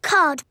bit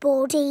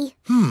cardboardy.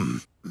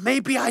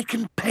 Maybe I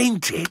can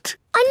paint it.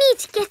 I need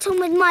to get on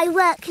with my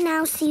work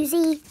now,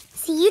 Suzy.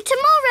 See you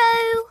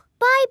tomorrow.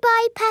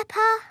 Bye-bye,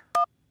 Peppa.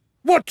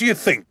 What do you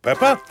think,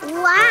 Peppa?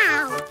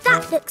 Wow,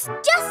 that looks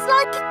just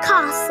like a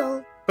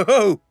castle.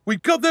 Oh, we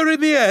got there in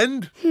the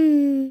end.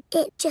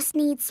 It just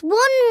needs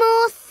one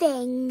more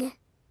thing.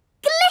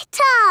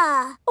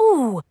 Glitter!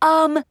 Oh,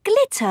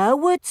 glitter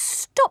would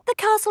stop the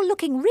castle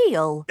looking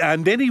real.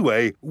 And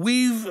anyway,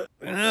 we've,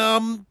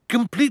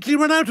 completely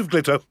run out of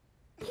glitter.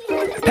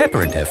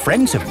 Peppa and her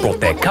friends have brought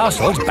their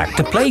castles back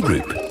to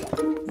playgroup.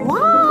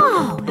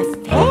 Wow, a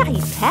fairy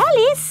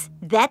palace?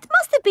 That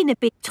must have been a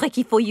bit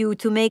tricky for you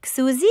to make,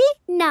 Suzy.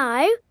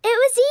 No, it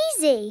was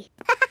easy.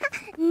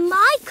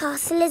 My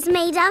castle is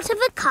made out of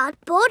a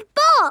cardboard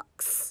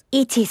box.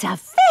 It is a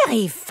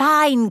very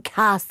fine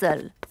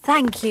castle.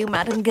 Thank you,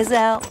 Madame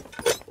Gazelle.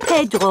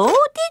 Pedro,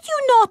 did you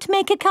not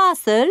make a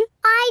castle?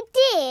 I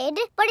did,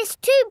 but it's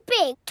too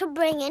big to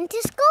bring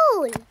into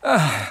school.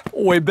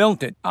 We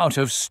built it out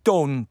of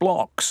stone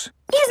blocks.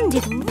 Isn't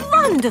it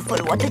wonderful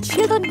what the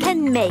children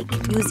can make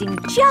using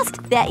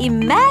just their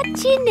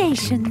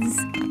imaginations?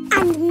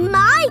 And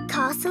my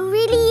castle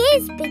really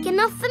is big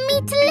enough for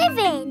me to live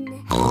in.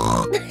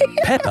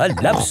 Peppa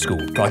loves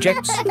school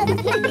projects.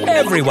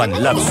 Everyone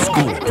loves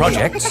school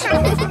projects.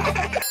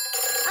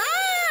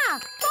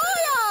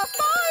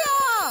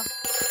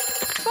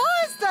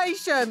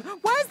 Station!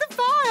 Where's the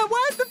fire?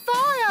 Where's the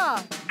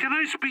fire? Can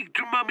I speak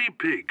to Mummy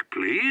Pig,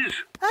 please?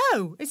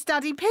 Oh, it's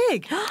Daddy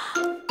Pig.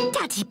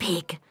 Daddy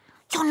Pig,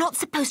 you're not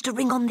supposed to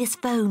ring on this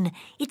phone.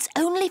 It's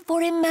only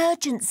for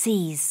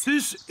emergencies.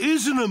 This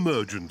is an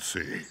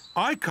emergency.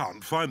 I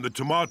can't find the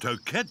tomato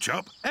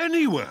ketchup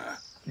anywhere.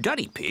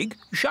 Daddy Pig,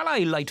 shall I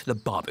light the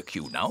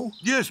barbecue now?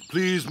 Yes,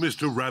 please,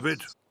 Mr.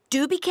 Rabbit.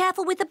 Do be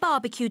careful with the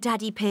barbecue,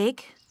 Daddy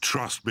Pig.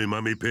 Trust me,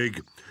 Mummy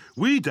Pig.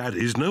 We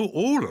daddies know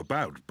all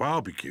about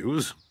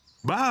barbecues.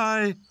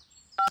 Bye.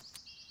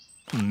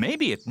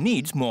 Maybe it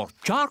needs more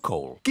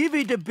charcoal. Give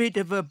it a bit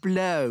of a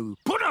blow.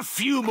 Put a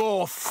few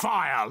more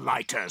fire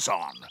lighters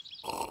on.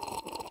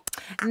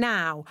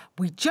 Now,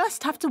 we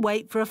just have to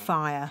wait for a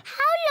fire.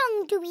 How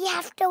long do we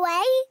have to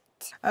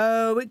wait?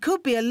 Oh, it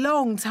could be a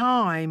long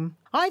time.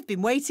 I've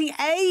been waiting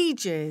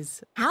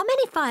ages. How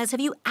many fires have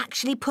you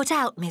actually put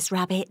out, Miss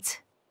Rabbit?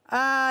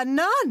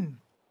 None.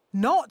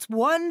 Not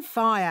one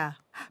fire.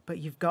 But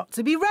you've got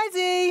to be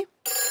ready.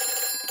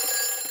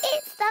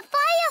 It's the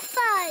fire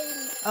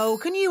phone. Oh,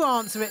 can you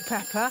answer it,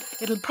 Peppa?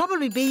 It'll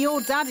probably be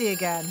your daddy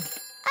again.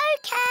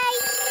 OK.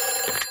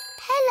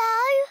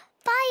 Hello,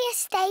 fire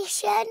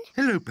station.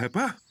 Hello,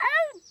 Peppa.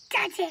 Oh,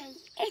 Daddy,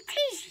 it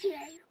is you.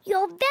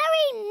 You're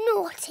very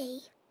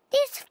naughty.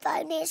 This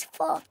phone is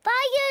for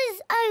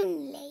fires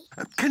only.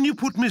 Can you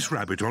put Miss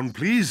Rabbit on,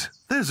 please?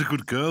 There's a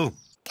good girl.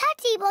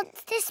 Daddy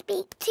wants to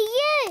speak to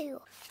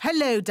you.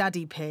 Hello,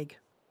 Daddy Pig.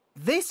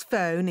 This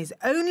phone is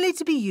only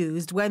to be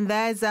used when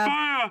there's a...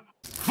 Fire!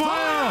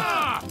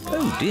 Fire!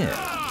 Oh dear,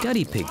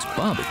 Daddy Pig's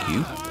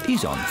barbecue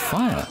is on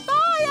fire.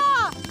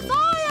 Fire!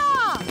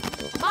 Fire!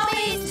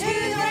 Mummy's to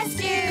the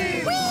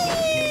rescue!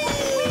 Whee!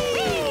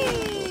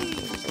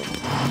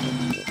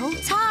 Hold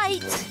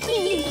tight.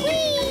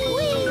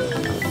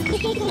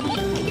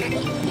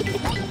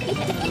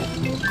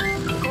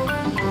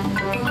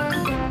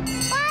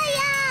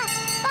 Fire!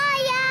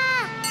 Fire!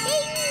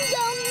 Ding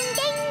dong,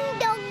 ding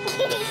dong.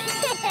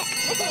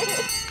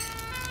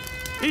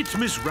 It's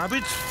Miss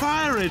Rabbit's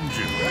fire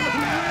engine.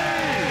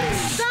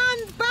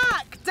 Stand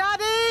back,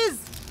 Daddies!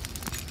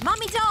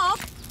 Mummy Dog,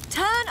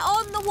 turn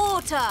on the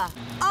water.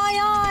 Aye,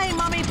 aye,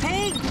 Mummy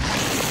Pig.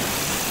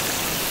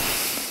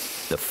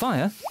 The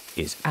fire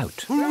is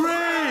out.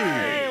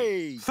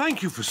 Hooray!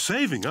 Thank you for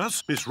saving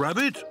us, Miss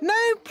Rabbit.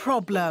 No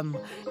problem.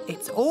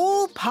 It's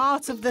all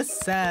part of the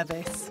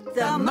service.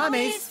 The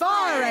Mummy's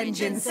Fire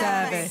Engine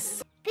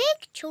Service.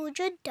 Big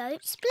children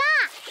don't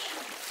splash.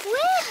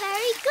 We're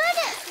very good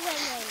at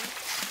swimming.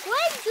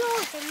 When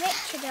George and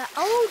Richard are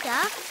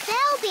older,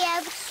 they'll be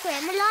able to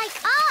swim like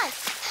us.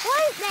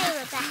 Won't they,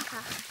 Rebecca?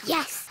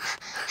 Yes.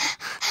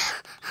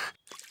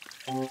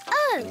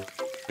 Oh,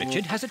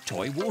 Richard has a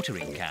toy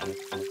watering can.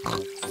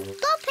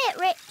 stop it,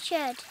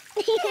 Richard.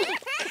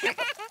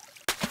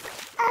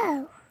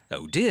 Oh.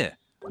 Oh dear,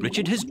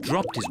 Richard has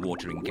dropped his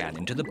watering can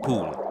into the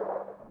pool.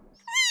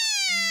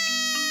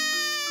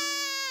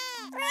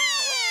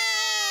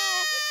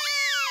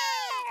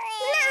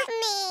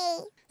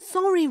 Mummy.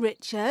 Sorry,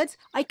 Richard.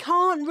 I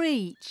can't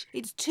reach.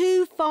 It's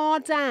too far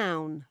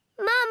down.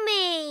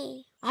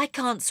 Mummy. I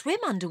can't swim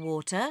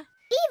underwater.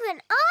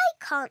 Even I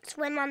can't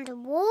swim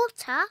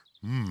underwater.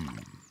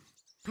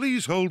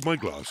 Please hold my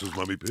glasses,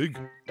 Mummy Pig.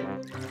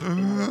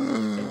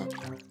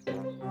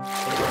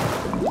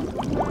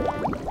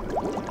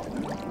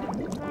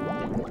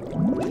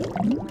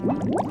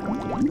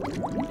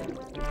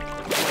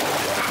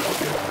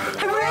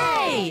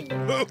 Hooray!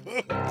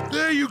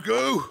 There you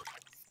go.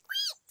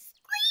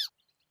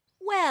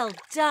 Well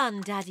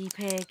done, Daddy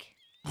Pig.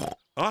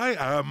 I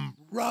am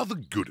rather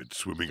good at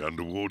swimming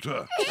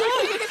underwater.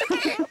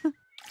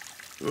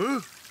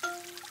 Huh?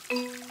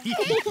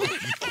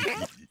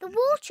 The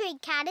watering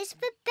can is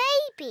for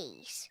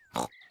babies.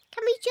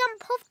 Can we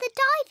jump off the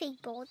diving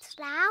boards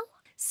now?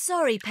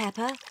 Sorry,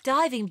 Peppa.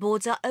 Diving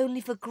boards are only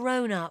for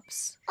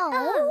grown-ups.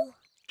 Oh.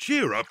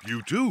 Cheer up,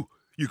 you two.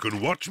 You can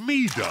watch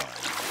me dive.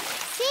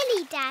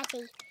 Silly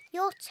Daddy.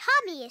 Your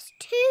tummy is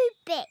too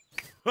big.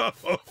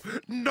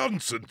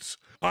 Nonsense.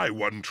 I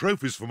won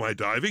trophies for my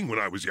diving when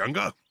I was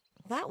younger.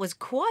 That was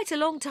quite a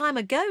long time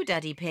ago,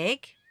 Daddy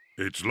Pig.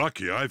 It's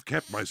lucky I've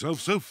kept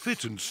myself so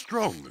fit and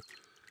strong.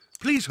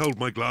 Please hold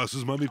my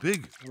glasses, Mummy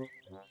Pig.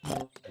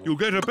 You'll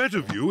get a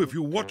better view if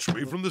you watch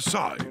me from the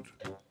side.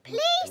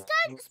 Please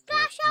don't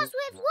splash us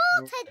with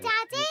water,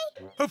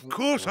 Daddy. Of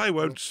course I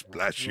won't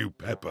splash you,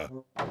 Peppa.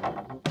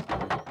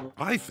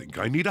 I think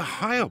I need a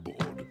higher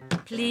board.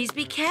 Please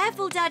be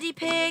careful, Daddy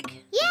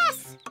Pig.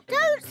 Yes,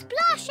 don't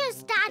splash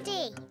us,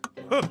 Daddy.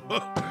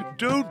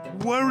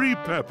 Don't worry,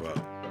 Peppa.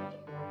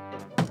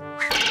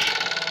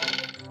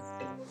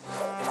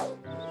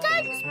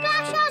 Don't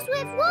splash us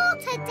with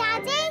water,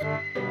 Daddy.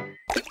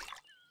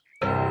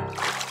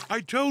 I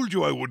told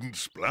you I wouldn't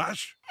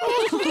splash.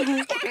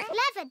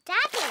 Clever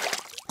Daddy.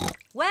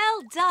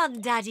 Well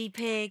done, Daddy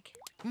Pig.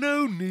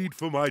 No need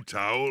for my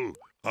towel.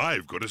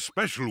 I've got a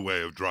special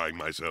way of drying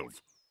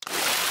myself.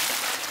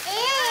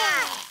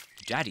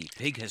 Daddy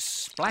Pig has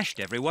splashed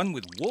everyone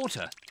with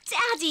water.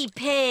 Daddy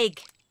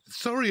Pig!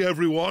 Sorry,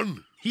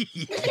 everyone.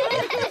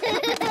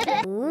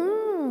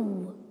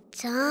 Ooh,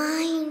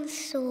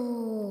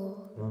 dinosaur.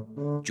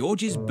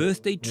 George's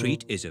birthday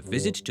treat is a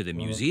visit to the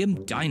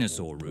museum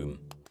dinosaur room.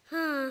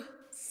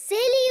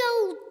 Silly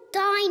old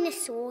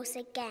dinosaurs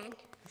again.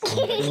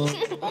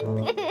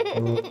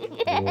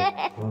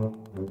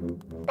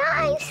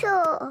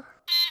 Dinosaur.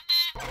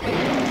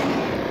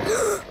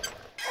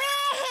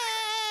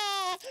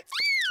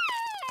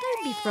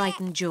 Don't be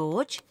frightened,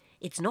 George.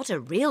 It's not a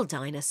real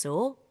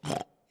dinosaur.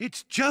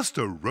 It's just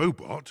a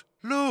robot.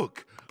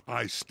 Look,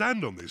 I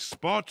stand on this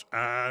spot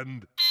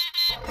and...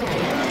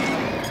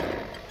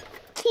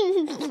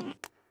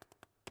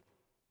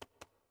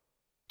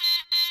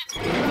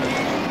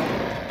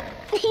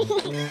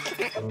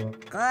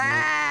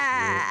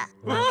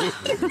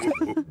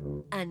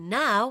 And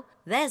now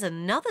there's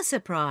another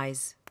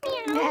surprise.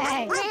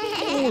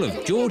 All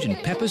of George and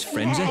Peppa's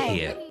friends are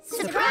here.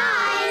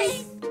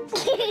 Surprise!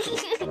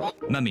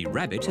 Mummy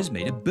Rabbit has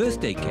made a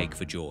birthday cake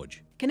for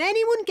George. Can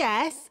anyone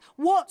guess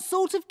what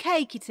sort of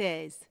cake it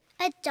is?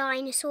 A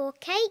dinosaur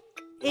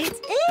cake.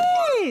 It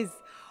is!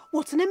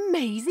 What an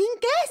amazing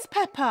guess,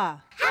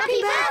 Peppa!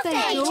 Happy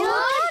birthday,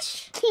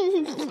 George!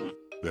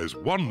 There's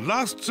one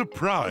last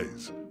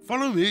surprise.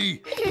 Follow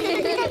me.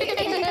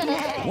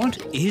 What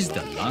is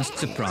the last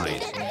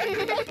surprise?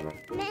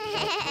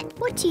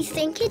 What do you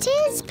think it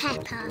is,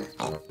 Peppa?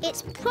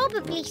 It's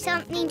probably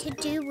something to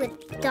do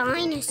with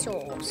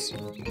dinosaurs.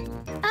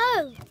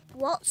 Oh,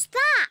 what's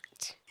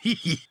that?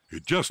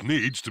 It just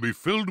needs to be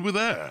filled with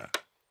air.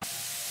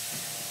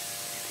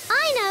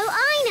 I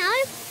know.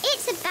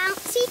 It's a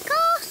bouncy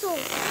castle.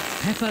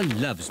 Peppa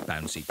loves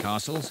bouncy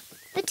castles.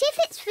 But if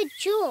it's for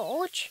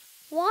George,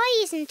 why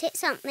isn't it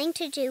something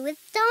to do with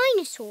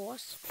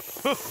dinosaurs?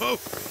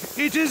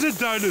 It is a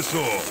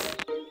dinosaur.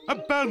 A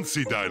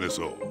bouncy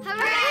dinosaur.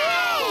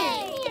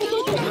 Hooray!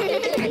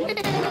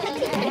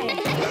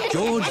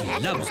 George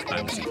loves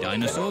bouncy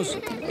dinosaurs.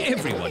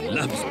 Everyone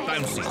loves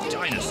bouncy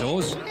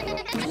dinosaurs.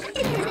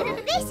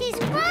 This is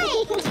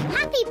great!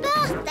 Happy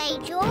birthday,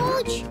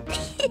 George!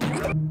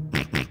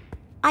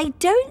 I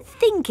don't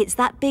think it's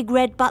that big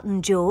red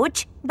button,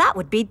 George. That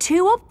would be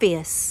too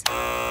obvious.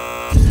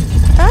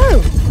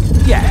 Oh!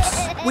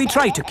 Yes, we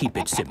try to keep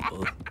it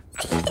simple.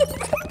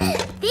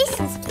 This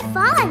is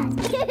fun!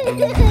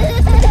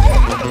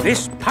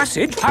 This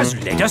passage has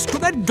led us to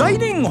the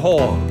dining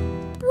hall.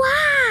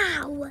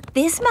 Wow!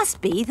 This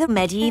must be the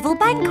medieval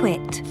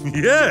banquet.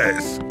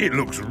 Yes, it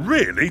looks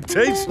really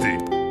tasty.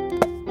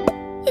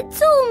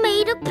 It's all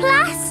made of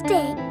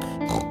plastic.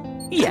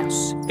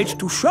 Yes, it's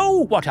to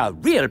show what a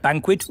real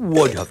banquet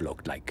would have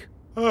looked like.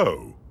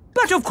 Oh.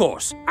 But of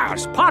course,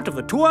 as part of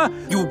the tour,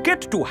 you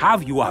get to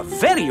have your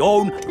very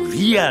own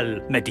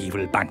real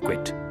medieval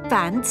banquet.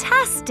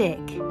 Fantastic!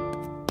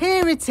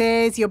 Here it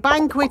is, your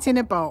banquet in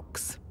a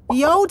box.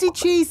 The oldie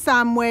cheese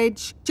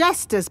sandwich,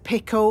 jester's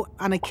pickle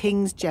and a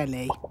king's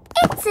jelly.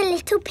 It's a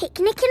little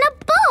picnic in a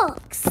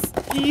box.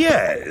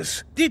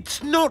 Yes,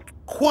 it's not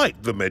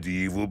quite the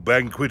medieval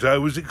banquet I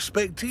was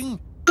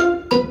expecting.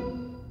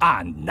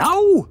 And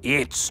now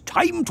it's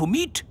time to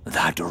meet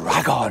the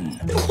dragon.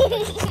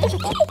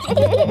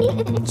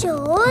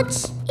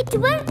 George, it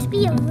won't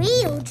be a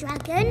real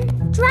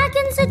dragon.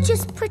 Dragons are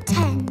just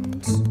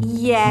pretend.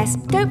 Yes,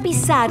 don't be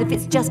sad if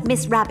it's just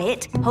Miss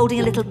Rabbit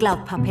holding a little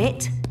glove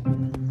puppet.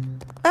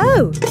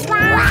 Oh!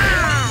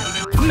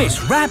 Wow!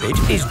 Miss Rabbit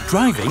is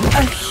driving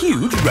a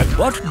huge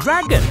robot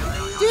dragon.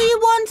 Do you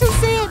want to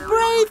see it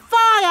breathe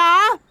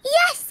fire?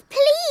 Yes,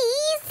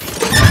 please!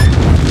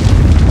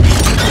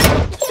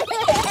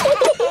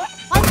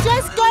 I'm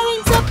just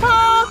going to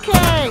park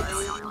it.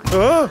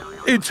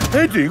 It's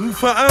heading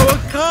for our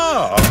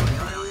car.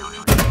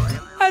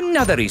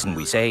 Another reason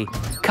we say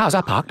cars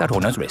are parked at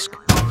owner's risk.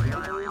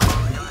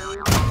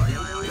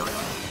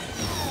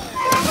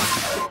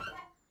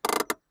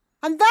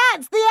 And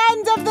that's the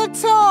end of the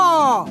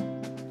tour.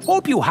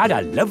 Hope you had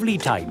a lovely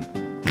time.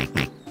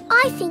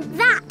 I think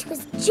that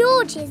was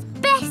George's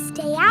best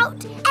day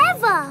out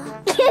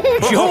ever.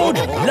 George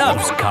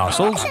loves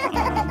castles.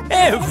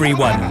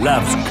 Everyone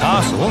loves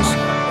castles.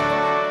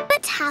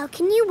 But how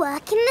can you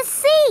work in the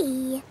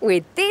sea?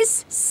 With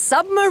this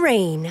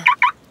submarine.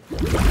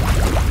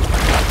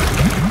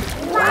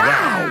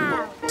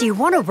 Wow! Do you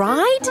want to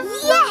ride?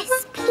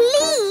 Yes,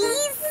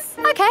 please!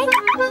 OK,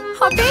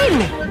 hop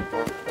in.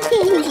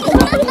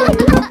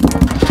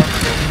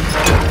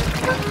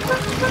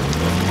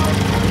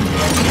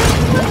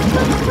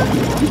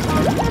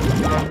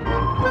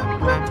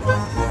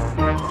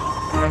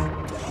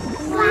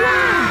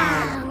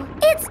 Wow!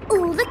 It's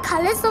all the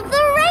colours of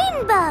the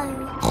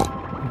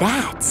rainbow.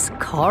 That's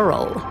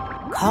coral.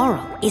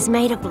 Coral is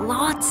made of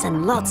lots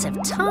and lots of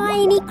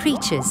tiny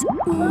creatures.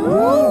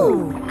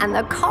 Ooh! And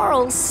the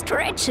coral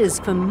stretches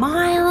for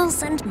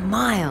miles and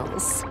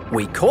miles.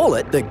 We call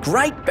it the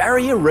Great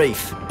Barrier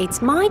Reef.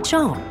 It's my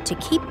job to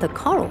keep the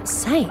coral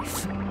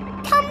safe.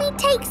 Can we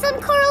take some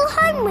coral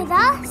home with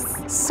us?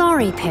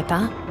 Sorry,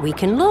 Peppa. We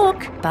can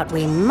look, but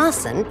we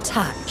mustn't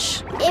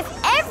touch. If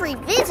every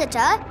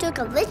visitor took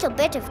a little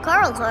bit of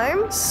coral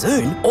home...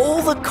 Soon,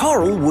 all the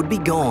coral would be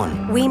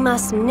gone. We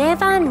must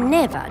never,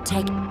 never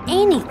take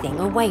anything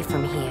away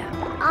from here.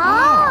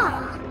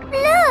 Ah!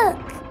 Look!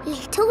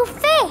 Little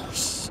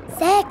fish.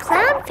 They're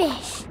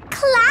clownfish.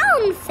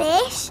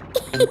 Clownfish?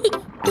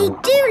 They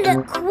do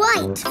look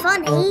quite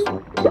funny.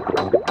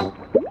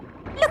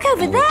 Look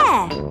over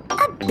there.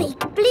 A big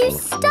blue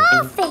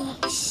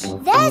starfish.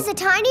 There's a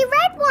tiny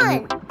red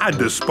one.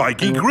 And a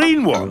spiky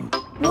green one.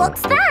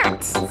 What's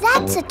that?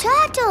 That's a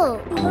turtle.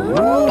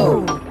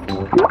 Ooh.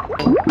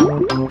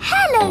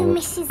 Hello,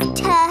 Mrs.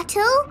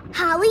 Turtle.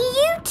 How are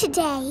you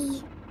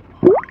today?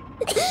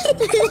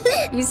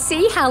 You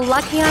see how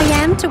lucky I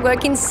am to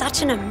work in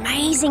such an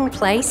amazing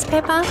place,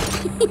 Peppa?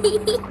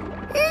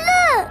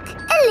 Look!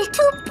 A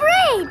little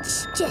bridge,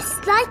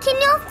 just like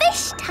in your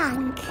fish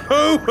tank.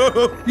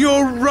 Oh,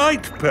 you're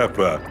right,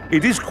 Peppa.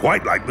 It is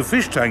quite like the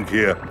fish tank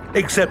here,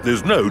 except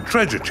there's no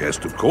treasure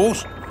chest, of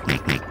course.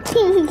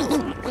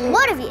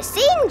 What have you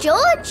seen,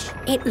 George?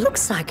 It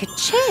looks like a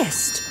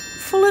chest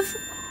full of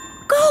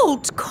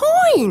gold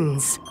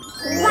coins.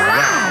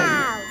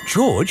 Wow!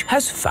 George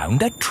has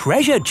found a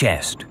treasure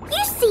chest.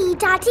 You see,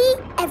 Daddy,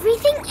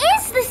 everything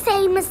is the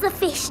same as the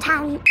fish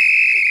tank.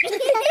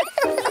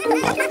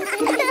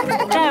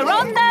 They're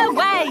on their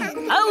way.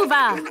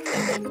 Over.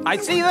 I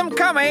see them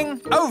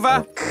coming.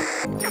 Over.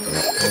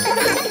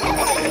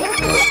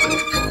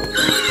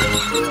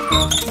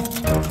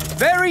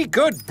 Very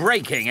good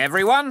braking,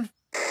 everyone.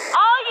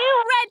 Are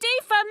you ready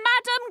for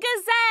Madame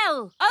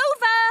Gazelle?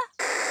 Over.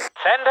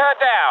 Send her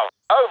down.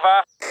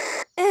 Over.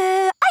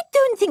 I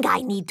don't think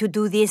I need to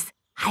do this.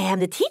 I am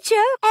the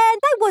teacher,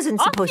 and I wasn't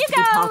supposed to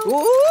be part.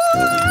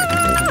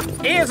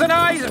 Ears and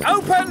eyes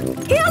open.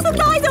 Ears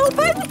and eyes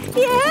open.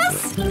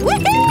 Yes.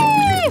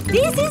 Woohoo!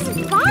 This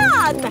is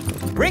fun.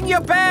 Ring your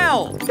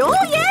bell. Oh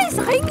yes,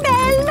 ring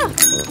bell.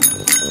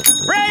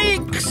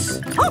 Brakes.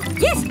 Oh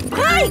yes,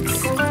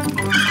 brakes.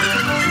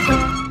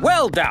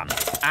 Well done.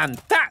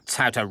 And that's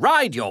how to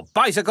ride your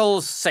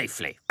bicycles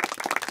safely.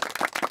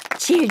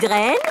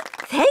 Children,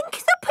 thank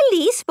the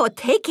police for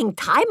taking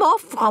time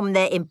off from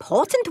their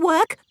important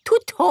work to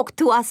talk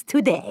to us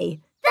today.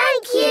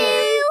 Thank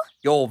you.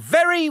 You're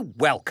very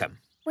welcome.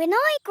 When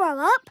I grow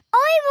up,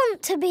 I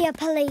want to be a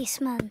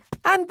policeman.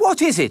 And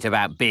what is it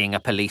about being a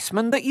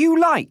policeman that you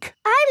like?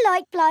 I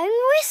like blowing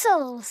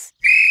whistles.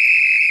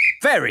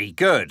 Very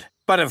good.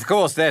 But of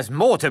course there's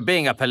more to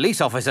being a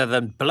police officer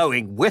than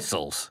blowing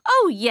whistles.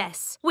 Oh,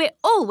 yes. We're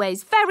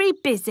always very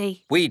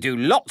busy. We do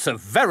lots of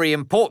very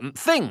important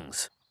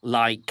things,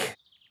 like...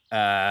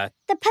 The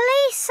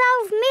police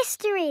solve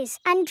mysteries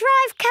and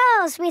drive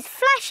cars with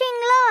flashing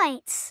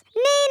lights.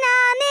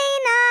 Nina,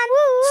 Nina,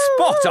 woo!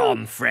 Spot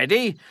on,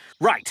 Freddy.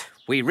 Right,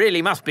 we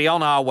really must be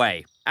on our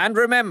way. And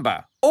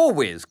remember,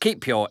 always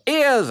keep your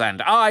ears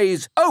and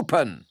eyes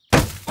open.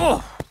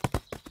 Oh,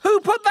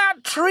 who put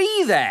that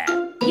tree there?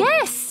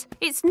 Yes,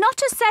 it's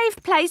not a safe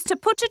place to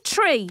put a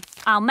tree.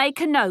 I'll make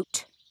a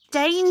note.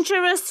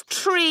 Dangerous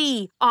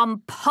tree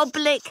on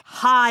public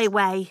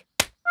highway.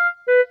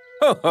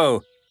 Ho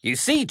ho. You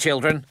see,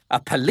 children, a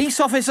police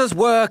officer's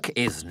work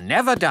is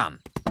never done.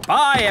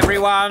 Bye,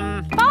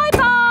 everyone.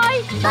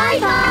 Bye-bye.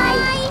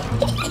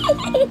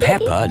 Bye-bye.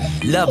 Peppa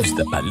loves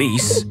the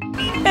police.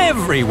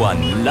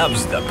 Everyone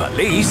loves the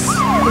police.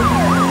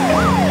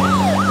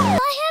 Why have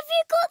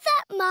you got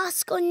that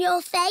mask on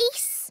your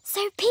face?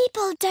 So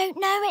people don't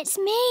know it's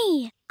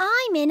me.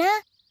 I'm in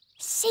a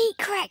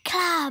secret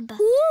club.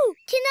 Ooh,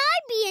 can I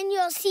be in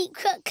your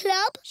secret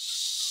club?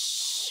 Shh.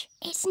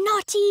 It's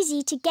not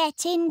easy to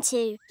get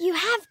into. You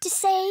have to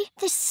say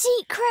the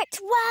secret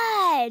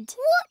word.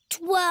 What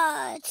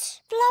word?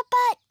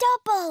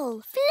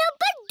 Flubber-double.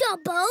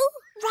 Flubber-double?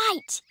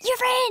 Right,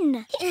 you're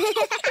in.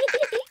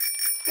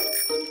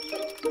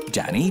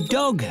 Danny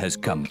Dog has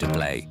come to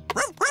play.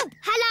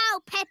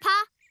 Hello,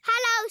 Peppa.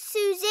 Hello,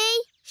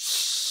 Suzy.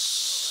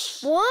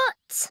 Shh.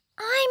 What?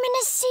 I'm in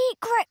a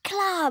secret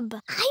club.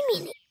 I'm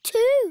in it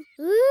too.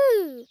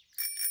 Ooh.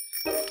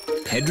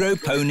 Pedro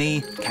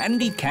Pony,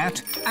 Candy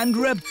Cat and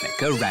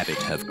Rebecca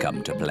Rabbit have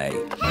come to play.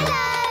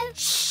 Hello.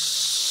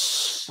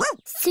 Shh.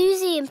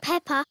 Suzy and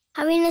Peppa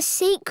are in a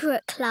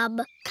secret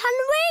club. Can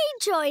we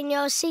join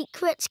your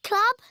secret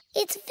club?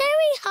 It's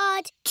very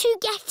hard to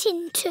get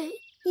into.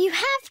 You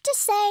have to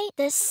say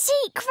the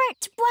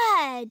secret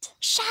word.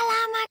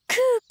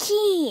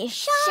 Shalamakuki.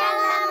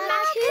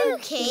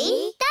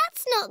 Shalamakuki?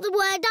 That's not the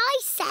word I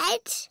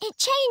said. It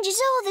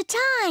changes all the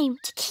time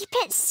to keep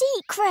it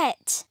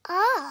secret.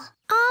 Ah.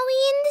 Are we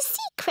in the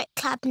secret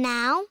club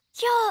now?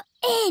 You're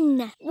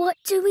in. What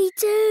do? We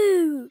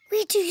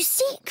do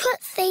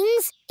secret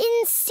things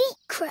in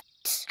secret.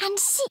 And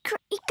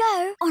secretly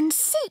go on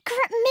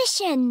secret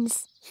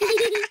missions.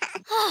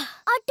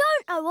 I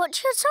don't know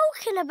what you're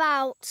talking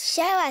about.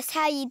 Show us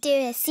how you do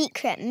a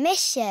secret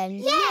mission.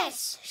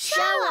 Yes,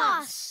 show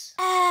us.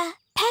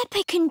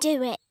 Peppa can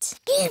do it.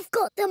 You've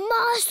got the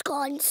mask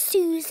on,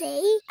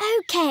 Suzy.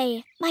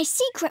 OK, my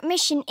secret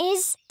mission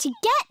is to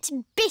get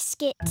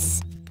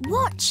biscuits.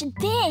 Watch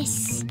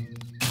this.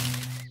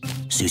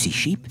 Suzy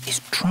Sheep is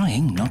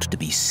trying not to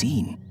be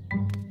seen.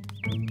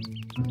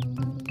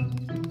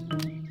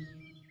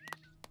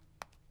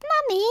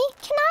 Mummy,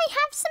 can I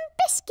have some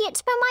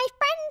biscuits for my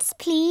friends,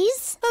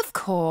 please? Of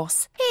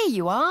course. Here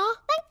you are.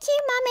 Thank you,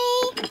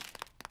 Mummy.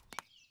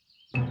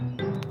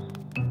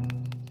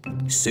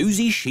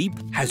 Suzy Sheep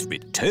has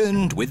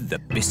returned with the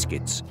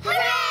biscuits.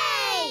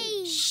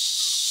 Hooray!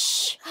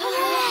 Shh!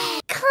 Hooray!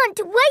 Can't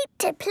wait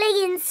to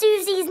play in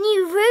Suzy's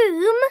new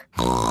room.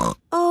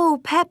 Oh,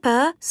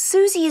 Peppa,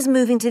 Suzy is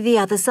moving to the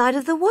other side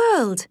of the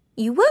world.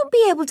 You won't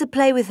be able to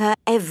play with her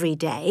every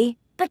day.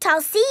 But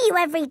I'll see you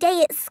every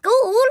day at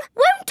school,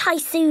 won't I,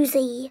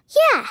 Suzy?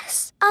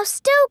 Yes, I'll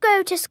still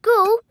go to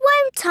school,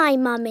 won't I,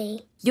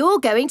 Mummy? You're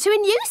going to a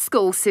new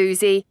school,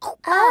 Suzy.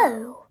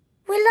 Oh,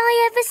 will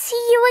I ever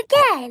see you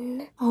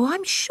again? Oh,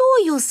 I'm sure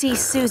you'll see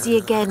Suzy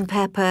again,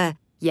 Peppa.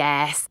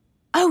 Yes.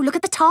 Oh, look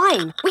at the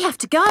time. We have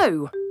to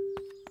go.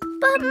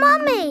 But,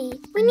 Mummy,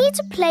 we need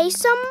to play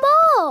some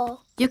more.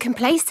 You can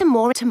play some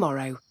more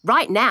tomorrow.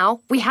 Right now,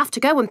 we have to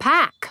go and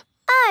pack.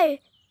 Oh,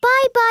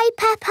 bye-bye,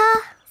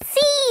 Peppa. See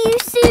you,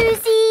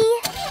 Suzy.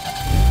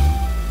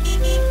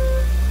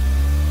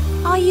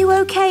 Are you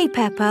okay,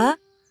 Peppa?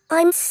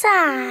 I'm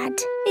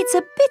sad. It's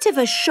a bit of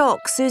a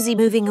shock, Suzy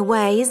moving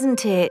away,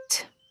 isn't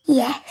it?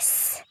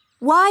 Yes.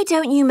 why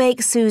don't you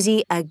make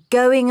Suzy a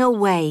going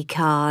away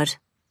card?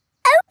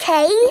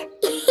 OK.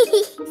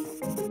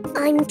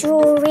 I'm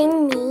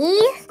drawing me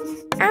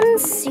and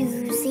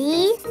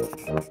Suzy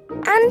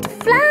and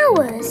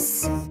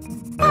flowers.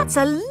 That's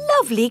a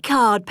lovely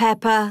card,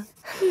 Peppa.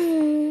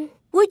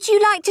 Would you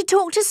like to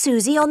talk to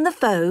Suzy on the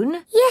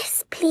phone?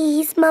 Yes,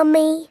 please,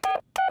 Mummy.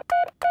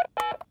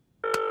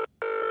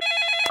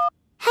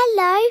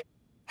 Hello.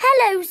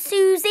 Hello,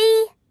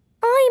 Suzy.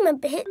 I'm a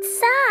bit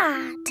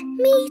sad.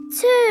 Me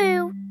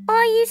too.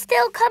 Are you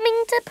still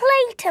coming to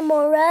play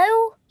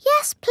tomorrow?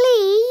 Yes,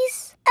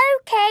 please.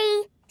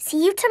 OK.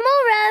 See you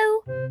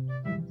tomorrow.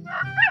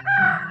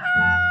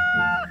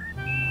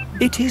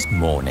 It is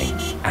morning,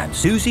 and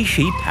Suzy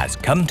Sheep has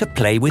come to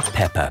play with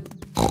Peppa.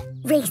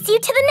 Race you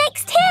to the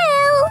next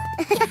hill.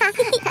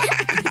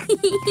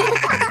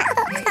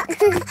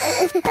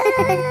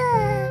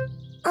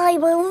 I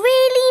will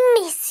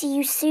really miss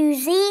you,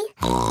 Suzy.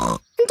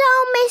 And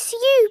I'll miss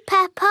you,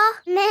 Peppa.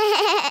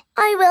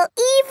 I will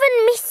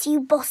even miss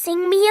you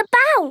bossing me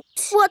about.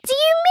 What do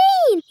you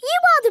mean? You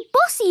are the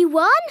bossy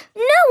one.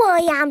 No,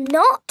 I am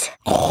not.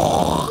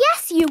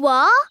 Yes, you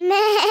are.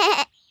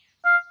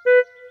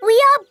 We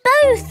are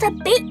both a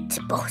bit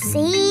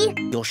bossy.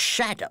 Your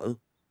shadow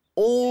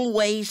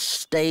always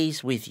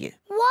stays with you.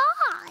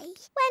 Why?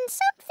 When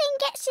something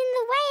gets in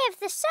the way of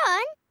the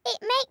sun,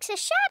 it makes a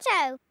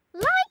shadow,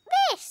 like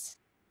this.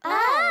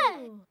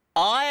 Oh.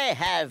 I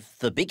have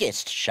the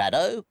biggest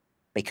shadow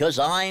because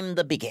I'm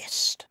the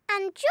biggest.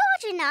 And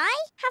George and I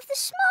have the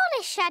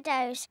smallest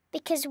shadows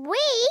because we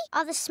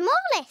are the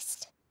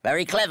smallest.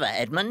 Very clever,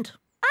 Edmund.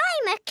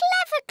 I'm a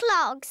clever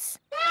clogs.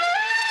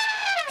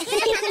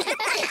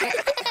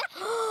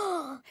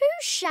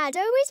 Whose shadow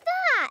is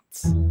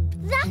that?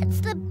 That's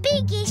the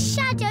biggest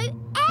shadow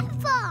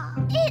ever.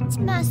 It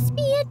must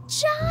be a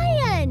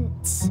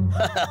giant.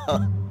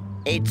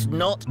 It's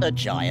not a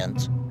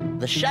giant.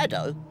 The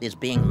shadow is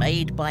being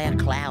made by a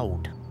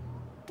cloud.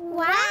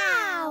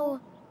 Wow!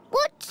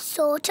 What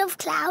sort of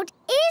cloud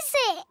is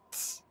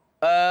it?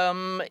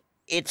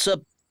 It's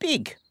a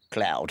big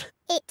cloud.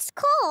 It's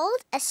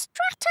called a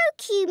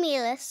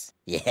stratocumulus.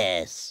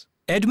 Yes.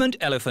 Edmund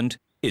Elephant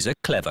is a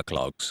clever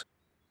clogs.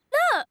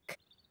 Look!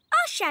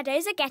 Our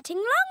shadows are getting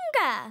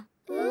longer.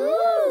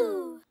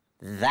 Ooh!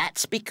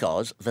 That's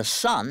because the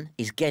sun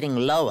is getting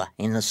lower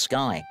in the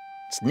sky.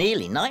 It's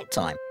nearly night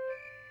time.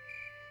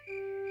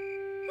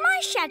 My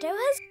shadow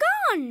has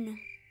gone.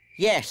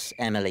 Yes,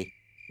 Emily.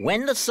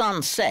 When the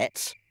sun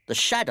sets, the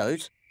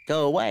shadows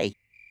go away.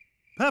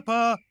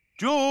 Peppa,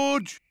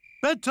 George,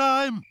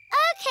 bedtime.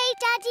 OK,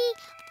 Daddy.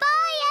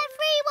 Bye,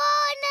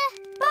 everyone.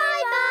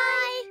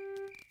 Bye-bye.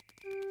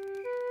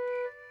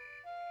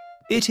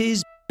 It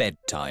is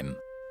bedtime.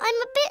 I'm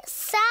a bit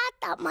sad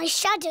that my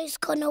shadow's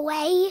gone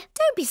away.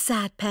 Don't be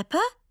sad,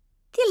 Peppa.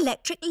 The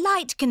electric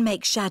light can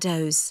make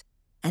shadows.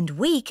 And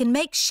we can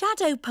make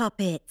shadow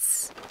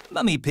puppets.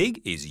 Mummy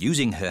Pig is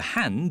using her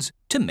hands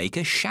to make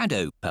a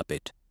shadow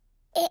puppet.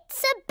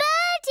 It's a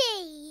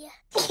birdie.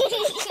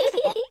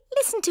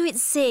 Listen to it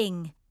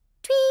sing.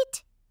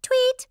 Tweet,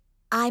 tweet,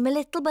 I'm a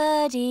little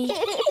birdie.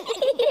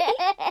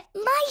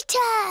 My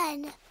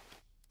turn.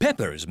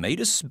 Peppa has made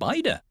a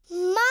spider.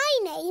 My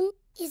name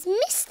is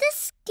Mr.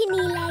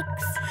 Skinny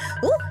Legs.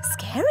 Oh,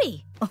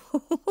 scary.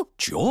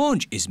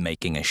 George is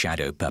making a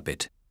shadow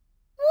puppet.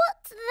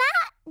 What's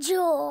that,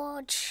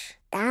 George?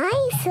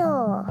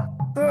 Dinosaur.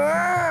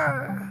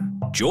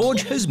 Brrr.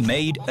 George has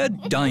made a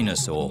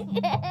dinosaur.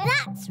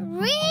 That's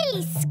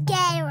really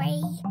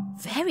scary.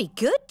 Very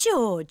good,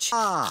 George.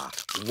 Ah,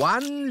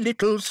 one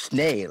little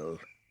snail.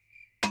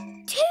 2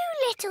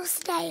 little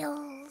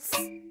snails.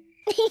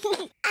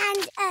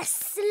 And a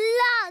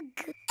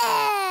slug.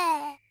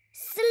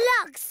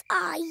 Slugs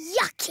are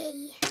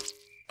yucky.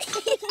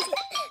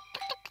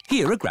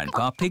 Here are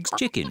Grandpa Pig's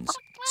chickens.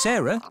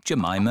 Sarah,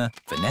 Jemima,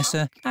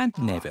 Vanessa and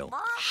Neville.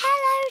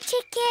 Hello,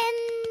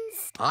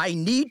 chickens. I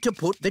need to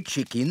put the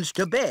chickens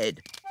to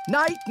bed.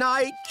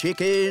 Night-night,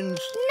 chickens.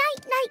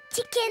 Night-night,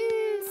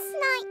 chickens.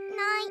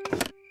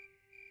 Night-night.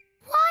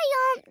 Why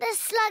aren't the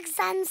slugs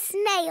and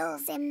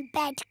snails in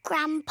bed,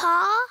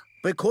 Grandpa?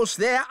 Because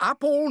they're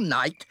up all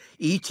night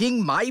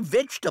eating my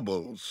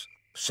vegetables.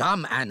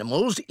 Some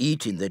animals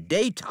eat in the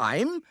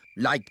daytime,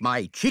 like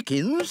my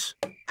chickens,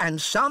 and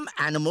some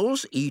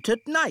animals eat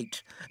at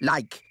night,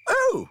 like,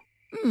 oh,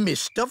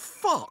 Mr.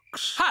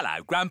 Fox.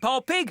 Hello, Grandpa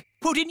Pig.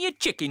 Putting your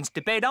chickens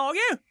to bed, are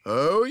you?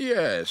 Oh,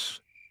 yes.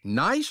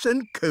 Nice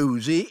and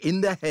cosy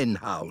in the hen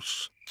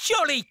house.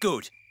 Jolly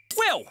good.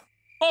 Well,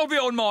 I'll be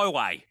on my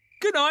way.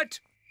 Good night.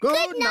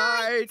 Good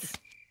night.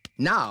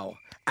 Now,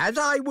 as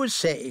I was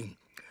saying,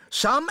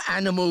 some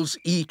animals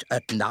eat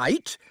at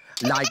night,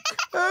 like,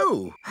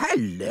 oh,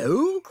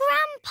 hello.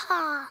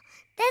 Grandpa,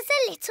 there's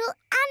a little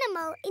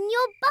animal in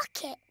your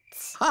bucket.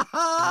 Ha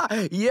ha!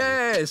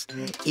 Yes,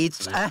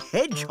 it's a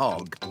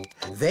hedgehog.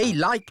 They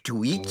like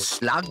to eat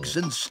slugs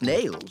and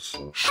snails.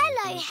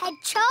 Hello,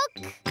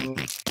 hedgehog.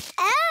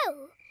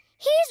 Oh,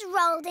 he's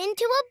rolled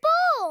into a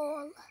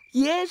ball.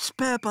 Yes,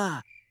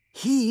 Peppa.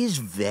 He is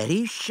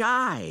very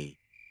shy.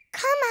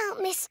 Come out,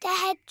 Mr.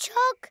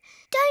 Hedgehog.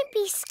 Don't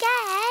be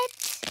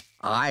scared.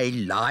 I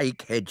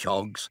like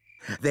hedgehogs.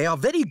 They are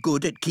very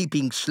good at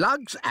keeping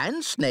slugs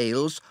and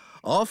snails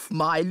off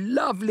my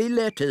lovely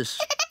lettuce.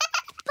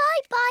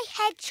 Bye-bye,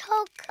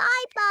 Hedgehog.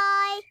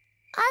 Bye-bye.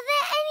 Are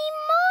there any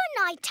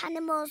more night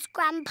animals,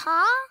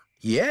 Grandpa?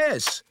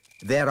 Yes,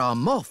 there are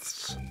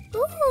moths.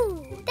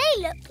 Ooh,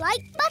 they look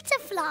like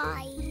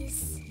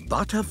butterflies.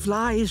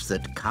 Butterflies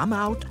that come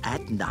out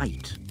at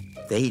night.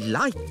 They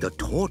like the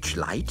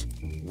torchlight.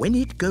 When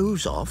it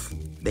goes off,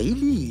 they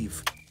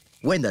leave.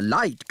 When the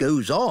light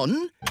goes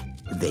on,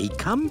 they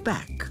come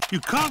back. You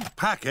can't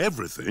pack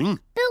everything.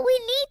 But we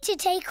need to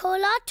take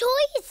all our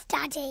toys,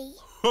 Daddy.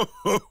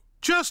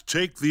 Just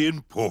take the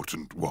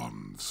important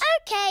ones.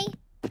 OK.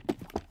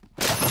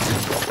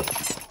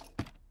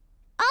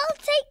 I'll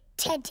take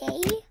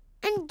Teddy,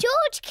 and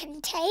George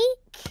can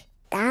take...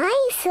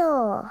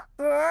 Dinosaur.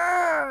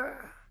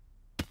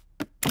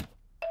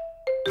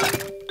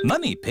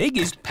 Mummy Pig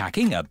is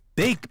packing a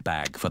big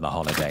bag for the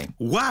holiday.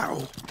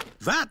 Wow,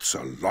 that's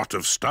a lot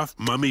of stuff,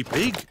 Mummy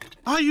Pig.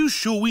 Are you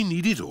sure we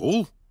need it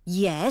all?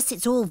 Yes,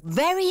 it's all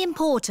very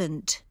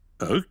important.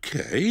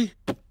 OK.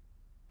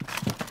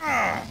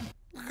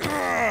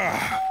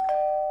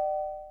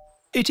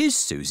 It is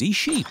Suzy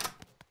Sheep.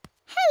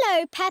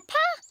 Hello,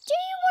 Peppa. Do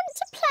you want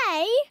to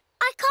play?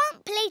 I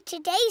can't play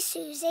today,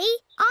 Suzy.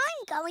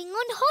 I'm going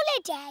on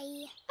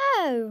holiday.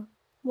 Oh,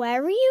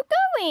 where are you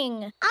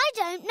going? I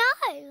don't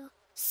know.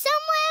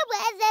 Somewhere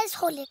where there's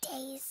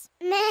holidays.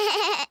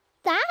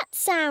 That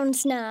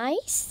sounds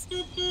nice.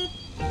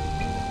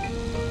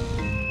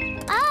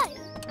 Oh,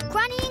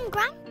 Granny and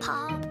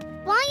Grandpa.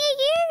 Why are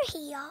you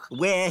here?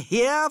 We're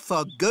here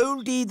for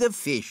Goldie the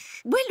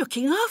fish. We're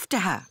looking after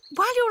her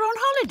while you're on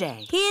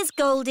holiday. Here's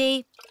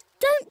Goldie.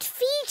 Don't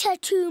feed her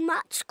too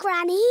much,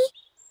 Granny.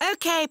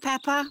 OK,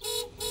 Peppa.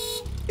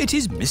 It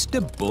is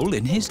Mr. Bull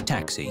in his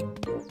taxi.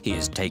 He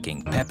is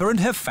taking Peppa and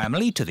her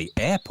family to the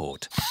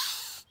airport.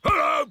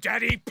 Hello,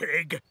 Daddy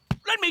Pig.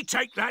 Let me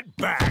take that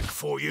bag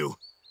for you.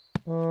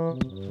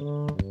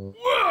 Whoa!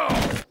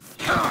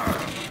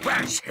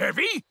 That's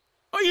heavy.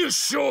 Are you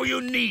sure you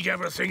need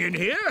everything in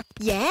here?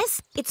 Yes,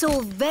 it's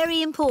all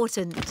very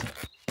important.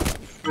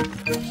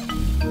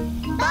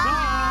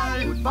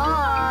 Bye!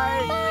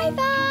 Bye!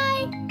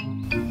 Bye-bye!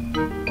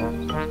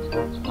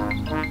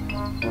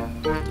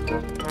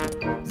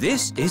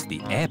 This is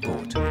the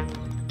airport.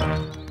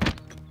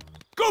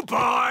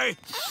 Goodbye.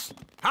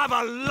 Have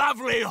a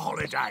lovely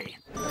holiday.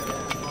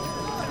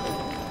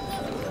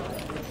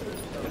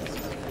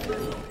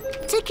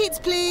 Tickets,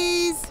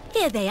 please.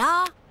 Here they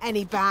are.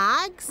 Any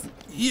bags?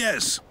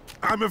 Yes,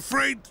 I'm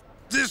afraid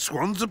this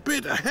one's a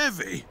bit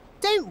heavy.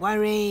 Don't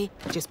worry.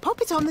 Just pop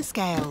it on the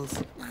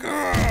scales.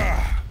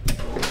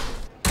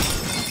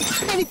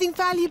 Anything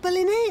valuable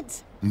in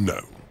it? No.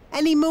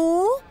 Any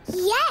more?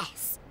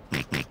 Yes.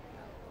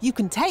 You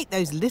can take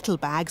those little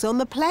bags on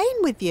the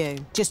plane with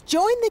you. Just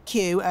join the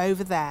queue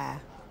over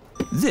there.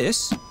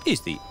 This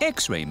is the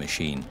X-ray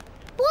machine.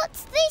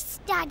 What's this,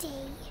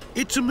 Daddy?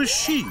 It's a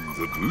machine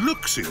that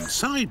looks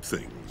inside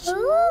things.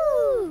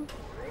 Ooh.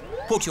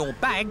 Put your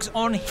bags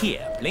on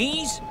here,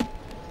 please.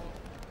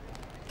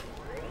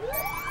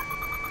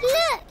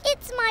 Look,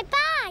 it's my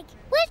bag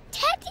with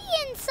Teddy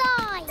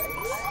inside.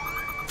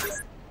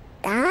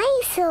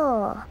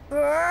 Dinosaur.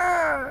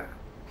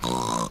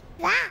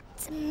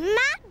 That's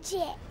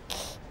magic.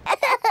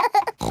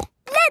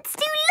 Let's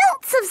do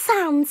lots of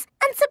sounds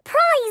and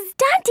surprise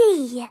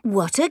Daddy.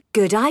 What a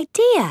good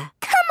idea.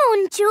 Come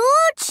on,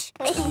 George.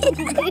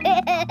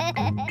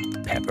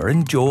 Peppa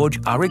and George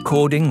are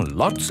recording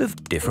lots of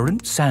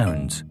different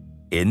sounds.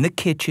 In the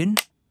kitchen,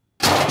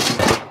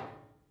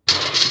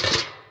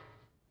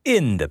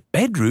 in the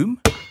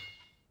bedroom,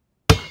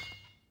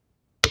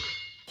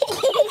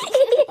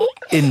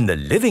 in the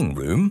living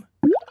room,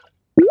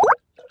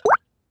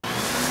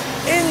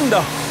 in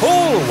the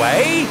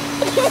hallway,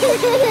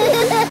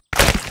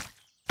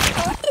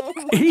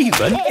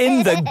 even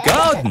in the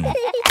garden.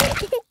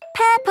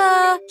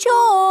 Peppa,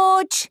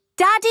 George,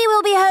 Daddy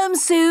will be home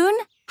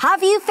soon.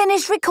 Have you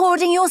finished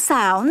recording your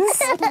sounds?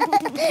 No,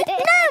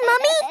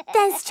 Mummy,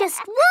 there's just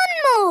one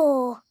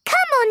more.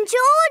 Come on,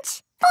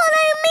 George,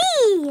 follow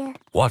me.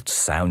 What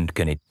sound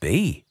can it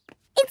be?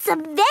 It's a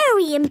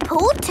very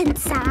important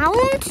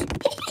sound.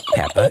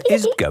 Peppa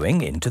is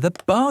going into the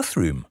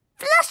bathroom.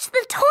 Flush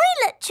the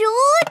toilet,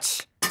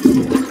 George.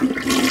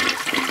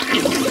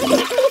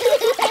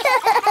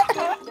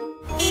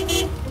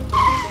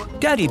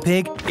 Daddy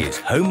Pig is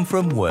home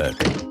from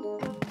work.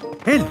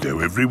 Hello,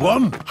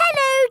 everyone.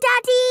 Hello,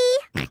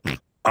 Daddy.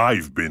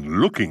 I've been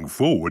looking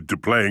forward to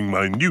playing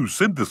my new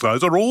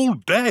synthesizer all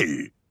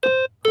day.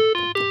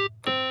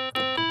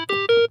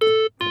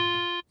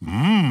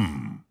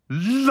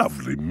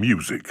 Lovely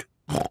music.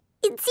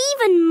 It's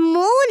even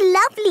more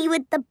lovely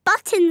with the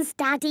buttons,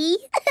 Daddy.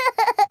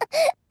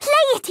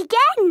 Play it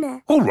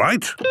again. All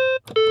right.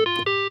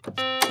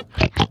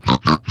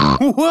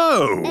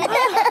 Whoa!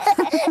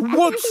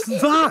 What's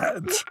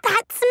that?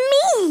 That's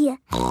me.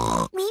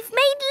 We've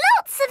made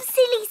lots of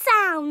silly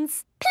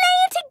sounds. Play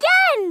it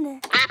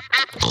again.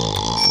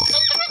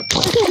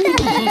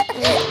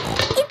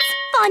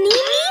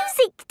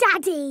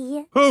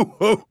 Yummy! Ho,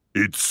 ho!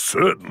 It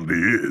certainly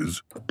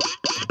is.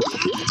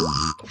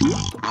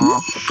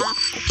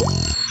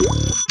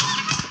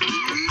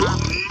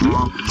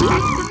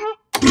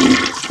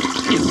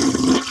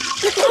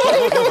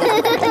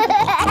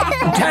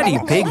 Daddy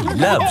Pig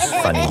loves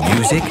funny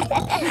music.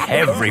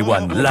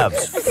 Everyone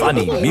loves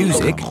funny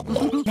music.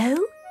 Hello?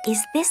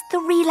 Is this the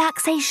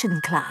relaxation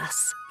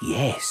class?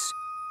 Yes,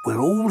 we're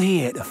all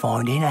here to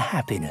find inner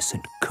happiness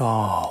and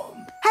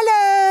calm.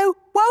 Hello!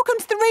 Welcome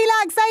to the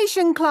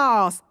relaxation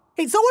class.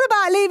 It's all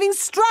about leaving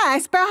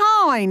stress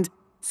behind.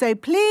 So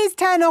please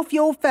turn off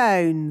your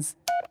phones.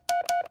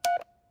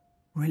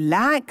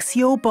 Relax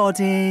your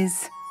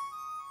bodies.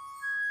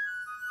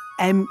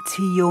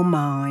 Empty your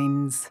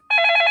minds.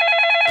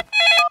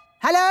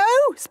 Hello?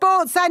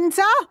 Sports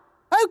Centre?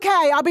 OK,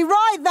 I'll be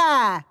right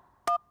there.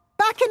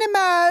 Back in a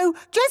mo.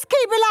 Just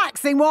keep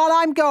relaxing while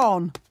I'm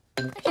gone.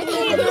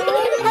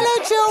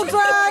 Hello,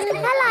 children.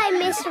 Hello,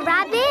 Miss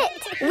Rabbit.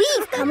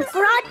 We've come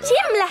for our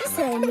gym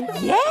lesson.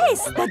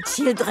 Yes, the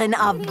children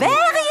are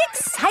very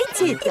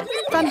excited.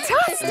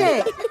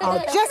 Fantastic.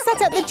 I'll just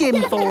set up the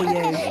gym for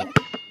you.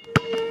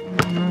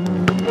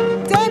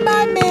 Don't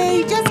mind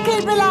me. Just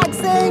keep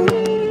relaxing.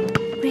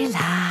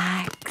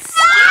 Relax.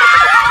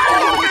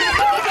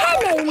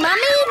 Hello,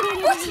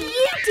 Mummy. What are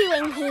you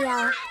doing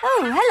here?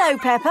 Oh, hello,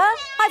 Peppa.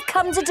 I've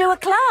come to do a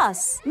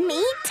class.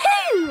 Me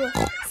too.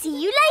 See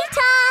you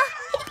later.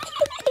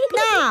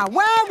 Now,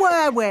 where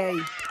were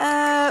we?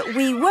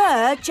 We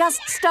were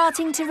just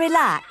starting to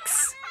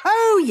relax.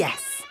 Oh, yes.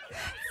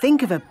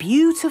 Think of a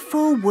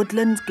beautiful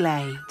woodland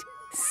glade.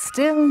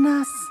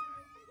 Stillness,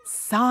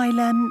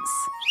 silence.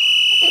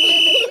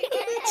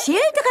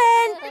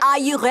 Children, are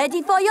you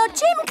ready for your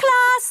gym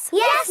class?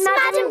 Yes,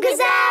 Madam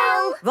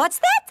Gazelle. What's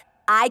that?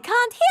 I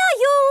can't hear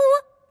you.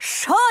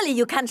 Surely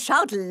you can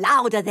shout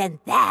louder than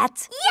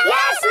that.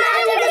 Yes,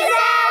 Madam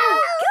Gazelle.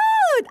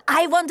 Good.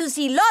 I want to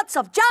see lots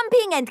of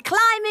jumping and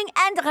climbing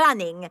and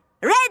running.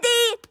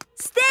 Ready,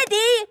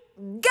 steady,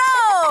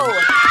 go!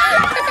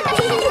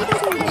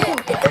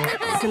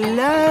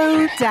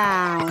 Slow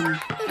down.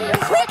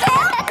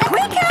 Quicker,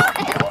 quicker.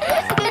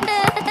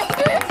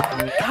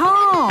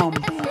 Calm.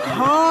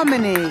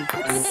 Harmony.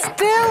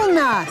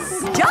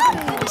 Stillness. Jump,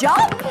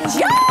 jump,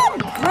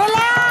 jump.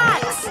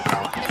 Relax.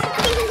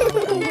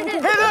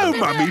 Hello,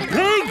 Mummy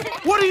Pig.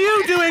 What are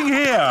you doing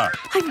here?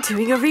 I'm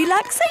doing a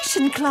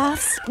relaxation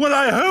class. Well,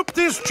 I hope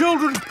this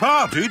children's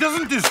party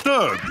doesn't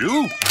disturb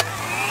you.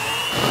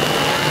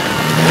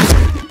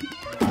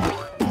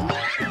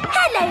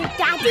 Hello,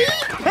 Daddy.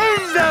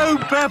 Hello,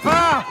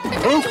 Peppa.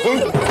 Oh,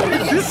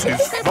 this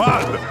is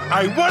fun.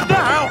 I wonder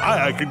how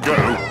high I can go.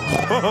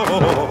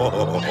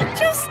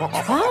 Just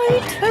try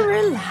to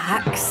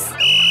relax.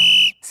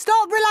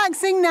 Stop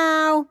relaxing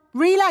now.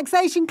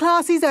 Relaxation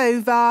class is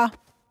over.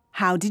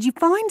 How did you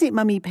find it,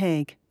 Mummy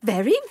Pig?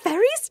 Very,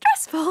 very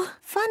stressful.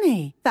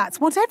 Funny. That's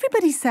what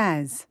everybody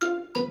says.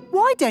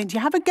 Why don't you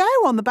have a go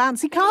on the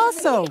bouncy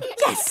castle?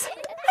 Yes,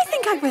 I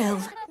think I will.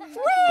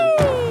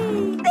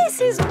 Whee!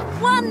 This is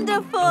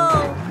wonderful.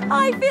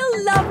 I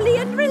feel lovely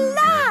and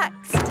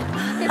relaxed.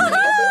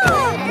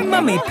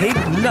 Mummy Pig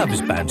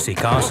loves bouncy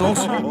castles.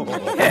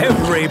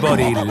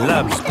 Everybody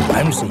loves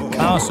bouncy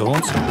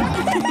castles.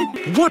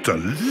 What a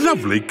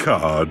lovely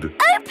card.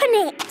 Open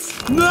it.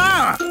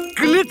 Ah!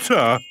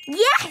 Glitter!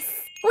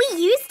 Yes, we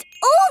used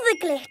all the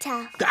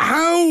glitter.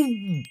 How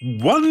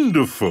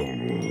wonderful.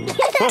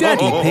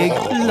 Daddy Pig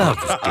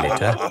loves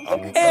glitter.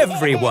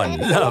 Everyone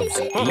loves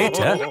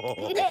glitter.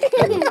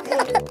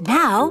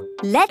 Now,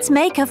 let's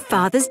make a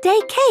Father's Day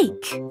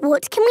cake.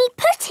 What can we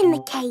put in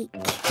the cake?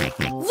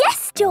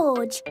 Yes,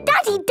 George.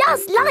 Daddy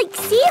does like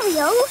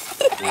cereal.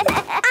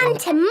 And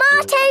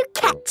tomato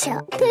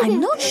ketchup. I'm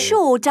not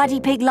sure Daddy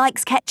Pig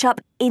likes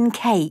ketchup in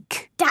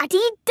cake.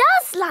 Daddy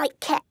does like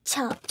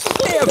ketchup.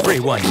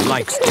 Everyone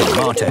likes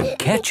tomato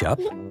ketchup.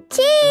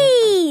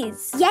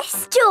 Cheese!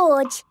 Yes,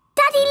 George.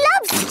 Daddy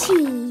loves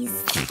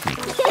cheese.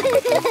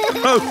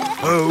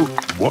 Oh,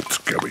 what's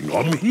going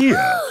on here?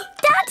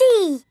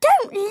 Daddy,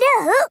 don't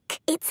look.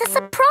 It's a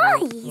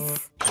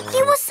surprise.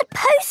 You were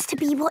supposed to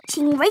be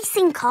watching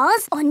racing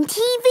cars on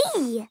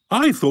TV.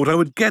 I thought I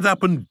would get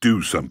up and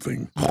do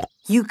something.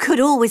 You could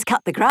always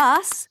cut the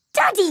grass.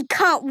 Daddy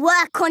can't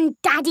work on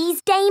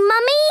Daddy's Day,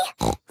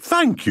 Mummy.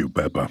 Thank you,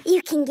 Peppa.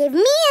 You can give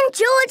me and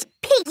George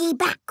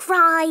piggyback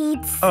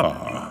rides.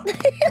 Ah.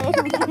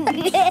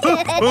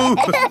 Oh,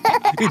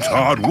 it's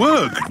hard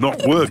work,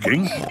 not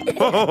working.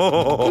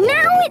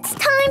 Now it's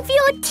time for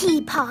your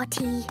tea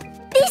party.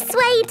 This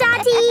way,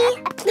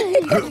 Daddy.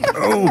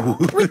 Oh.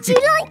 Would you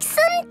like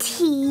some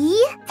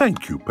tea?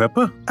 Thank you,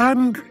 Peppa.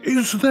 And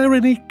is there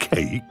any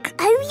cake?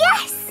 Oh,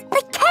 yes,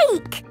 the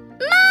cake.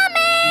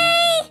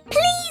 Mummy!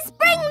 Please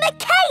bring the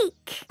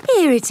cake.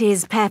 Here it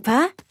is,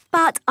 Peppa.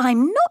 But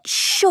I'm not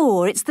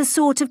sure it's the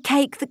sort of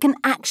cake that can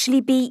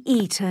actually be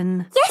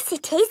eaten. Yes,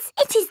 it is.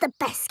 It is the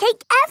best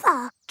cake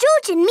ever.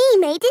 George and me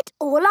made it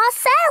all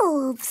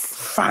ourselves.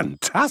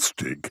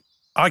 Fantastic.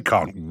 I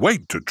can't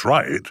wait to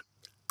try it.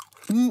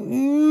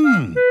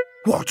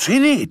 What's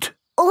in it?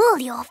 All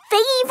your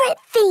favourite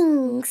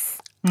things.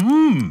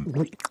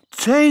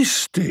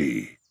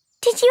 Tasty.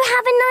 Did you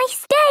have a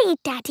nice day,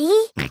 Daddy?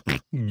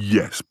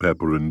 Yes,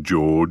 Peppa and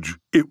George.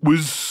 It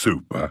was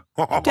super.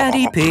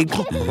 Daddy Pig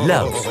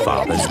loves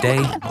Father's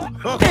Day.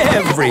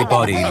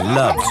 Everybody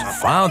loves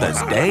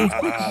Father's Day.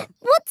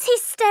 What's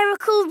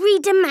hysterical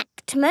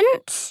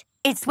reenactment?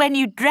 It's when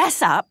you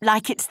dress up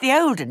like it's the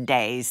olden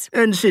days.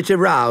 And sit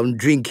around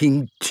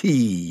drinking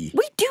tea.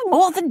 We do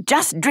more than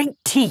just drink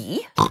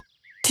tea.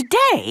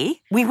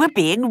 Today, we were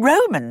being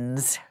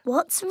Romans.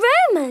 What's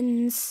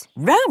Romans?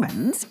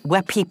 Romans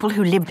were people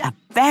who lived a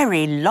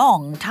very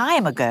long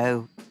time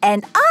ago.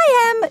 And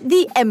I am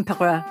the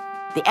Emperor.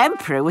 The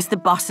Emperor was the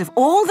boss of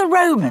all the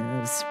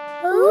Romans.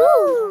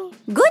 Ooh.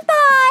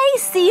 Goodbye.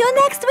 See you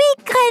next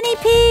week, Granny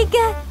Pig.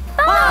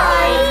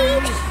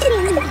 Bye.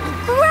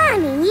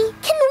 Granny,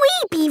 can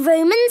we be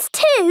Romans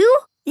too?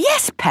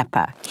 Yes,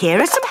 Peppa. Here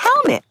are some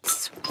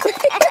helmets.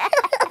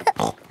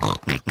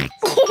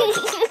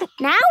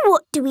 Now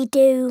what do we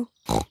do?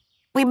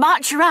 We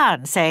march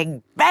around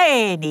saying,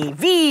 Bene,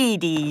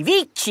 Vidi,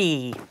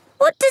 Vici.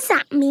 What does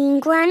that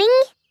mean, Granny?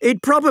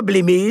 It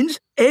probably means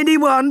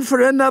anyone for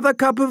another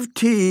cup of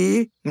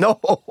tea. No.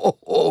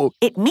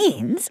 It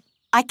means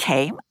I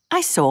came,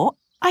 I saw,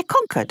 I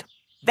conquered.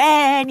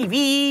 Bene,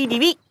 Vidi,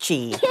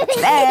 Vici.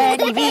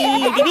 Bene,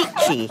 Vidi,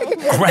 Vici.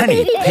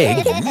 Granny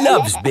Pig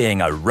loves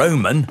being a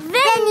Roman.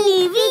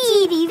 Veni,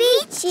 vidi,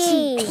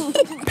 vici.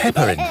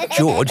 Peppa and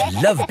George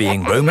love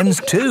being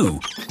Romans too.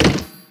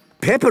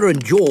 Peppa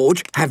and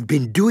George have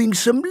been doing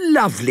some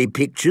lovely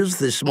pictures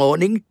this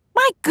morning.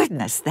 My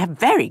goodness, they're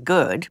very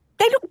good.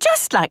 They look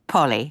just like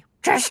Polly.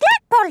 Just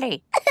like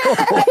Polly.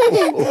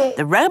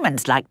 The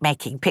Romans liked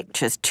making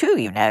pictures too,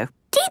 you know.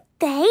 Did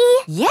they?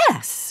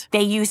 Yes.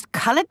 They used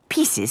coloured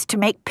pieces to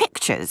make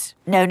pictures,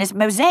 known as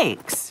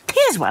mosaics.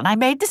 Here's one I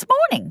made this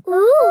morning.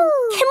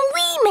 Ooh. Can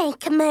we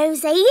make a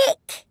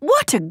mosaic?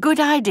 What a good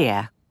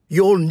idea.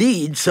 You'll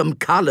need some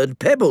coloured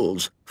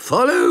pebbles.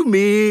 Follow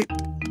me.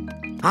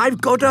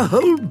 I've got a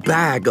whole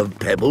bag of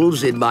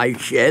pebbles in my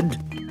shed.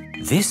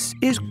 This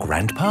is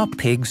Grandpa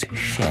Pig's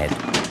shed.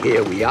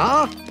 Here we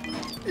are.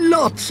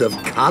 Lots of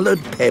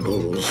coloured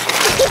pebbles.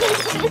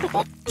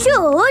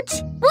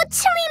 George, what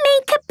shall we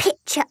make a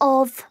picture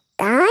of?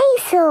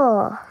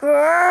 Dinosaur.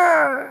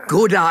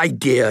 Good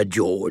idea,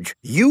 George.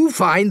 You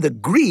find the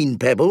green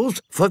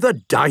pebbles for the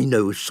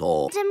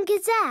dinosaur. Madam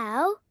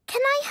Gazelle,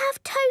 can I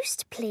have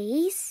toast,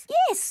 please?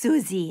 Yes,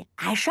 Suzy.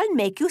 I shall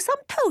make you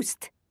some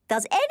toast.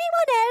 Does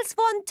anyone else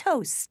want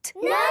toast?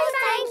 No,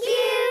 thank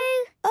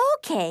you.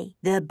 Okay,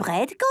 the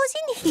bread goes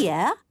in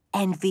here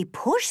and we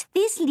push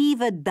this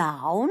lever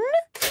down.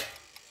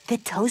 The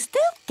toaster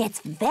gets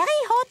very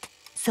hot,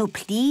 so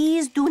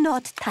please do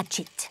not touch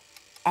it.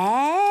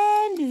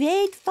 And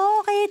wait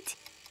for it.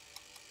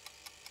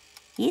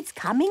 It's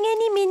coming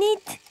any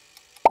minute.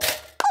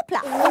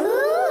 Hoopla!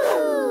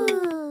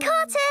 Ooh.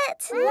 Got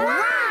it!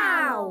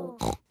 Wow!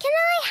 Can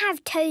I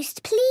have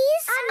toast,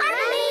 please? And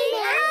me.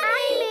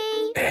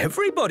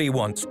 Everybody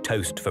wants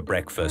toast for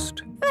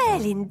breakfast.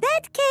 Well, in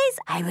that case,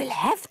 I will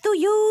have to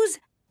use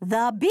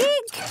the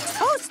big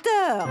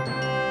toaster.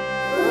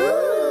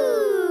 Ooh!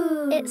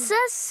 It's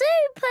a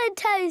super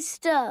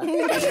toaster.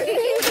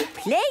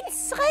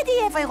 Plates ready,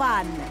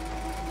 everyone.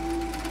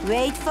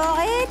 Wait for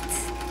it.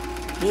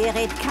 Here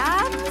it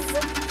comes.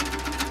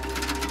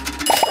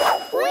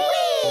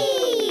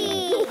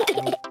 Whee!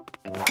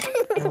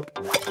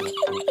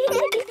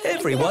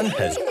 Everyone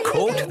has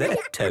caught their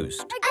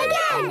toast.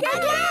 Again!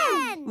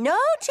 No,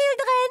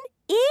 children.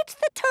 Eat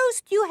the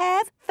toast you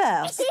have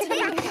first.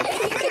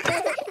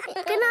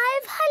 Can I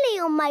have honey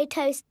on my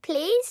toast,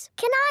 please?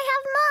 Can I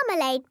have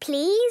marmalade,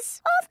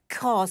 please? Of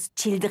course,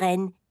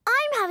 children.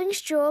 I'm having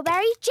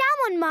strawberry jam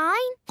on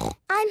mine.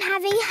 I'm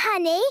having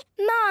honey,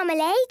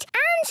 marmalade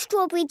and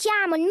strawberry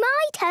jam on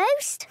my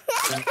toast.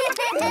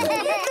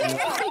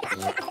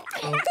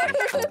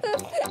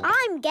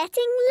 I'm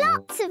getting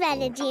lots of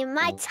energy in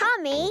my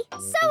tummy.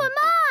 So am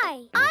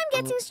I. I'm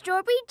getting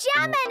strawberry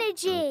jam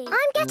energy.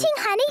 I'm getting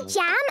honey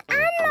jam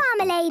and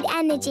marmalade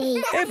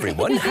energy.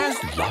 Everyone has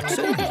lots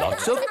and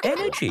lots of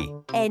energy.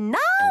 And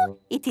now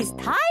it is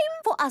time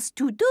for us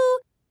to do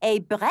a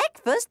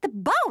breakfast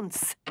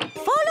bounce.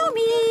 Follow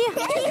me.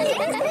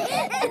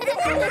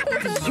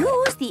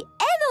 Use the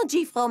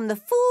energy from the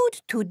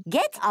food to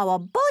get our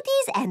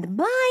bodies and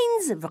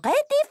minds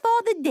ready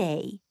for the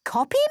day.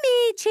 Copy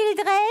me,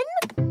 children.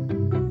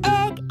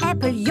 Egg,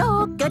 apple,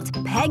 yogurt,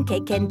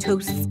 pancake and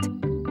toast.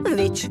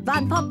 Which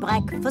one for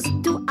breakfast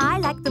do I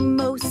like the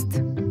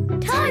most?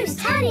 Toast,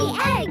 honey,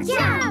 egg,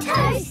 jam.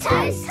 Toast,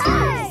 toast,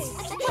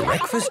 toast.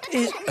 Breakfast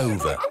is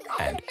over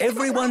and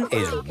everyone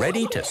is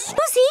ready to...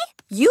 Suzy,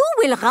 you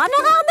will run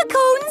around the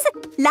cones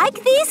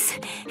like this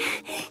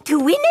to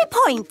win a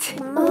point.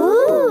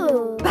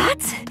 Ooh.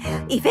 But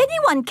if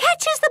anyone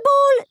catches the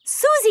ball,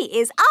 Suzy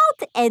is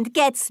out and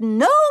gets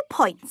no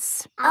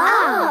points.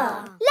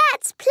 Ah.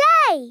 Let's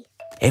play.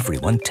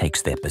 Everyone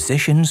takes their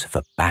positions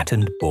for bat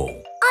and ball.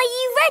 Are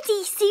you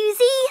ready,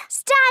 Suzy?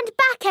 Stand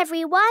back,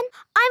 everyone.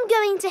 I'm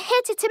going to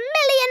hit it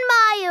 1,000,000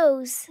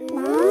 miles.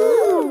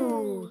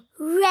 Ooh.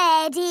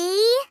 Ready?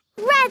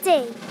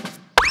 Ready.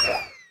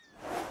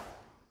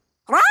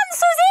 Run,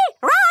 Suzy!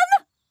 Run!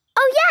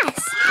 Oh, yes.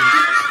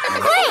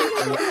 Quick!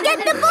 Get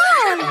the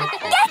ball!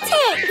 Get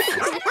it!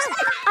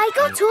 I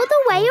got all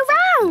the way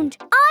around.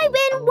 I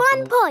win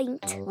 1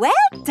 point.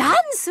 Well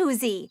done,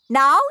 Suzy.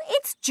 Now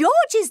it's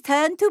George's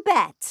turn to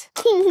bet.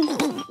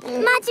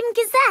 Madam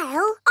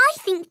Gazelle, I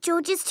think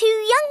George is too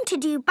young to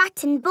do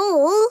bat and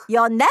ball.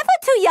 You're never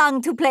too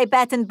young to play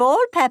bat and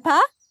ball,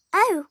 Peppa.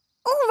 Oh,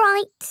 all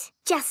right.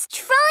 Just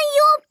try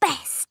your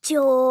best,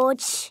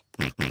 George.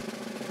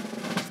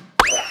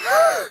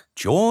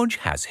 George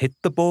has hit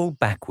the ball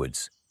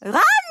backwards.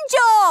 Run,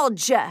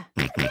 George! Get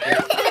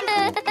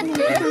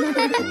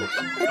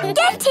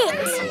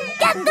it!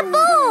 Get the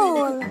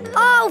ball!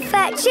 I'll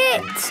fetch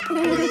it!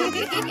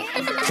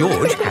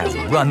 George has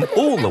run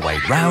all the way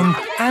round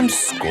and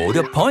scored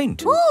a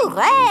point.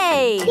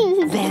 Hooray!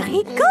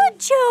 Very good,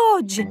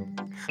 George.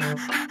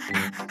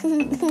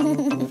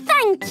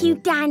 Thank you,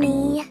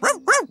 Danny.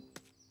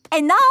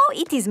 And now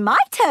it is my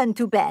turn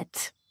to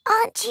bet.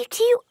 Aren't you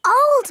too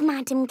old,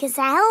 Madam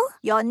Gazelle?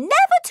 You're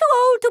never too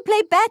old to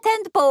play bat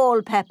and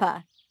ball,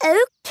 Peppa.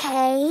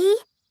 OK.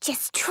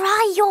 Just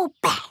try your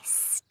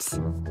best.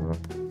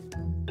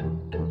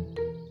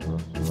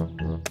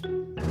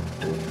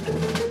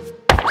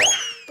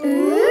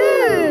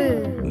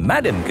 Ooh.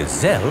 Madam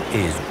Gazelle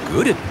is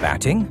good at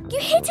batting. You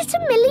hit it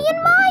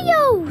 1,000,000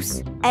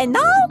 miles. And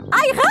now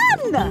I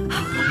run.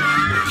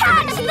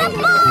 Catch the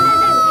ball!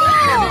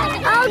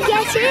 I'll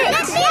get it.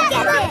 Let me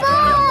get the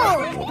ball!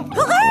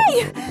 Hooray!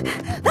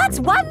 That's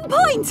 1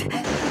 point.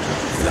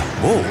 The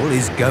ball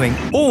is going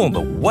all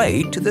the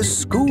way to the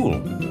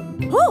school.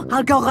 Oh,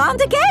 I'll go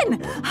round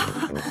again.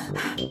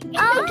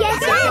 I'll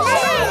get it.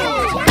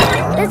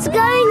 It's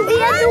going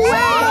the other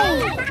way.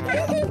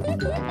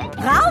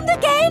 Round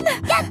again.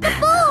 Get the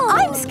ball.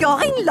 I'm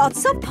scoring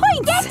lots of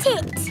points. Get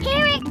it.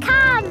 Here it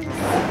comes.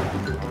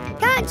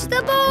 Catch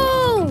the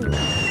ball.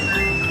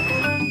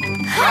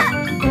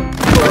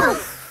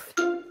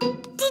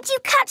 Did you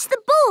catch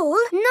the ball?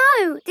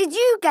 No. Did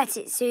you get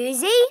it,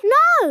 Suzy?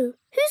 No.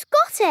 Who's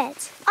got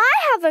it? I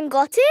haven't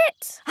got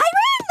it. I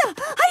win!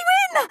 I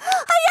win!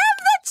 I am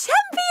the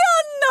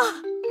champion!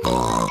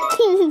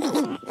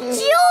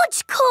 George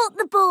caught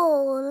the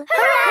ball.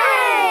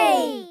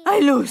 Hooray!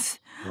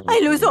 I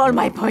lose all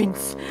my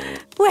points.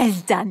 Well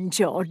done,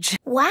 George.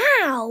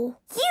 Wow.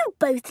 You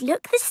both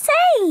look the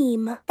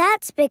same.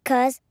 That's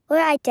because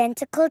we're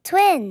identical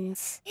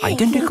twins.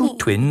 Identical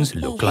twins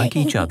look like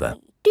each other.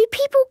 Do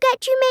people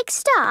get you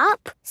mixed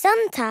up?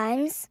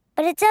 Sometimes,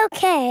 but it's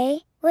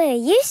okay. We're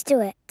used to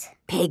it.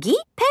 Peggy,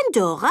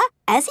 Pandora,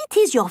 as it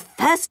is your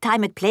first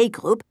time at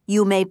playgroup,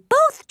 you may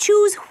both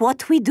choose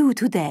what we do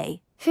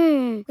today.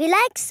 We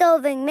like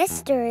solving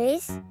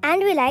mysteries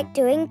and we like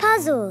doing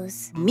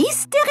puzzles.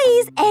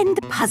 Mysteries and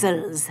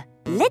puzzles.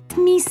 Let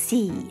me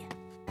see.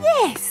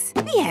 Yes,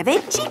 we have a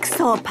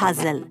jigsaw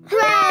puzzle.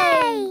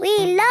 Hooray!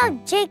 We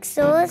love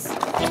jigsaws.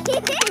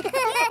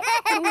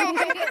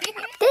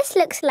 This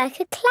looks like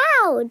a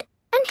cloud.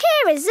 And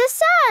here is the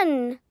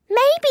sun.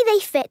 Maybe they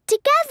fit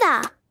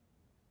together.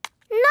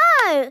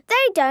 No,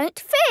 they don't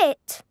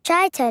fit.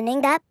 Try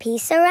turning that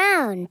piece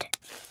around.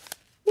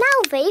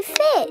 Now they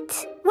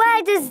fit.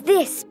 Where does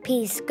this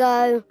piece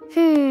go?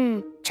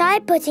 Try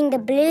putting the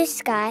blue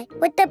sky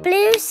with the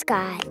blue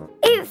sky.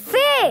 It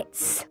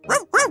fits.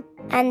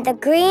 And the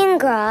green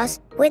grass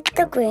with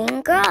the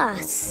green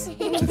grass.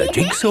 The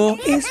jigsaw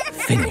is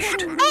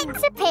finished.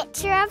 It's a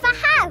picture of a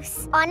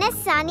house on a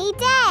sunny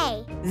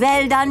day.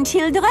 Well done,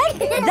 children.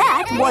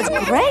 That was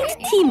great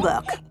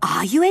teamwork.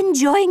 Are you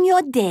enjoying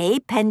your day,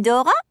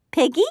 Pandora,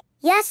 Peggy?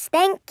 Yes,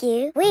 thank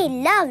you. We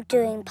love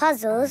doing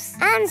puzzles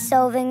and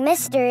solving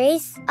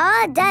mysteries.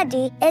 Our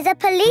daddy is a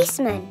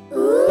policeman.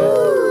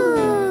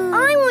 Ooh!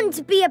 I want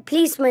to be a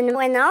policeman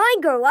when I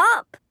grow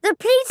up. The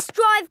police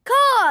drive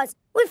cars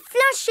with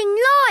flashing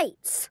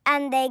lights.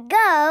 And they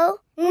go...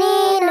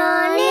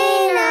 Nina,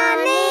 Nina,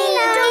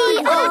 Nina,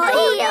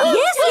 Nina.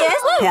 Yes.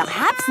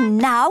 Perhaps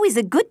now is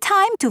a good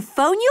time to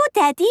phone your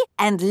daddy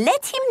and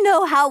let him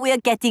know how we're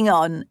getting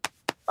on.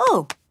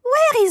 Oh,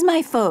 where is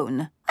my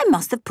phone? I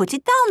must have put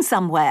it down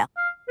somewhere.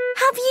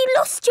 Have you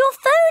lost your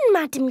phone,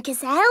 Madam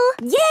Gazelle?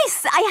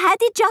 Yes, I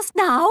had it just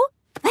now.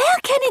 Where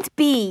can it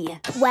be?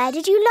 Where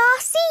did you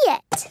last see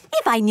it?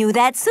 If I knew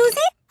that,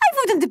 Suzy, I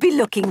wouldn't be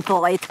looking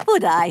for it,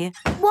 would I?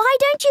 Why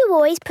don't you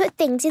always put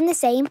things in the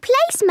same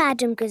place,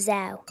 Madam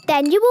Gazelle?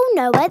 Then you will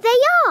know where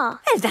they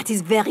are. Well, that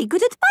is very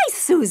good advice,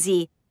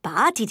 Suzy.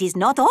 But it is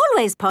not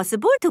always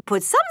possible to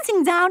put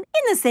something down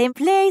in the same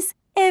place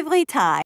every time.